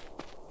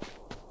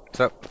 What's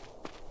up?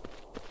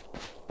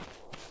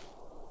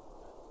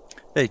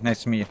 Hey,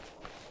 nice to meet you.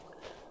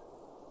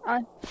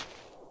 Hi.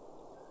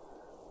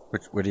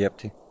 What are you up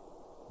to?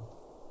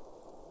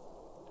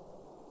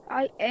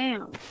 I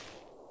am.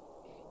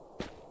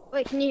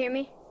 Wait, can you hear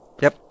me?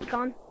 Yep.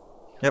 Gone?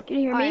 Yep. Can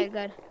you hear me? Alright,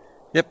 good.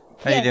 Yep.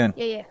 How you doing?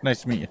 Yeah.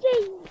 Nice to meet you.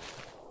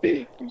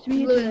 Nice to meet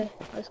you too.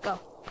 Let's go.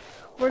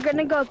 We're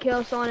gonna go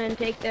kill someone and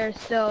take their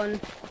stone.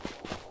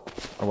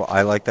 Oh, well,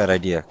 I like that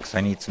idea, because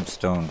I need some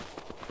stone.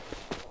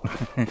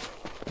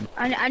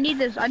 I need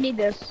this. I need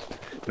this.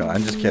 No,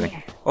 I'm just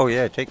kidding. Oh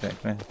yeah, take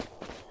that, man.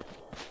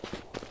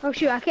 Oh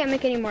shoot, I can't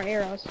make any more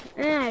arrows.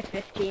 I have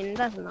 15,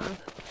 that's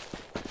enough.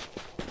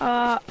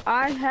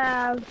 I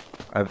have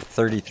I have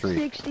 33,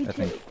 62. I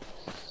think.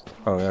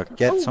 Oh, yeah,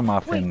 get some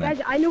off wait, in there.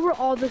 guys, I know where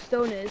all the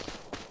stone is.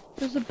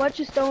 There's a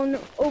bunch of stone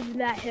over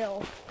that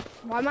hill.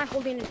 Why am I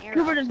holding an arrow?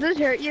 Cooper, does this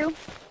hurt you?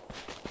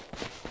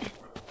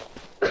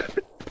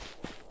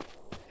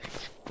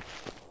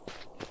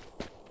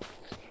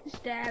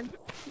 Stab.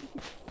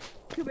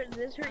 Cooper, does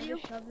this hurt you?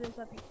 Shove this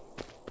up here.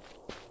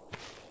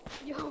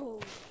 Yo.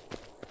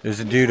 There's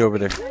a dude over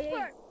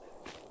there.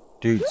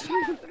 Dudes.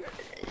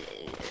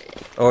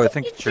 Oh, I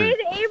think it's your... It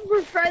says aim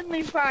for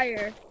friendly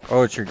fire.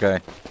 Oh, it's your guy.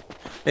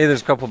 Hey,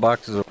 there's a couple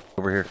boxes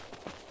over here.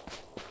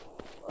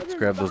 Let's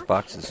grab those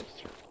boxes.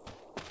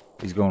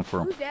 He's going for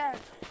them. Who's that?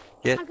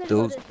 Get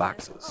those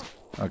boxes.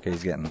 Okay,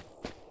 he's getting them.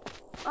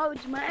 Oh,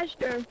 it's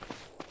Master.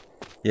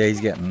 Yeah,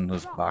 he's getting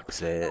those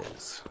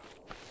boxes.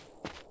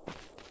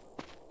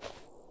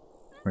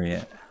 Where you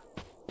at?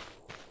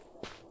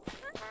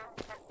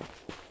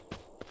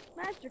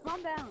 Master,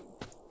 calm down.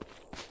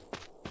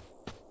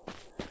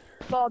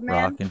 Bald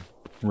man. Rocking,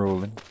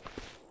 rolling.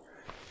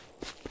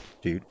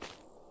 Dude,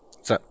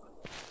 what's up?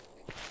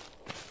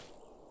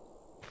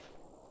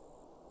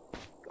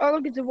 Oh,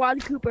 look, it's a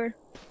wild Cooper.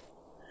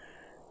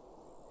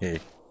 Hey.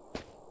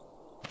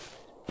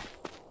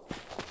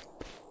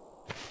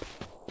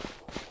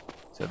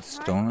 Is that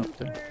stone up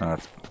there? No,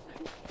 that's...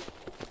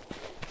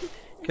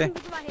 Okay. Look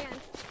at my hand.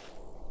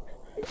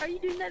 Are you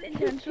doing that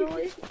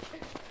intentionally?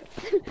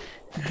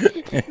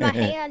 My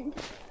hand.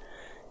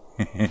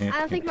 I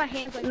don't think my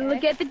hand's like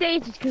Look at the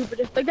daisies, Cooper.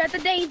 Just look at the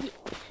daisies.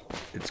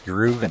 It's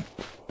grooving.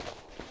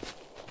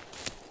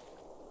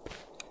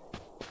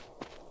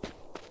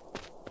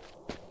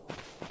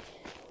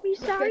 Be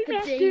sorry, at the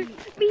Master. daisy.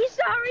 Be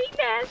sorry,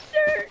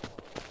 Master.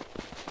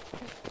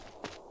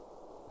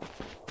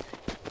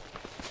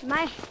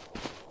 My.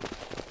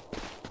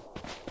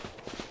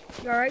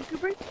 You alright,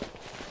 Cooper?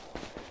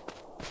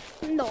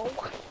 No.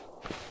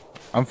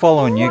 I'm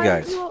following you Why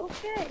are guys. you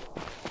okay?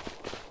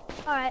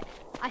 Alright,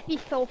 I see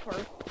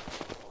sulfur.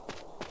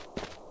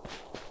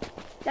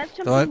 That's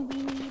What?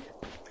 something we need.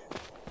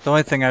 The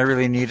only thing I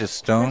really need is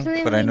stone,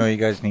 That's but I really- know you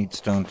guys need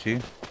stone too.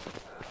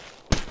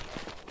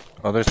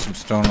 Oh, there's some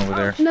stone over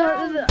there.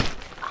 No.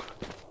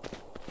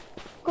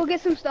 Go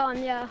get some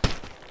stone, yeah.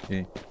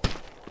 Okay.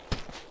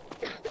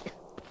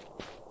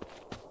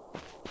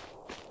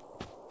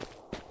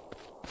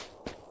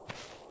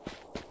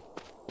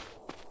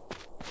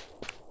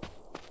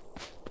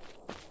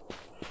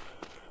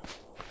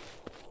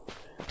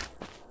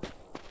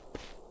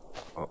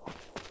 Oh.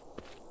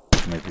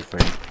 Might be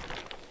fighting.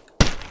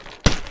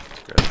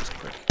 Let's grab this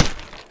quick.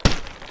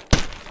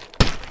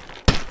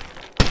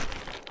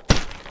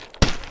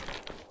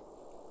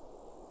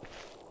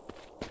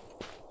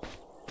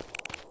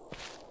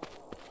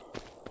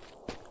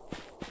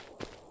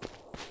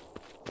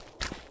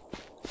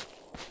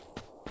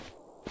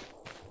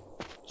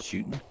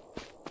 Shooting.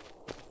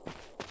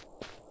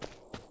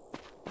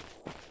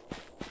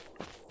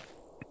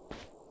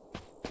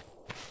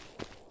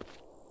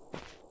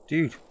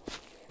 Dude.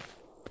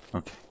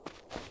 Okay.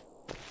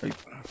 Hey.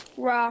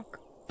 Rock.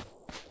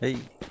 Hey.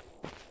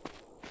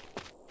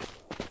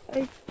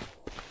 Hey.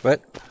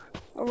 What?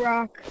 A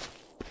rock.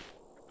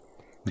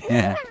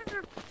 Yeah.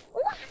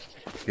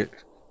 Good.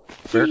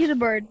 He's a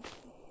bird.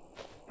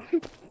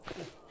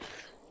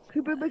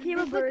 Cooper became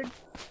a bird.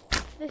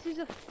 This is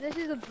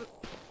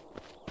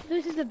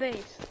a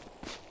base.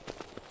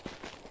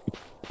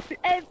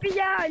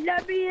 FBI,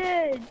 let me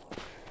in.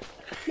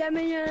 Let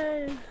me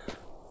in.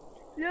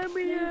 Let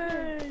me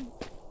in.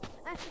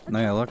 No,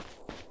 yeah, look.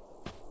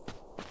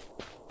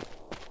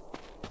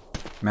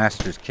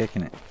 Master's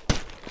kicking it.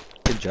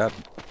 Good job.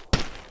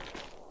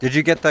 Did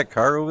you get that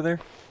car over there?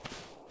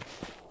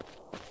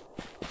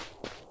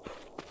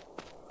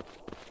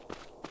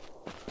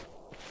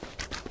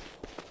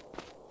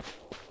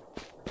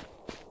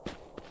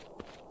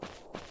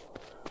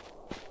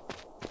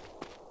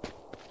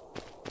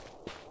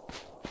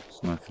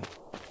 It's nothing.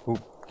 Oh,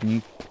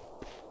 can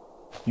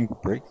you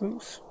break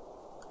those?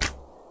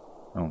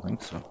 I don't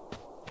think so.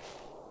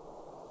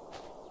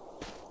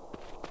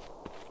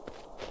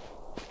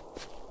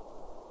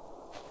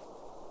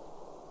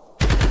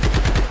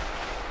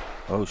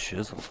 Oh,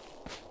 shizzle.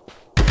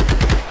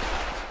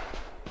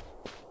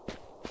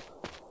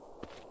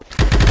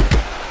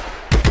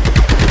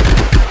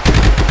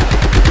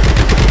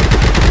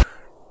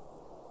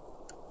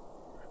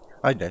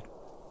 I did.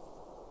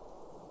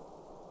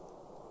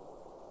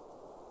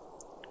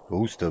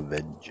 Ghost of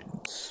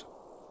Vengeance.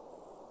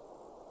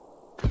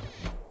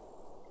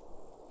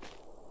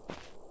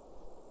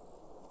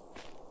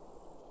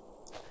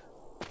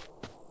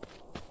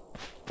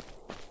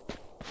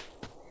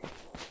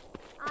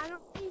 I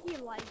don't think he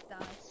liked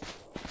us.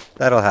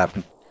 That'll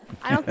happen.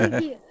 I don't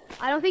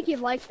think he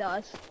liked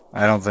us.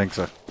 I don't think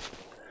so.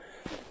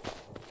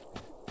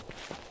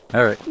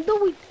 Alright.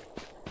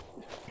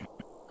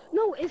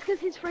 No, it's because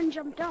his friend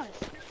jumped us.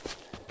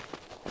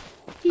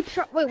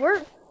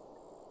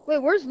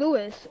 Where's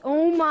Lewis?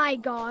 Oh my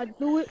God,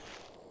 Lewis.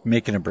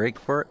 Making a break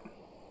for it?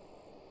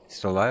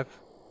 Still alive?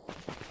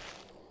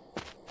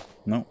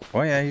 No.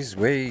 Oh yeah, he's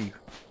way...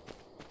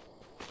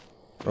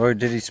 Or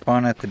did he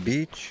spawn at the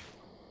beach?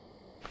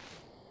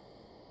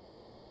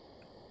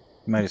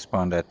 He might have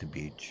spawned at the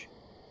beach.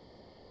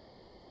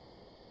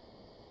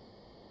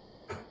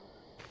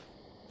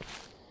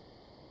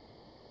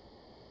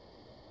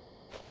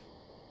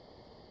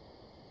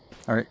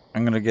 Alright,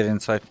 I'm gonna get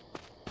inside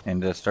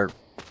and start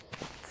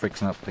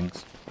fixing up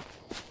things.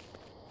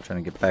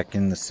 Trying to get back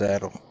in the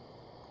saddle.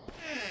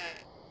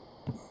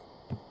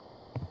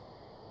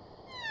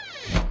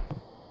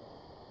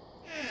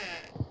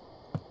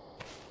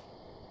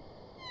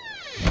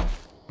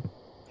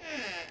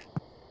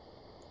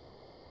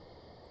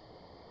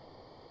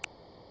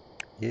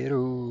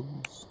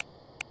 Heroes.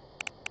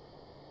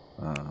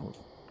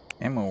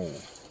 Ammo. There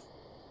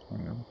we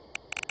go.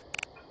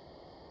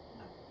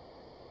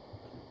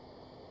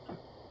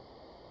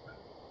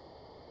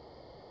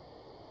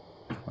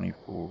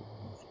 $24.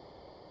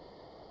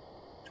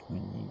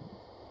 20.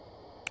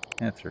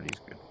 Yeah, 30 is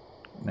good.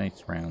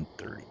 Nice round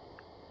 30.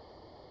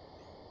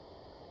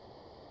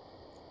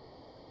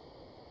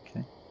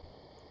 Okay.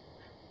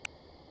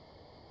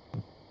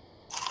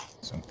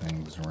 Some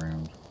things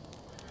around.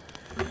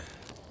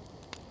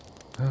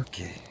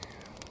 Okay.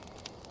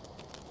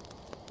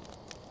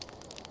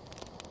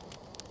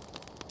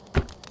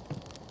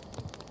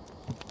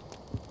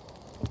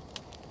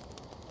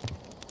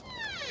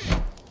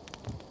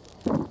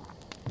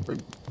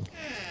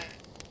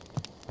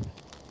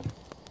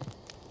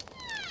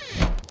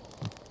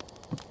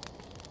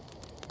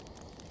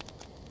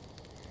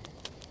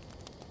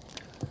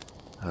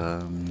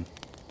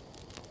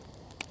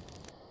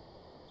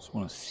 Just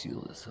want to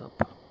seal this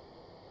up.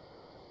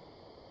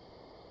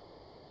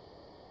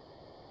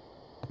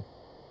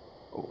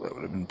 Oh, that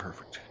would have been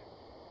perfect.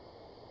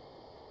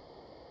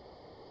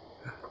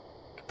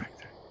 Get back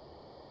there.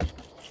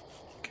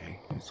 Okay,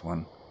 there's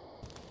one.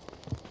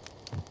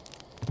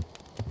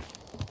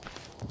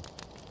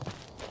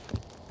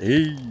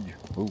 Hey!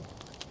 Oh.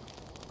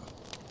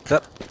 What's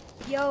up?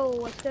 Yo,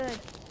 what's good?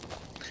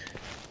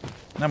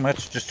 Not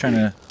much, just trying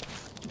to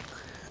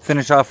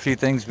finish off a few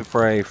things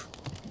before I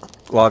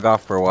log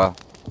off for a while.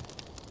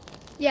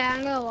 Yeah,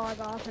 I'm gonna log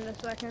off in a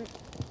second.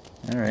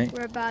 Alright.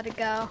 We're about to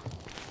go.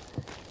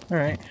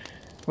 Alright.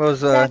 Well, it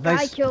was That guy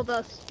nice. killed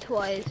us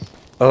twice.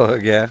 Oh,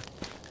 yeah.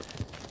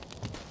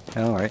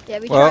 Alright. Yeah,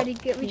 we Well,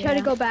 tried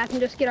to go back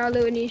and just get our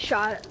loot, and he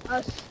shot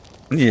us.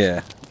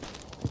 yeah.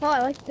 Oh,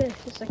 I like this.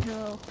 It's like a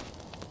little.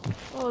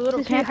 Oh, a little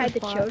This is where you camper hide the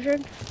spot.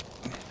 children.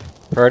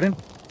 Pardon?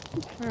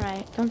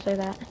 Alright, don't say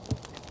that.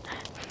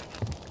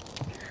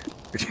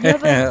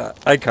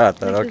 I caught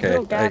that. Like this Okay.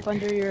 little gap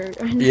under your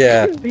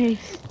Yeah.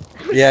 base.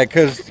 Yeah,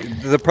 because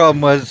the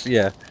problem was,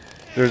 yeah,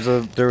 there's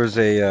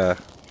the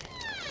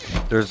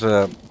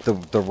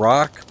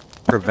rock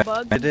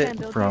prevented can't it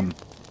build from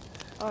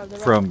Oh, the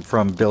rock.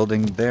 from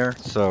building there.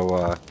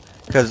 So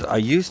because I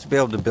used to be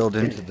able to build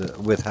into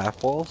with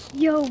half walls.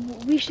 Yo,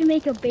 we should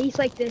make a base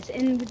like this,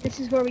 and this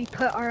is where we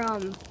put our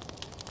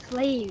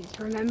slaves.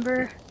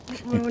 Remember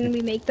when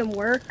we make them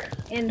work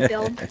and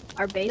build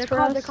our base They're for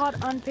called, us? they're called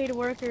unpaid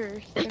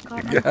workers. They're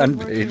called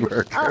Unpaid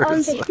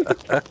workers.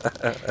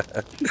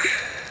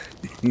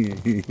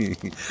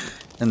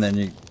 And then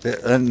you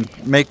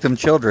make them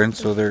children,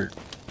 so they're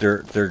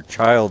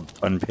child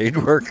unpaid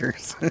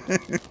workers.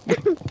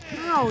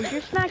 No,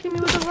 you're smacking me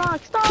with a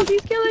rock. Stop!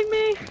 He's killing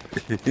me.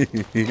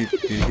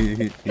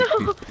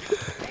 No,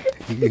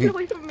 get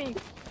away from me.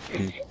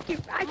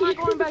 I'm not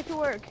going back to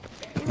work.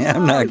 Yeah,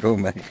 I'm not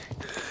going back.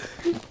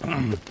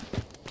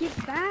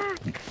 Get back!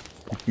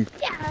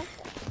 Yeah.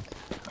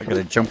 I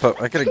gotta jump up.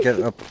 I gotta get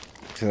up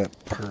to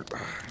that part.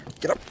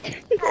 Get up.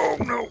 Oh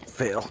no,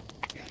 fail.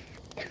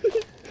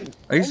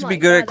 I used to be my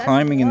good God, at that's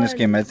climbing in this fun.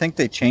 game. I think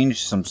they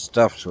changed some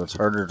stuff so it's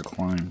harder to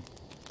climb.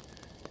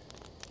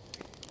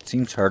 It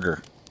seems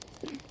harder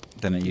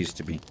than it used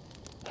to be.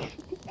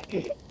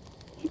 Get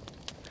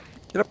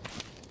up.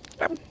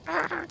 Get up.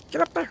 Ah,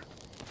 get up there.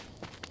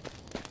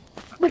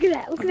 Look at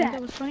that! Look at That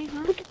that! was funny,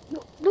 huh?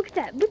 Look at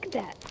that! Look at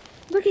that!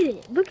 Look at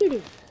it! Look at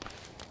it!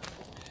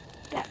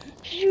 That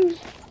juice.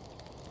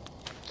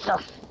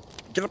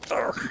 Get up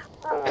there.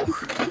 I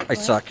What?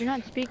 suck. You're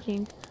not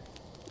speaking.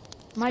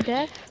 Am I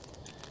deaf?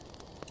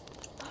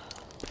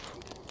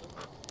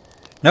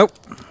 Nope.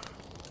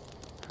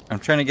 I'm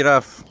trying to get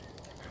off.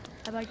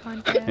 Have I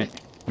gone deaf?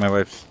 My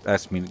wife's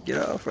asked me to get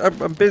off.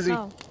 I'm busy.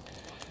 Oh.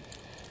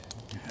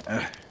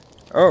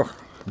 Oh,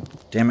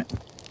 damn it.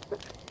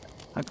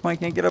 How come I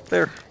can't get up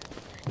there?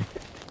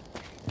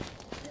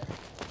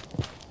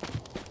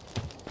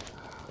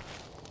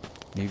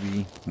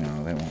 Maybe.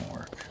 No, that won't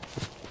work.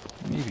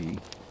 Maybe.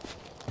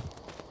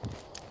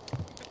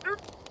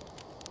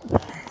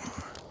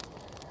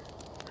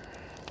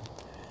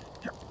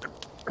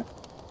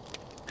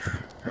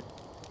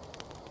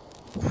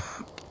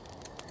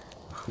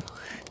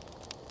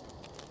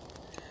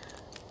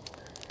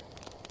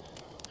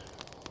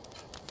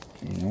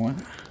 You know what?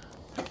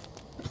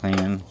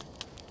 Plan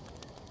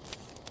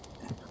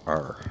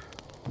R.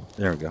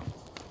 There we go.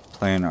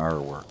 Plan R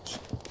works.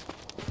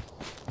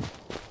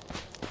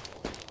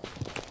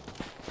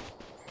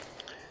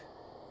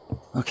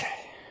 Okay.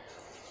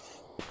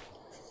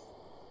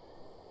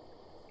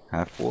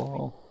 Half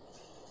wall.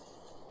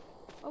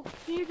 Oh,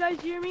 can you guys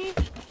hear me?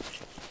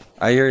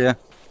 I hear ya.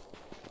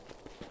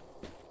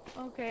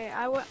 Okay,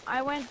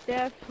 I went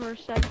deaf for a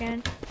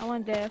second. I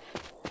went deaf.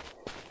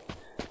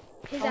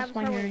 His Lost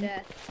my avatar went hearing.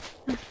 dead.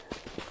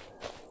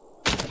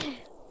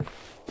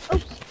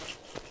 Oops.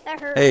 That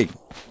hurt. Hey,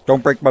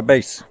 don't break my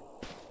base.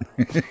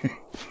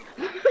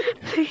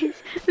 Please,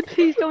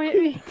 please don't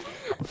hit me.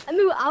 I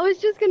mean, I was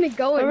just gonna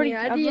go in here.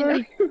 I've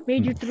already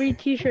made you 3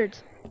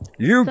 t-shirts.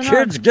 You So now-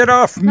 kids get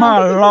off my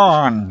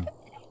lawn.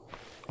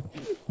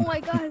 Oh my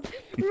god.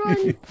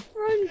 Run.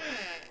 Run.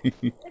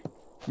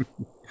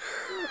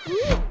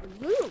 Ooh,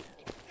 loot.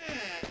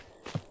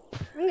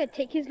 I'm gonna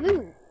take his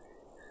loot.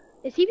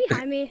 Is he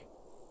behind me?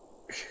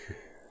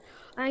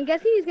 I'm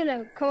guessing he's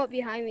gonna come up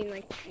behind me and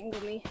like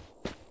angle me.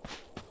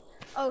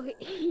 Oh,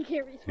 he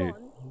can't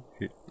respawn.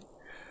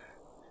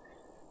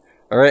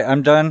 All right,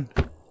 I'm done.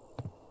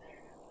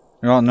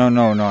 No,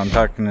 I'm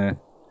talking to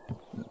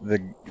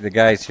the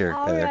guys here.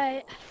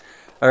 Alright.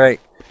 All right.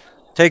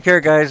 Take care,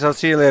 guys. I'll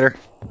see you later.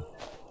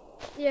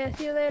 Yeah,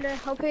 see you later.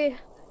 Hope we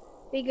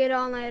get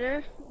on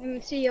later.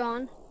 And see you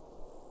on.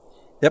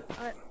 Yep.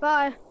 Alright,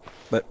 bye.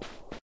 But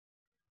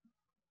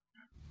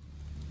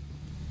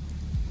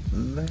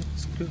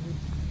let's go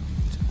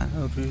to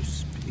outer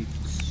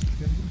space.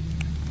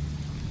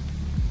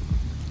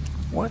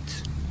 What?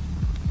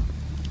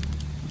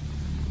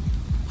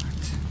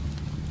 What?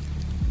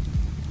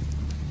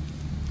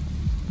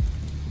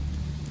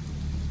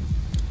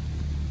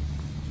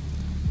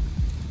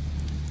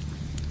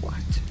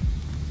 What?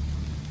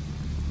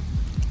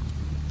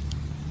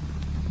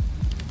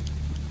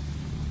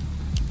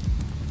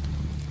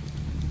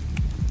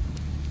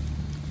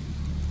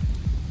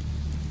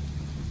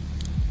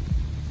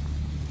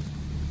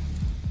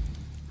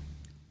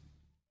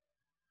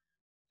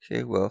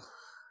 Okay, well,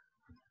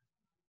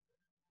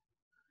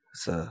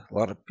 it's a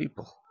lot of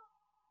people.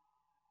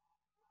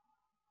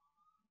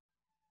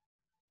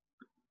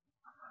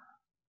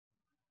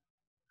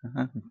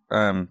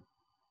 I'm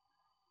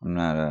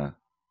not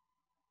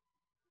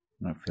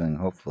I'm not feeling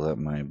hopeful that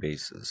my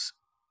base is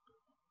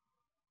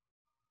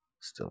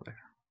still there.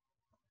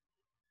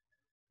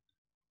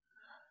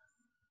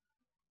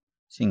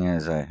 Seeing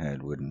as I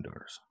had wooden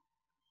doors.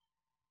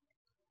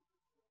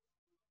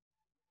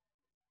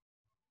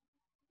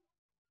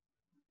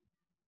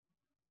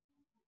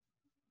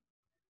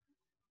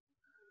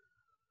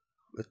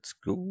 Let's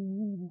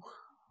go.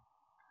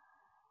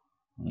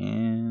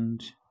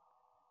 And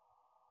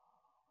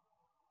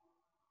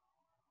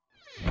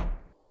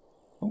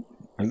oh,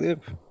 I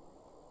live.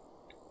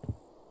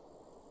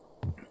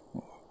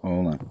 Oh,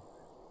 hold on.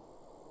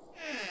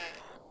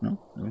 No,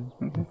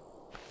 okay.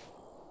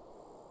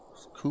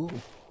 It's cool.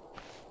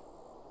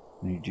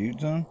 Any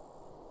dudes on?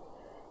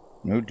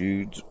 No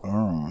dudes are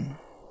on.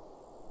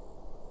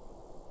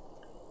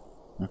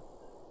 Huh.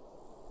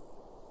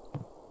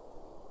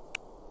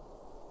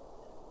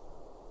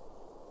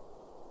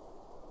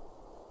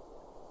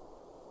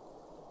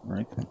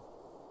 Right then.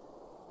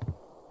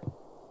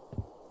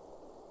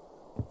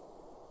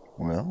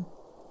 Well,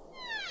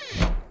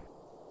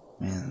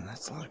 man,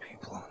 that's a lot of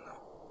people on though.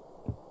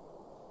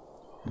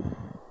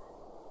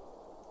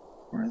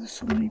 Why are there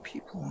so many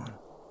people on?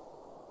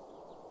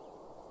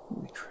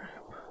 Holy crap.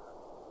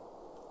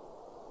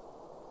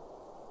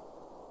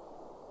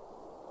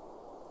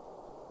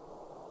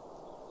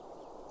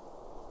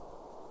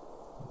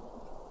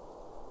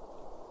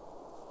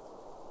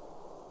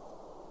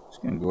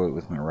 Just gonna go out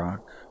with my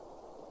rock.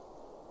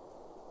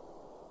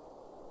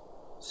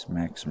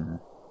 Smack some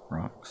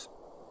rocks.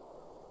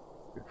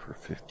 Good for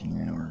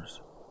 15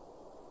 hours.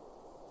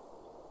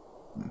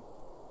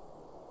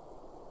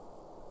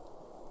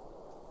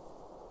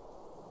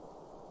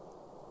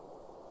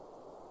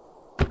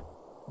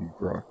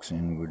 Rocks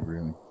in wood,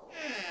 really.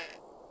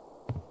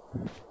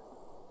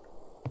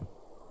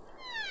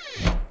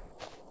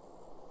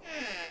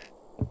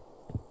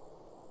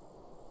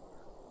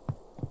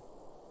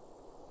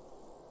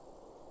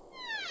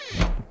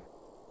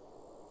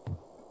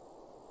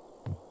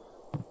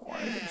 Why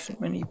are there so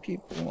many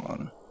people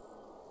on?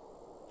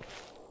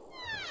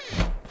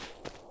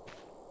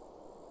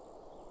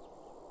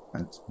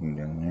 That's new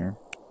down there.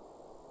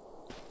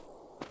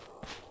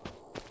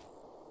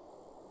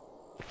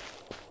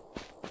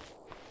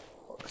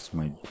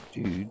 My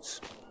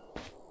dudes.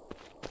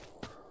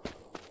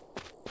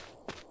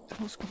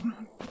 What's going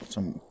on?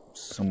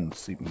 Someone's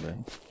sleeping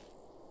bag.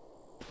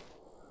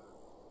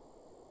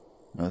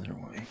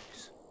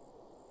 Otherwise,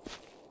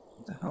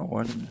 what the hell?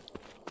 Why did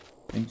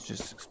things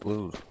just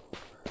explode?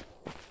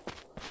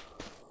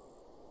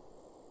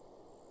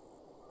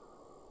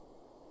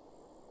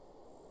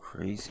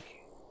 Crazy.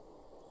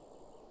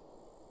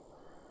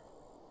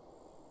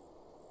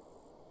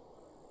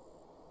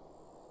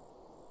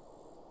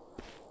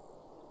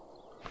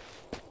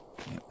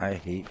 I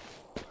hate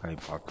high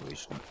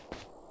population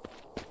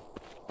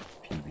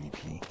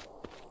PvP.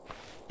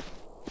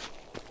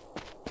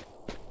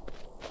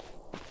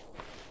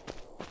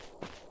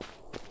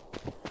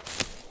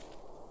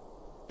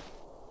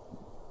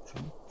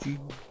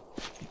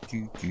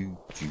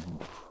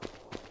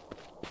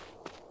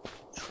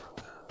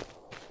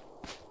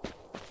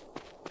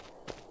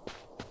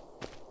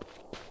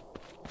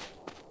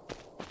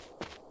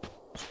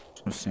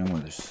 Don't understand why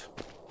there's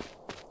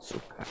so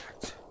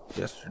packed.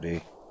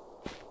 Yesterday.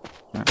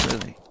 Not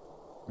really.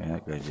 Yeah,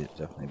 that guy did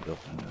definitely built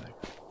into there.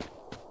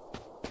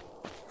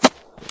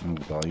 Move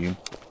volume.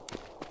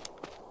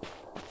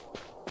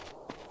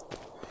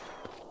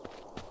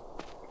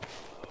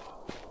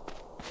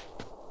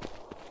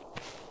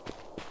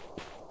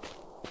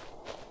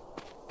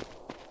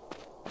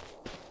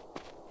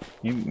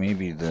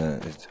 Maybe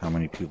it's how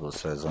many people it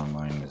says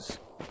online is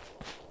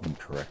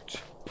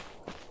incorrect.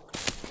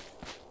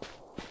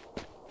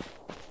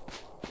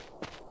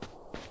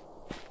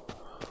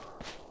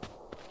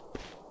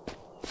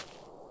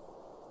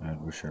 I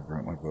wish I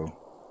brought my bow.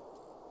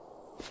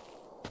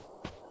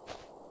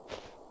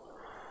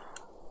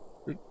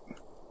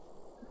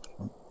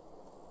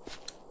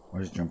 Why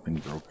is jumping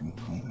broken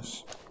on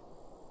this?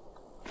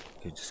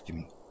 Okay, just give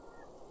me.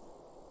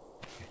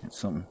 Okay, it's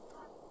something.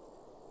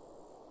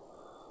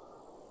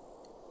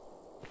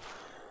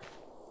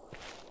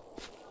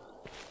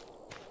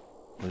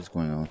 What is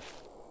going on?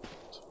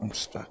 I'm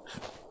stuck.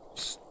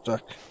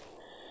 Stuck.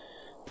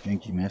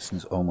 Janky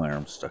messness. Oh, my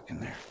arm's stuck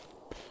in there.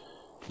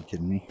 You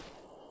kidding me?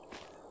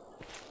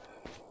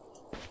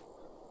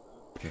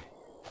 Okay.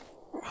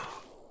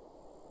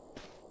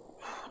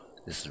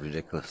 This is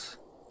ridiculous.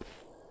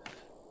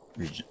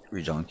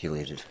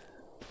 Rejonculated.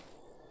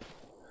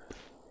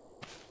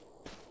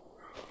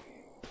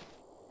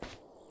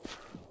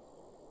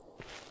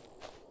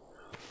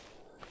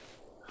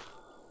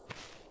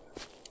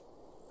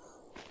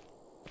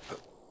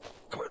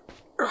 Come on.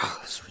 Oh,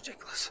 this is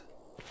ridiculous.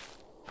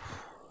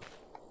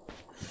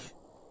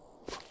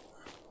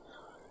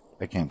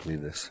 I can't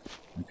believe this.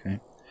 Okay.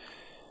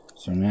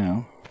 So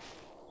now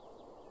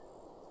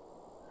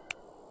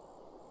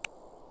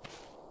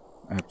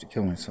I have to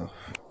kill myself.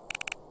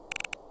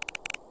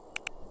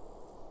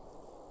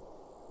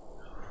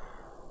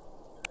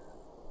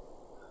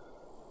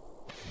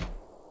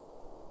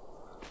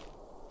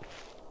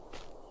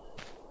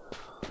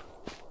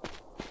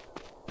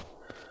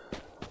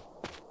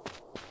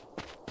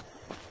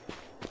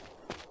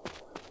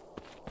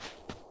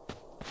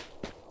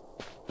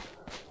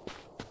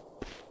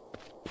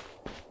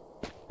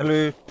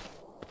 Hello.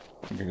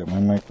 I think I got my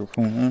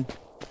microphone on.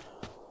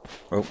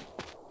 Oh.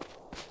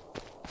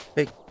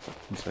 Hey.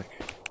 One sec.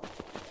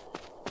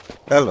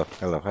 Hello.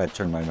 Hello. I had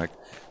turned my mic. How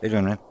you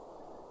doing, man?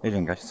 How you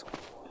doing, guys?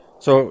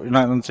 So, you're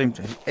not on the same...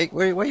 Hey,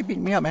 why are you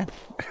beating me up, man?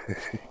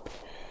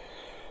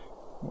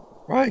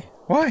 Why?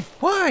 Why?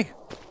 Why?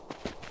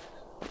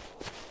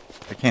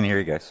 I can't hear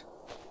you guys.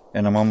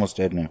 And I'm almost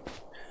dead now.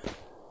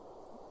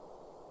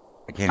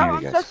 I can't hear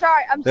you guys. I'm so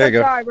sorry. I'm there so you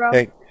go. sorry, bro.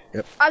 Hey.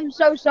 Yep. I'm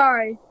so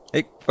sorry.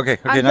 Hey. Okay.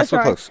 Okay. I'm Not so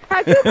sorry. close.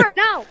 Hi, Cooper.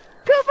 No.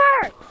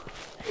 Cooper.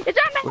 It's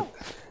on me.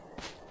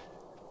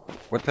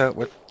 What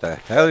the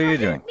hell are you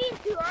doing? Me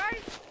too,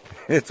 alright?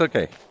 It's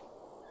okay.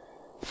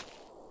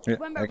 Yeah,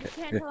 Remember, okay.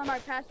 we can't tell him our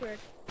password.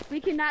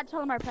 We cannot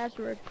tell him our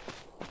password.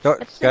 Oh,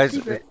 It's guys,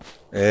 secret.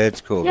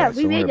 it's cool. Yeah, guys.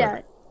 we Don't worry made about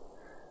that.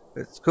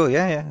 it. It's cool.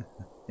 Yeah.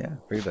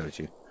 Figured that was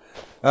you.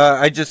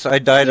 I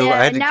died. Yeah,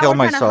 I had to now kill we're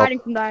kind of myself. hiding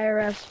from the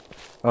IRS.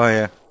 Oh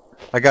yeah.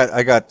 I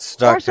got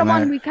stuck. Or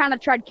someone we kind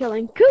of tried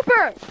killing.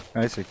 Cooper!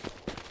 I see.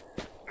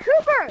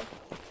 Cooper!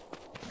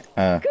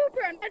 Uh.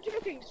 Cooper, I'm not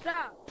joking.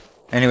 Stop.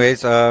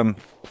 Anyways,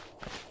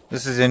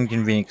 this is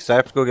inconvenient because I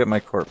have to go get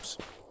my corpse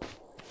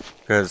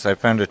because I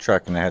found a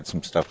truck and I had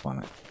some stuff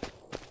on it.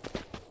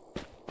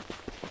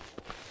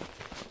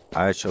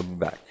 I shall be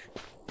back.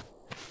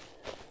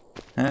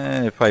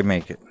 If I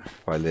make it,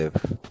 if I live.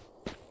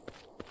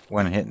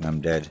 One hit and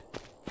I'm dead.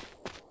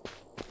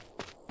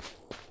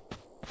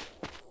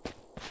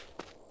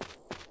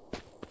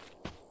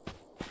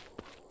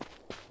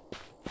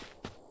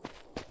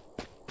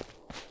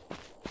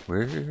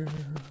 Where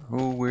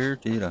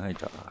did I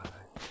die?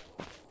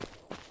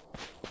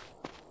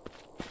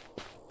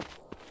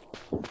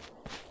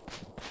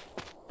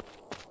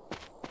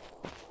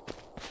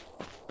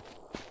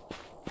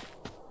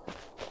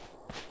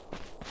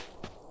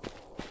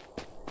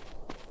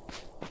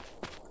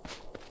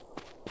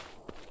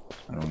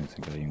 I don't even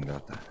think I even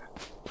got that.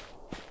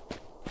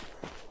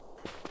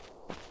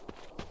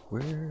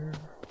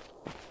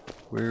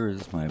 Where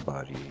is my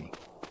body?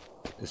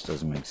 This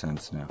doesn't make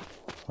sense now.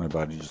 Is my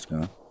body just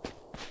gone?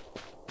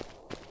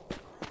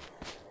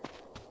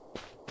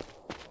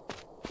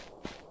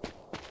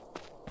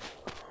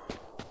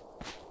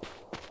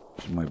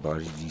 Did my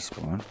body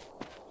despawn?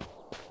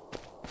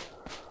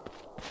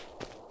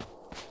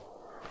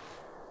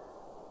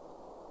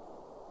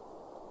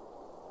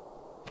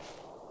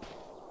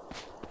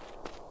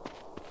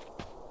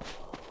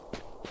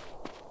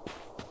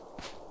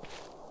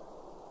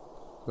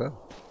 Well,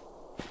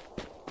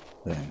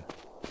 then,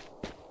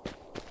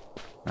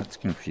 that's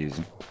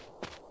confusing.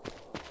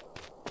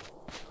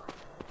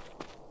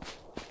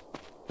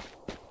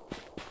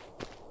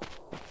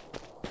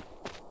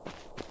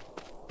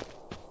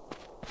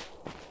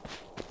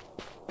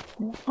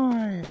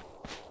 Why?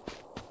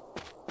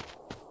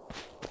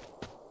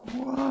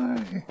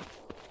 Why?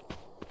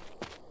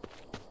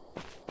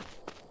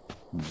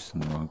 I'm just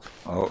in the wrong...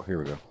 Oh, here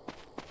we go.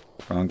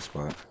 Wrong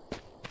spot.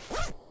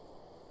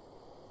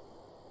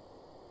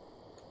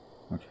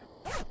 Okay.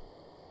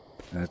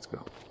 Let's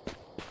go.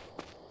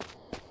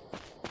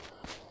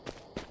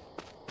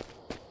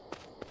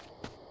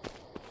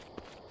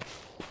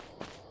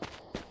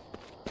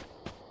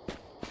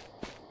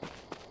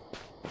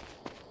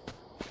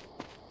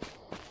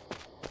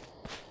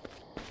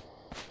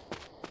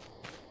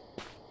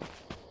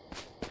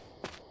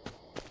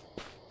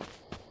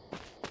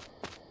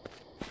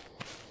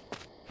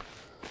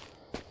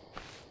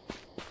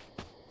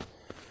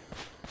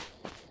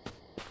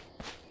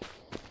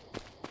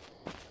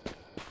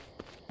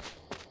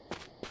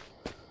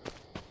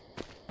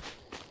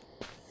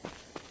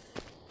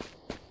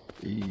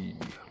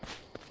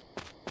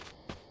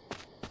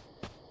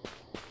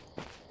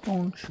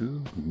 Don't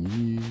you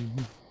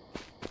leave.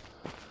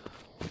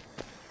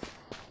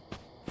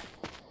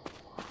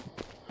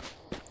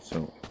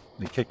 So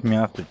they kicked me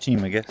off their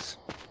team, I guess.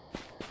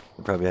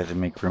 They probably had to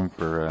make room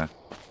for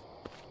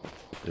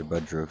their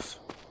Budros.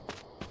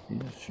 Yeah,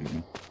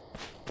 shooting.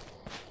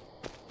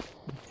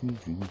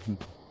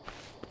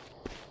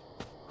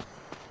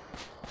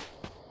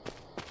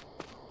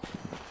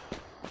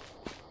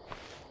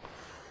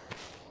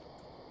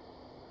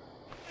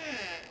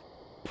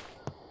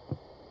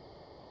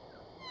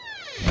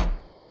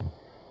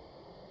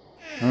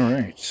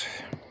 Alright.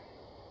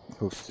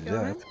 Close to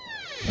death.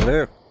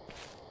 Hello.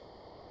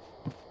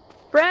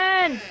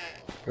 Friend!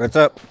 What's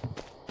up?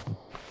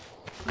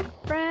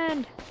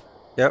 Friend!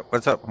 Yep,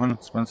 what's up?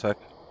 One sec.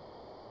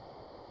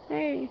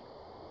 Hey.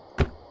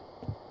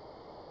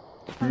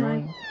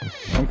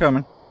 I'm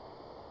coming.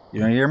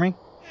 You don't hear me?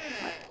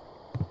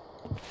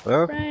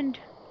 Hello? Friend.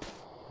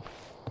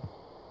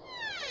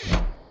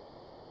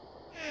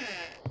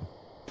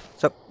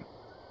 What's up?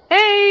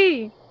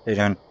 Hey! Hey,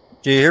 Don.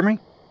 Do you hear me?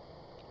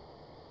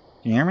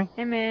 Can you hear me?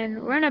 Hey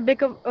man, we're in a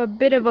bit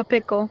of a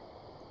pickle.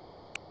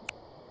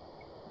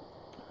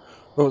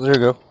 Oh, there you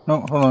go.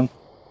 No, hold on.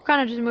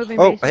 Kind of just moving.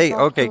 Oh, bases hey, off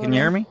okay, a can you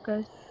hear little, me?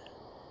 'cause-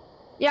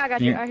 Yeah, I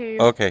got you. I hear you.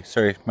 Okay,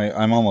 sorry.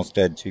 I'm almost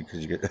dead too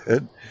because you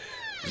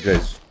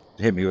guys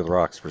hit me with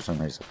rocks for some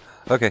reason.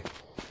 Okay.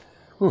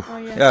 Whew. Oh,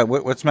 yeah. Yeah,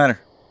 what's the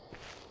matter?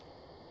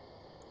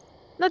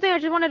 Nothing, I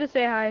just wanted to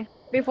say hi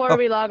before Oh.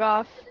 we log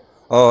off.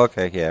 Oh,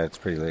 okay. Yeah, it's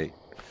pretty late.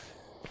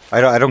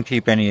 I don't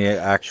keep any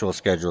actual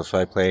schedule, so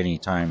I play any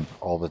time,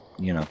 all the,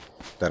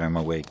 that I'm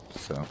awake,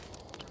 so.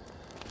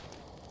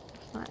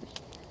 It's nice.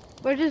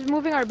 We're just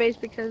moving our base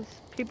because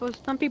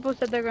some people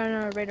said they're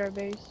gonna raid our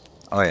base.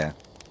 Oh, yeah.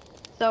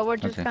 So we're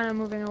just Okay. kind of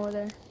moving over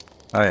there.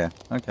 Oh, yeah.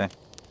 Okay.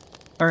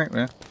 All right,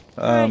 well.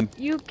 Alright,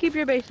 you keep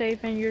your base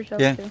safe and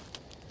yourself Yeah. too.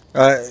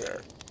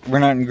 We're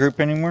not in group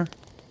anymore?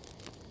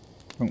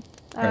 Oh,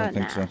 I don't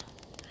think so.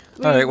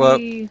 Alright, well.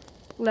 We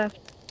left.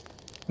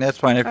 That's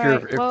fine. If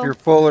you're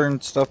fuller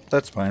and stuff,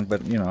 that's fine.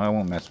 But I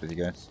won't mess with you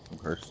guys,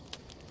 of course.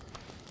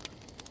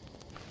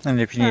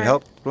 And if you need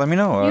help, let me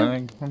know.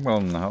 I'm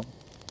willing to help.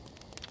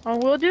 Oh,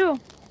 we'll do.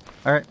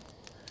 All right.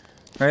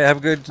 Have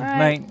a good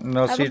night, and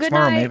I'll see you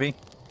tomorrow, maybe.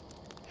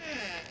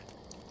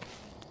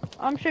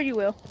 I'm sure you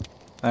will.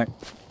 All right.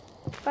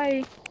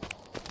 Bye.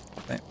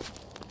 Bye.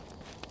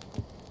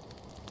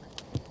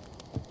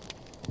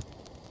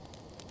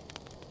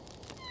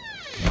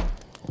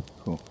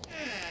 Cool.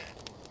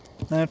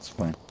 That's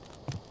fine.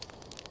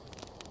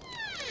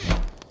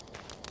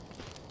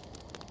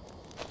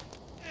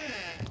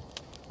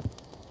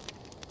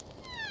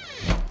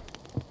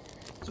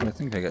 So I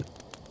think I got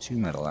 2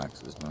 metal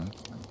axes now.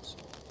 That's nice.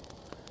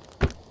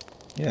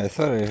 Yeah, I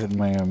thought I had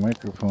my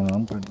microphone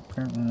on, but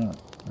apparently not.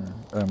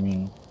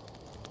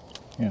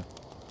 Yeah.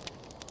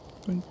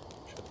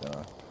 Shut that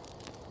off.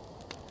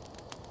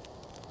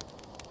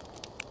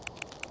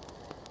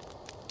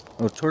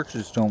 Oh,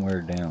 torches don't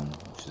wear down,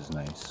 which is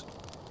nice.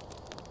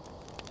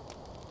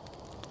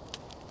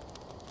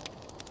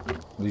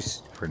 At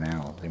least for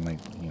now. They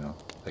might,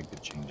 they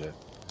could change it.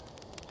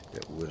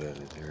 Get wood out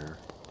of there.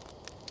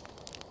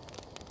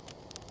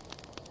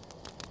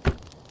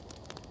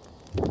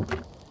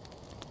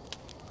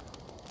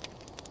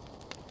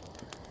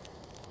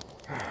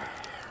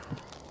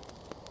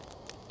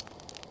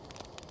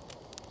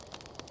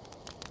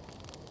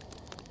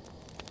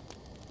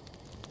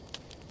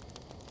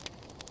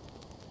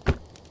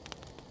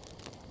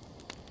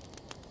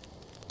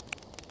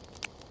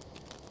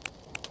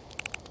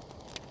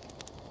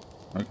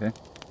 Okay.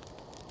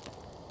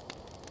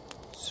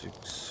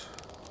 6.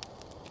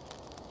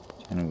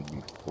 10 would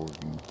be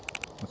 40.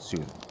 Let's see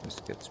what this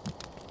gets me.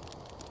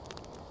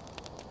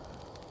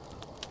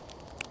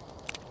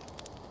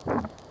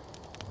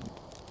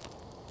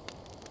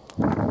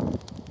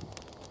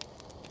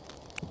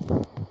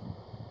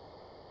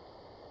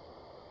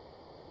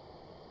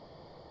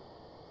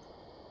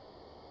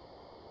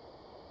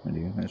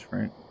 That's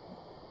right.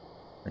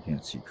 I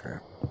can't see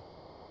crap.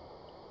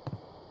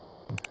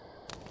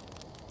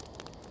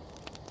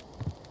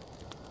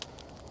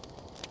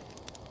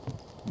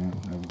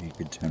 That would be a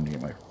good time to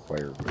get my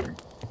fire going.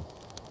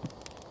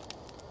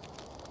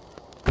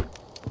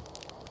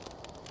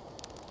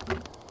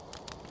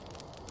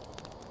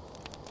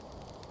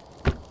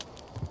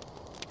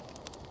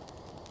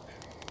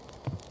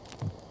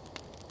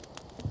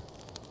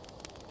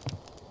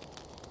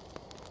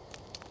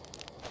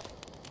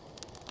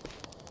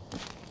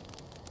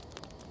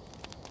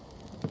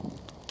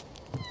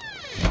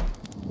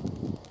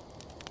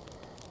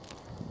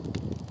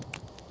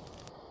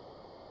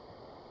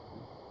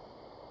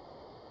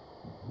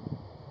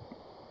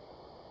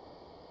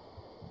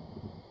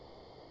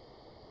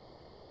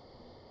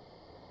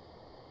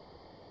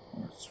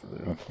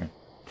 Okay.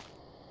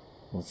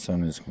 Well, the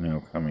sun is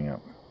now coming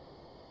up.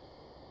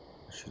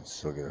 I should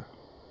still get a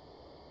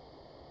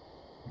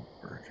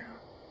bird.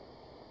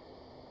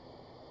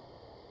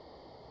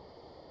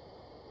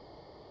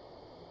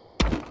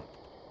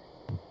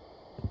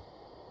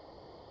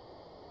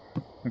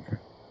 Okay.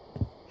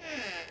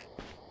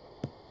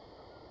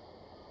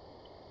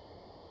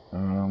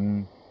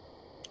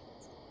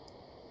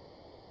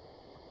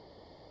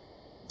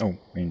 Oh,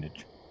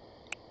 bandage.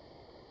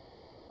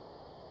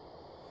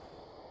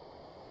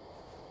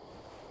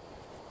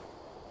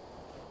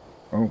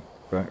 Oh,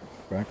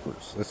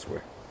 backwards, this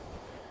way.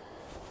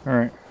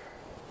 Alright.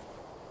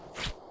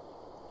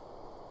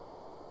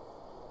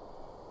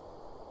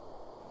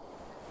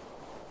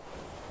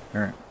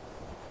 Alright.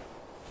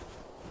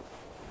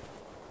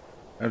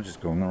 I was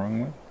just going the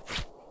wrong way.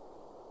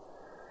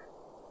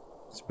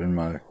 It's been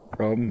my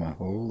problem my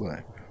whole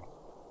life.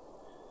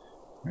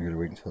 I gotta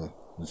wait until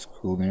it's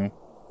cool down.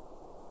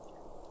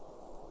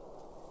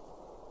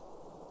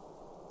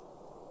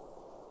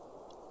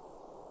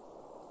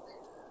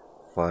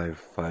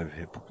 Five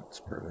hit points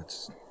per.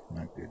 That's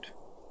not good.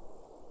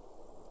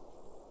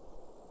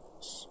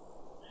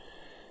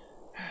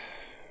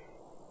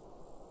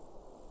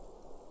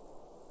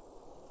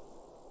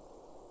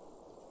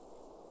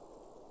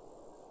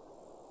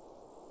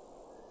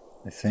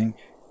 I think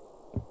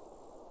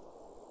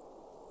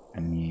I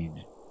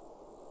need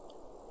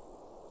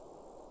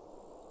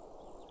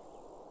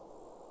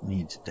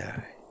to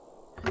die.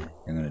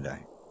 I'm gonna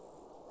die.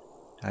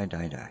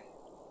 Die.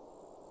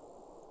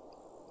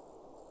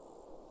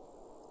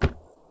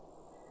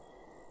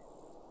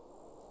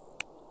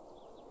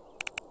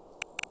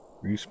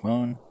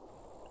 Respawn?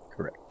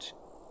 Correct.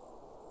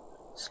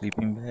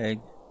 Sleeping bag?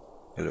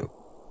 Hello.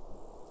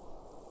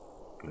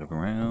 Look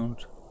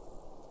around.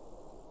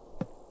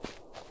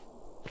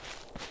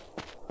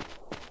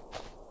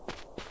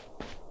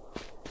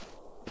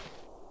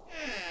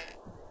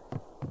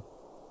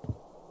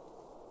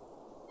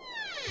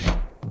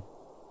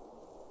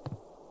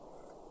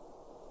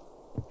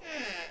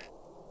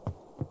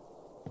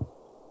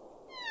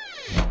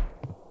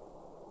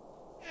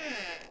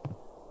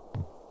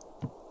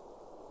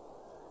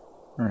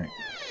 Alright.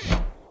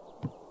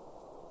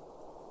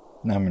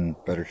 Now I'm in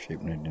better shape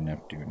and I didn't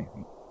have to do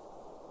anything.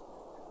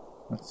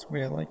 That's the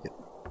way I like it.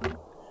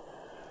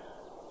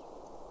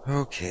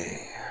 Okay.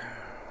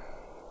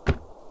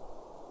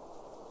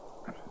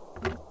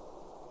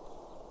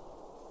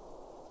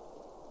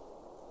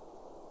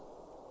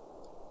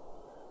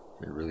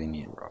 I really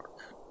need rock.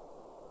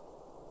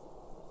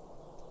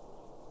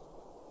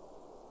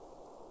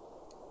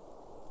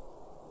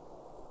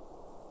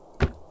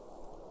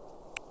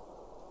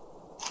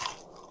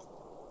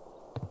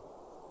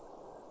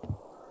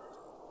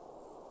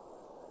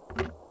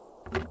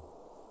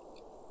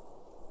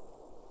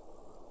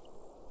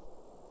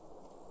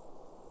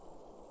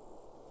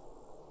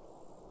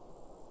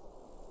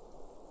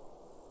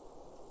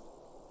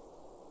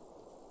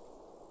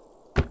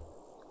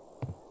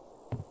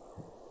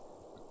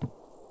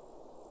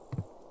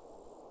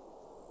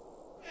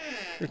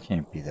 There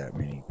can't be that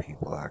many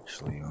people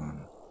actually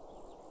on.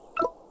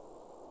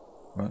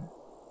 What?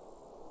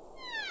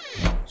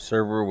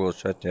 Server will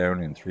shut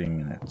down in 3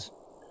 minutes.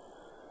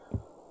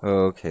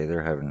 Okay,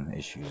 they're having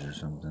issues or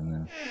something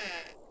then.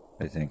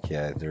 I think,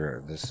 yeah,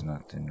 this is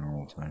not the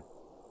normal time.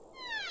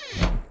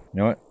 You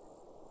know what?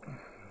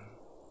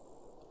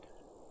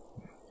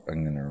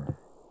 I'm gonna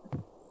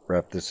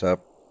wrap this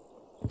up,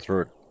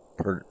 throw it,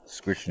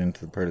 squish it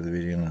into the part of the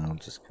video, and I'll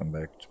just come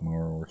back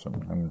tomorrow or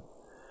something.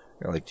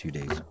 Got like 2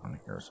 days on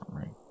here or something,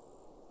 right?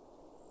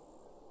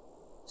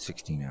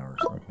 16 hours,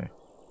 okay.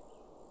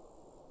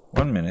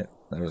 1 minute.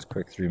 That was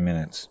quick, 3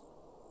 minutes.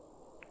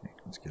 Okay,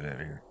 let's get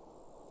out of here.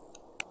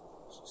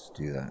 Let's just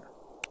do that.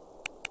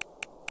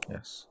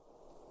 Yes.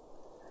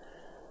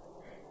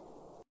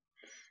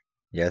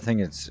 Yeah, I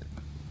think it's...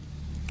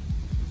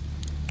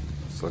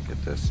 Let's look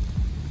at this.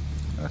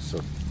 So,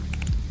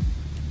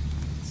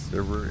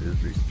 server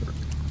is restarted.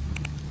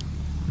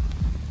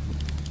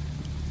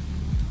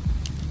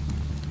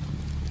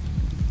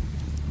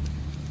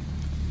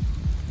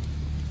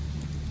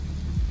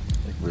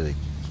 Really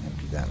can't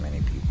be that many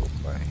people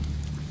playing.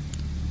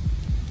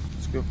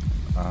 Let's go.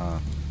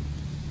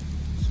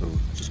 So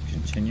just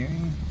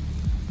continuing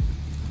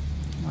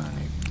my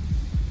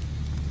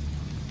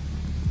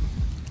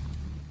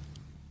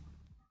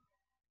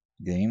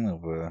game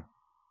of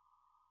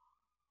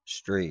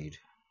Strayed,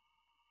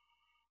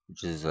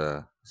 which is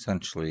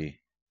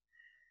essentially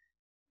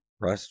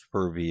Rust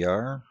for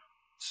VR.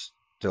 It's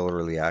still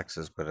early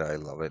access, but I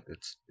love it.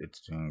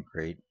 It's doing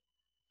great.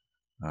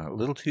 A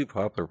little too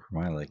popular for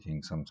my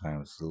liking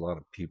sometimes. A lot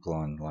of people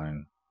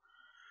online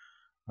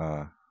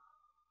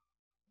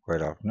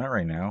quite often. Not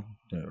right now.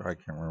 I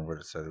can't remember what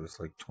it said. It was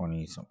like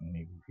 20 something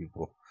maybe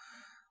people.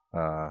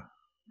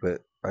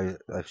 But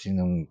I've seen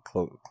them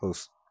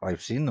close.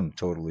 I've seen them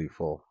totally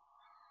full.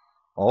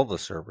 All the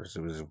servers.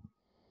 I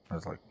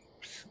was like,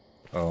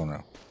 oh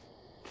no.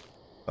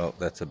 Oh,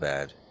 that's a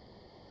bad.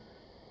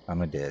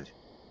 I'm a dead.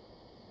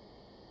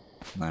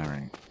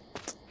 Alright.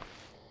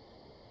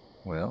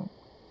 Well.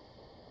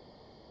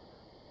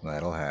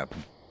 That'll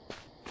happen.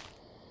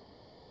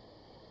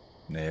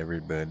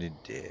 Everybody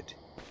dead.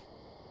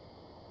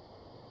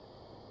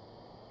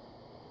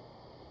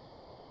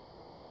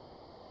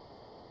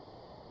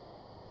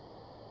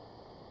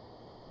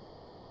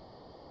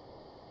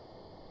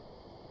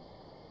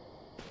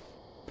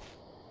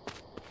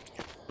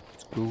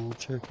 Let's go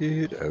check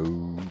it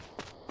out.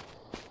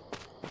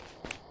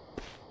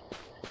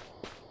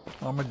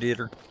 I'm a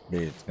didder. Yeah,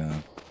 it's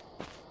gone.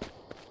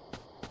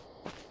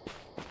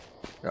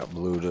 Got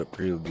blowed up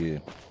real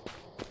good.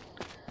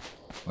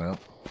 Well,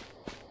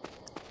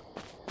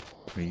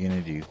 what are you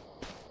gonna do?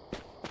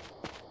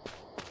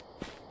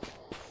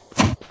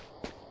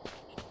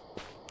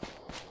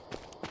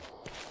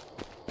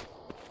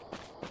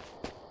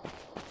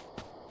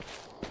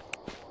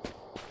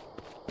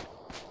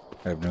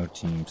 I have no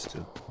team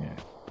still. Yeah.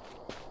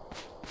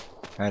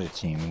 I had a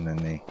team and then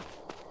they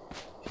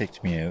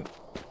kicked me out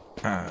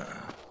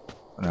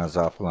when I was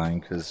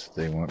offline because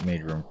they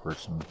made room for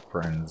some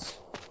friends.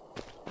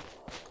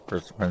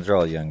 Friends are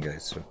all young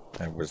guys, so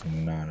that was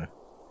not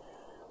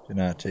did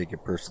not take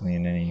it personally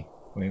in any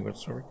way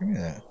whatsoever. Give me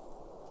that.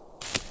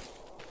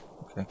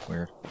 Okay,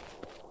 weird.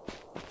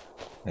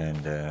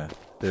 And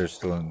they're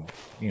still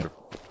in,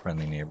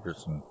 friendly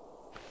neighbors and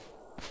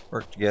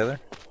work together.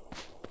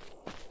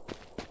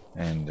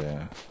 And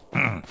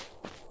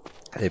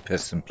they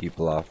pissed some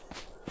people off,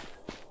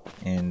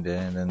 and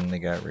then they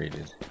got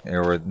raided.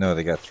 Or no,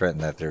 they got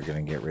threatened that they're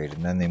gonna get raided,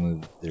 and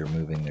then they're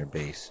moving their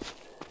base.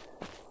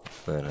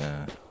 But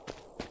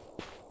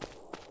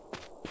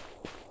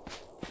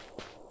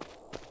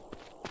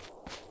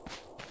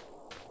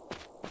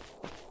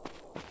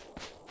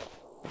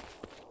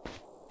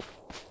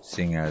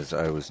seeing as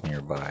I was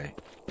nearby.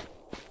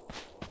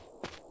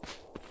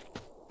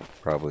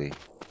 Probably.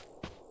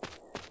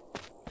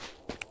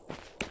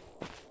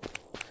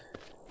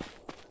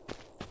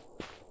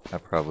 I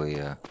probably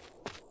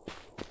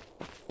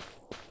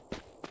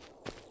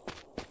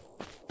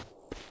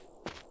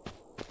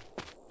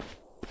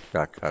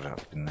got caught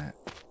up in that.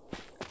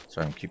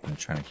 So I'm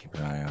trying to keep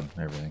an eye on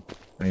everything.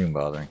 Not even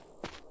bothering.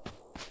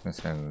 I'm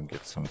just gonna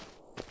get some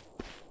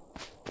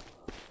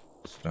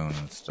stone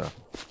and stuff.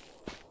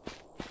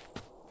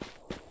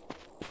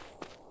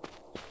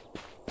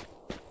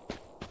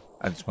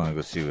 I just want to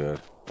go see what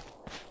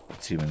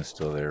even is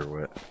still there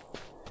or what.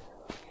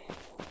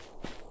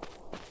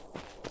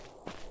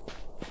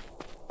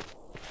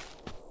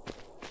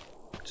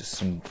 Just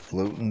some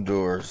floating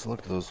doors. Look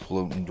at those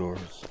floating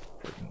doors.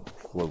 Freaking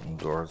floating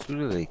doors. Who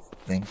do they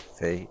think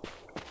they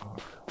are?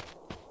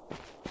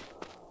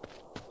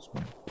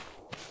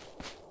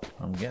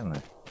 I'm getting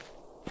there.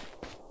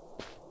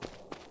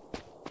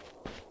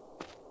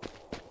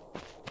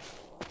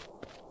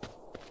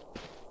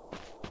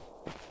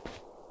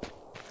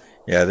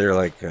 Yeah, they're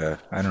like, I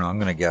don't know, I'm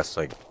gonna guess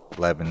like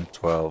 11,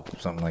 12,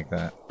 something like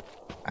that.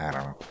 I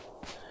don't know.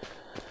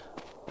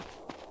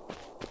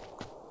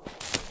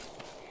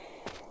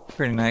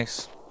 Pretty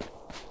nice.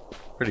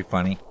 Pretty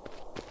funny.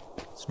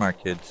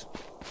 Smart kids.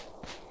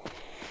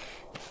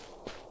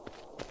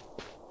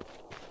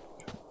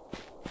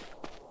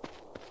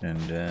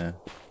 And,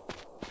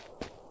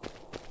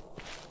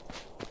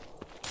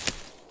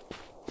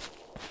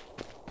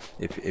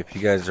 if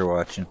you guys are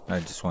watching, I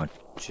just want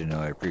you to know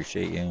I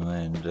appreciate you,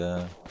 and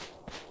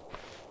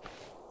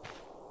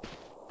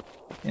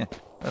yeah,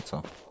 that's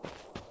all.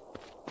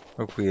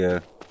 Hope we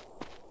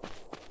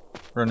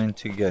run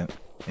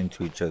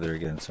into each other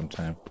again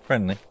sometime.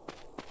 Friendly.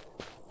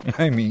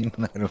 I mean,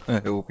 I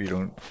hope you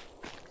don't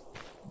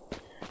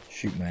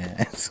shoot my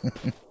ass.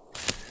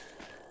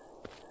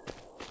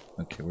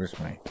 Okay, where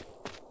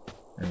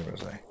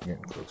was I?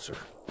 Getting closer.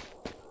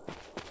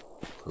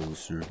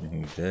 Closer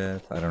to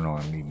death. I don't know,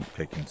 I'm even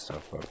picking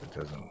stuff up. It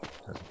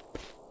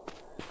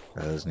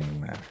doesn't even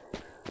matter.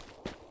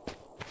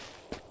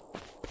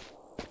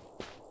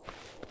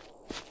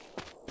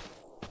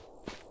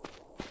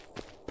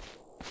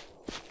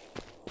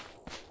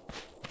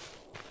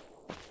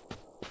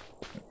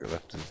 I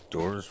left his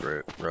doors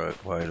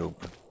right wide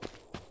open.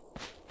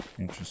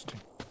 Interesting.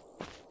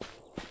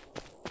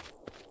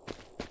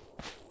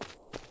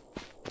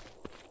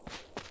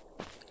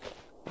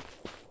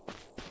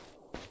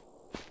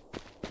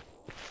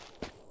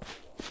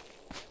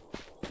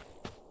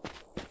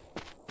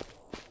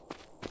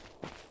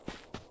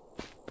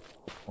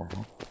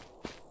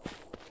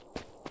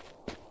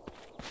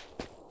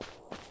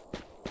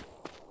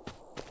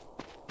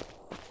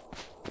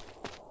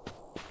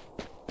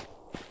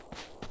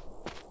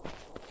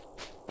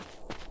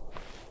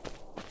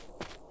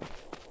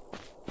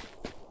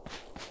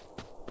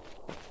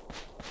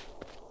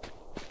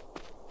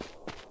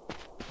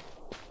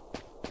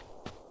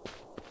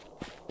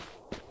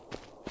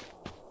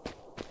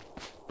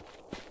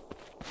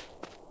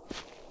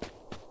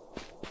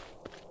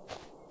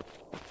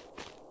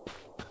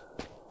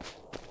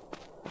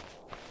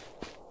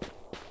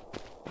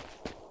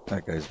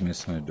 That guy's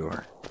missing a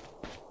door.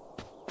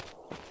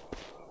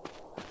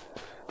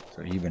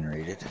 So he's been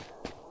raided.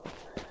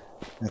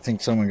 I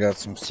think someone got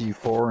some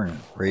C4 and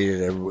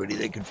raided everybody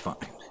they could find.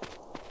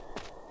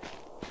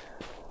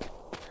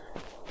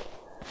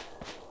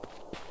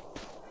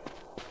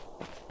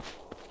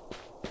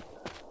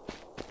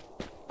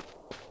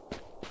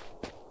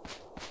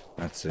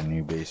 That's a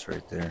new base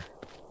right there.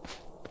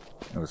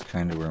 That was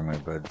kind of where my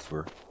buds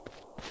were.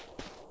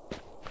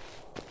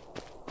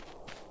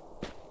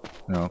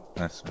 No,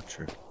 that's not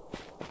true.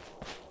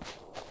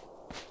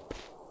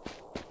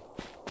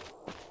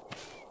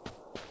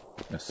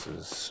 This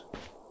is...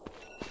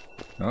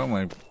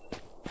 Oh,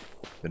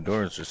 the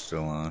doors are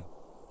still on.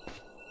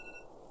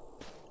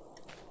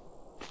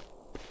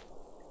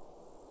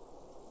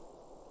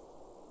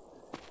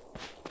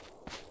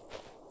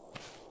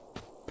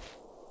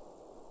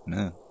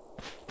 No.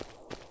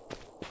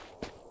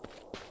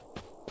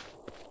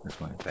 There's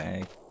my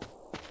bag.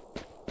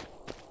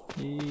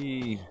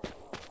 Eee.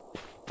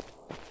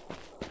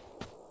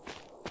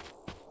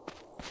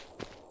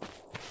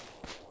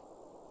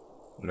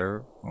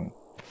 Hello? Oh.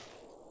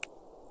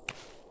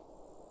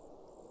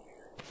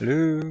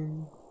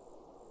 Hello?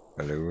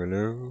 Hello,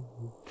 hello?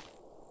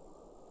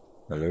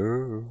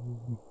 Hello?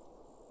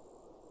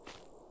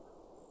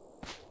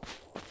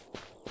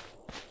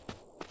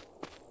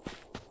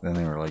 Then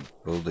they were like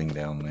building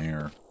down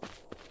there.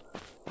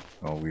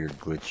 All weird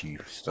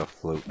glitchy stuff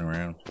floating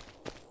around.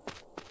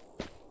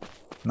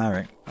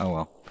 Alright, oh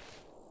well.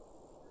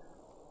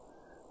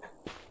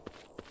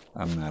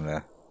 I'm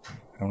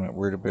not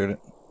worried about it.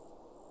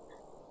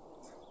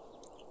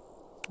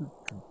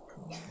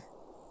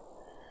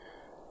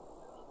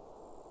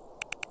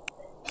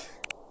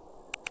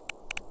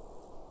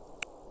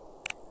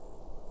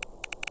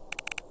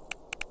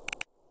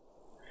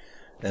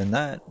 And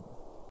that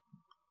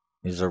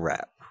is a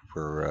wrap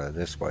for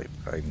this wipe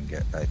I can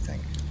get, I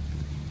think.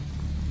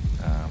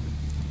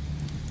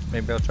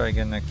 Maybe I'll try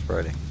again next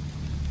Friday.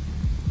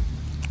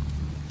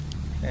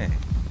 Okay.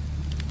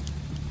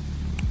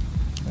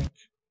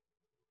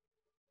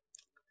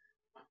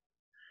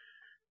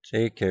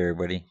 Take care,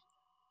 everybody.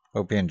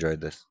 Hope you enjoyed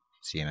this.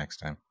 See you next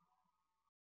time.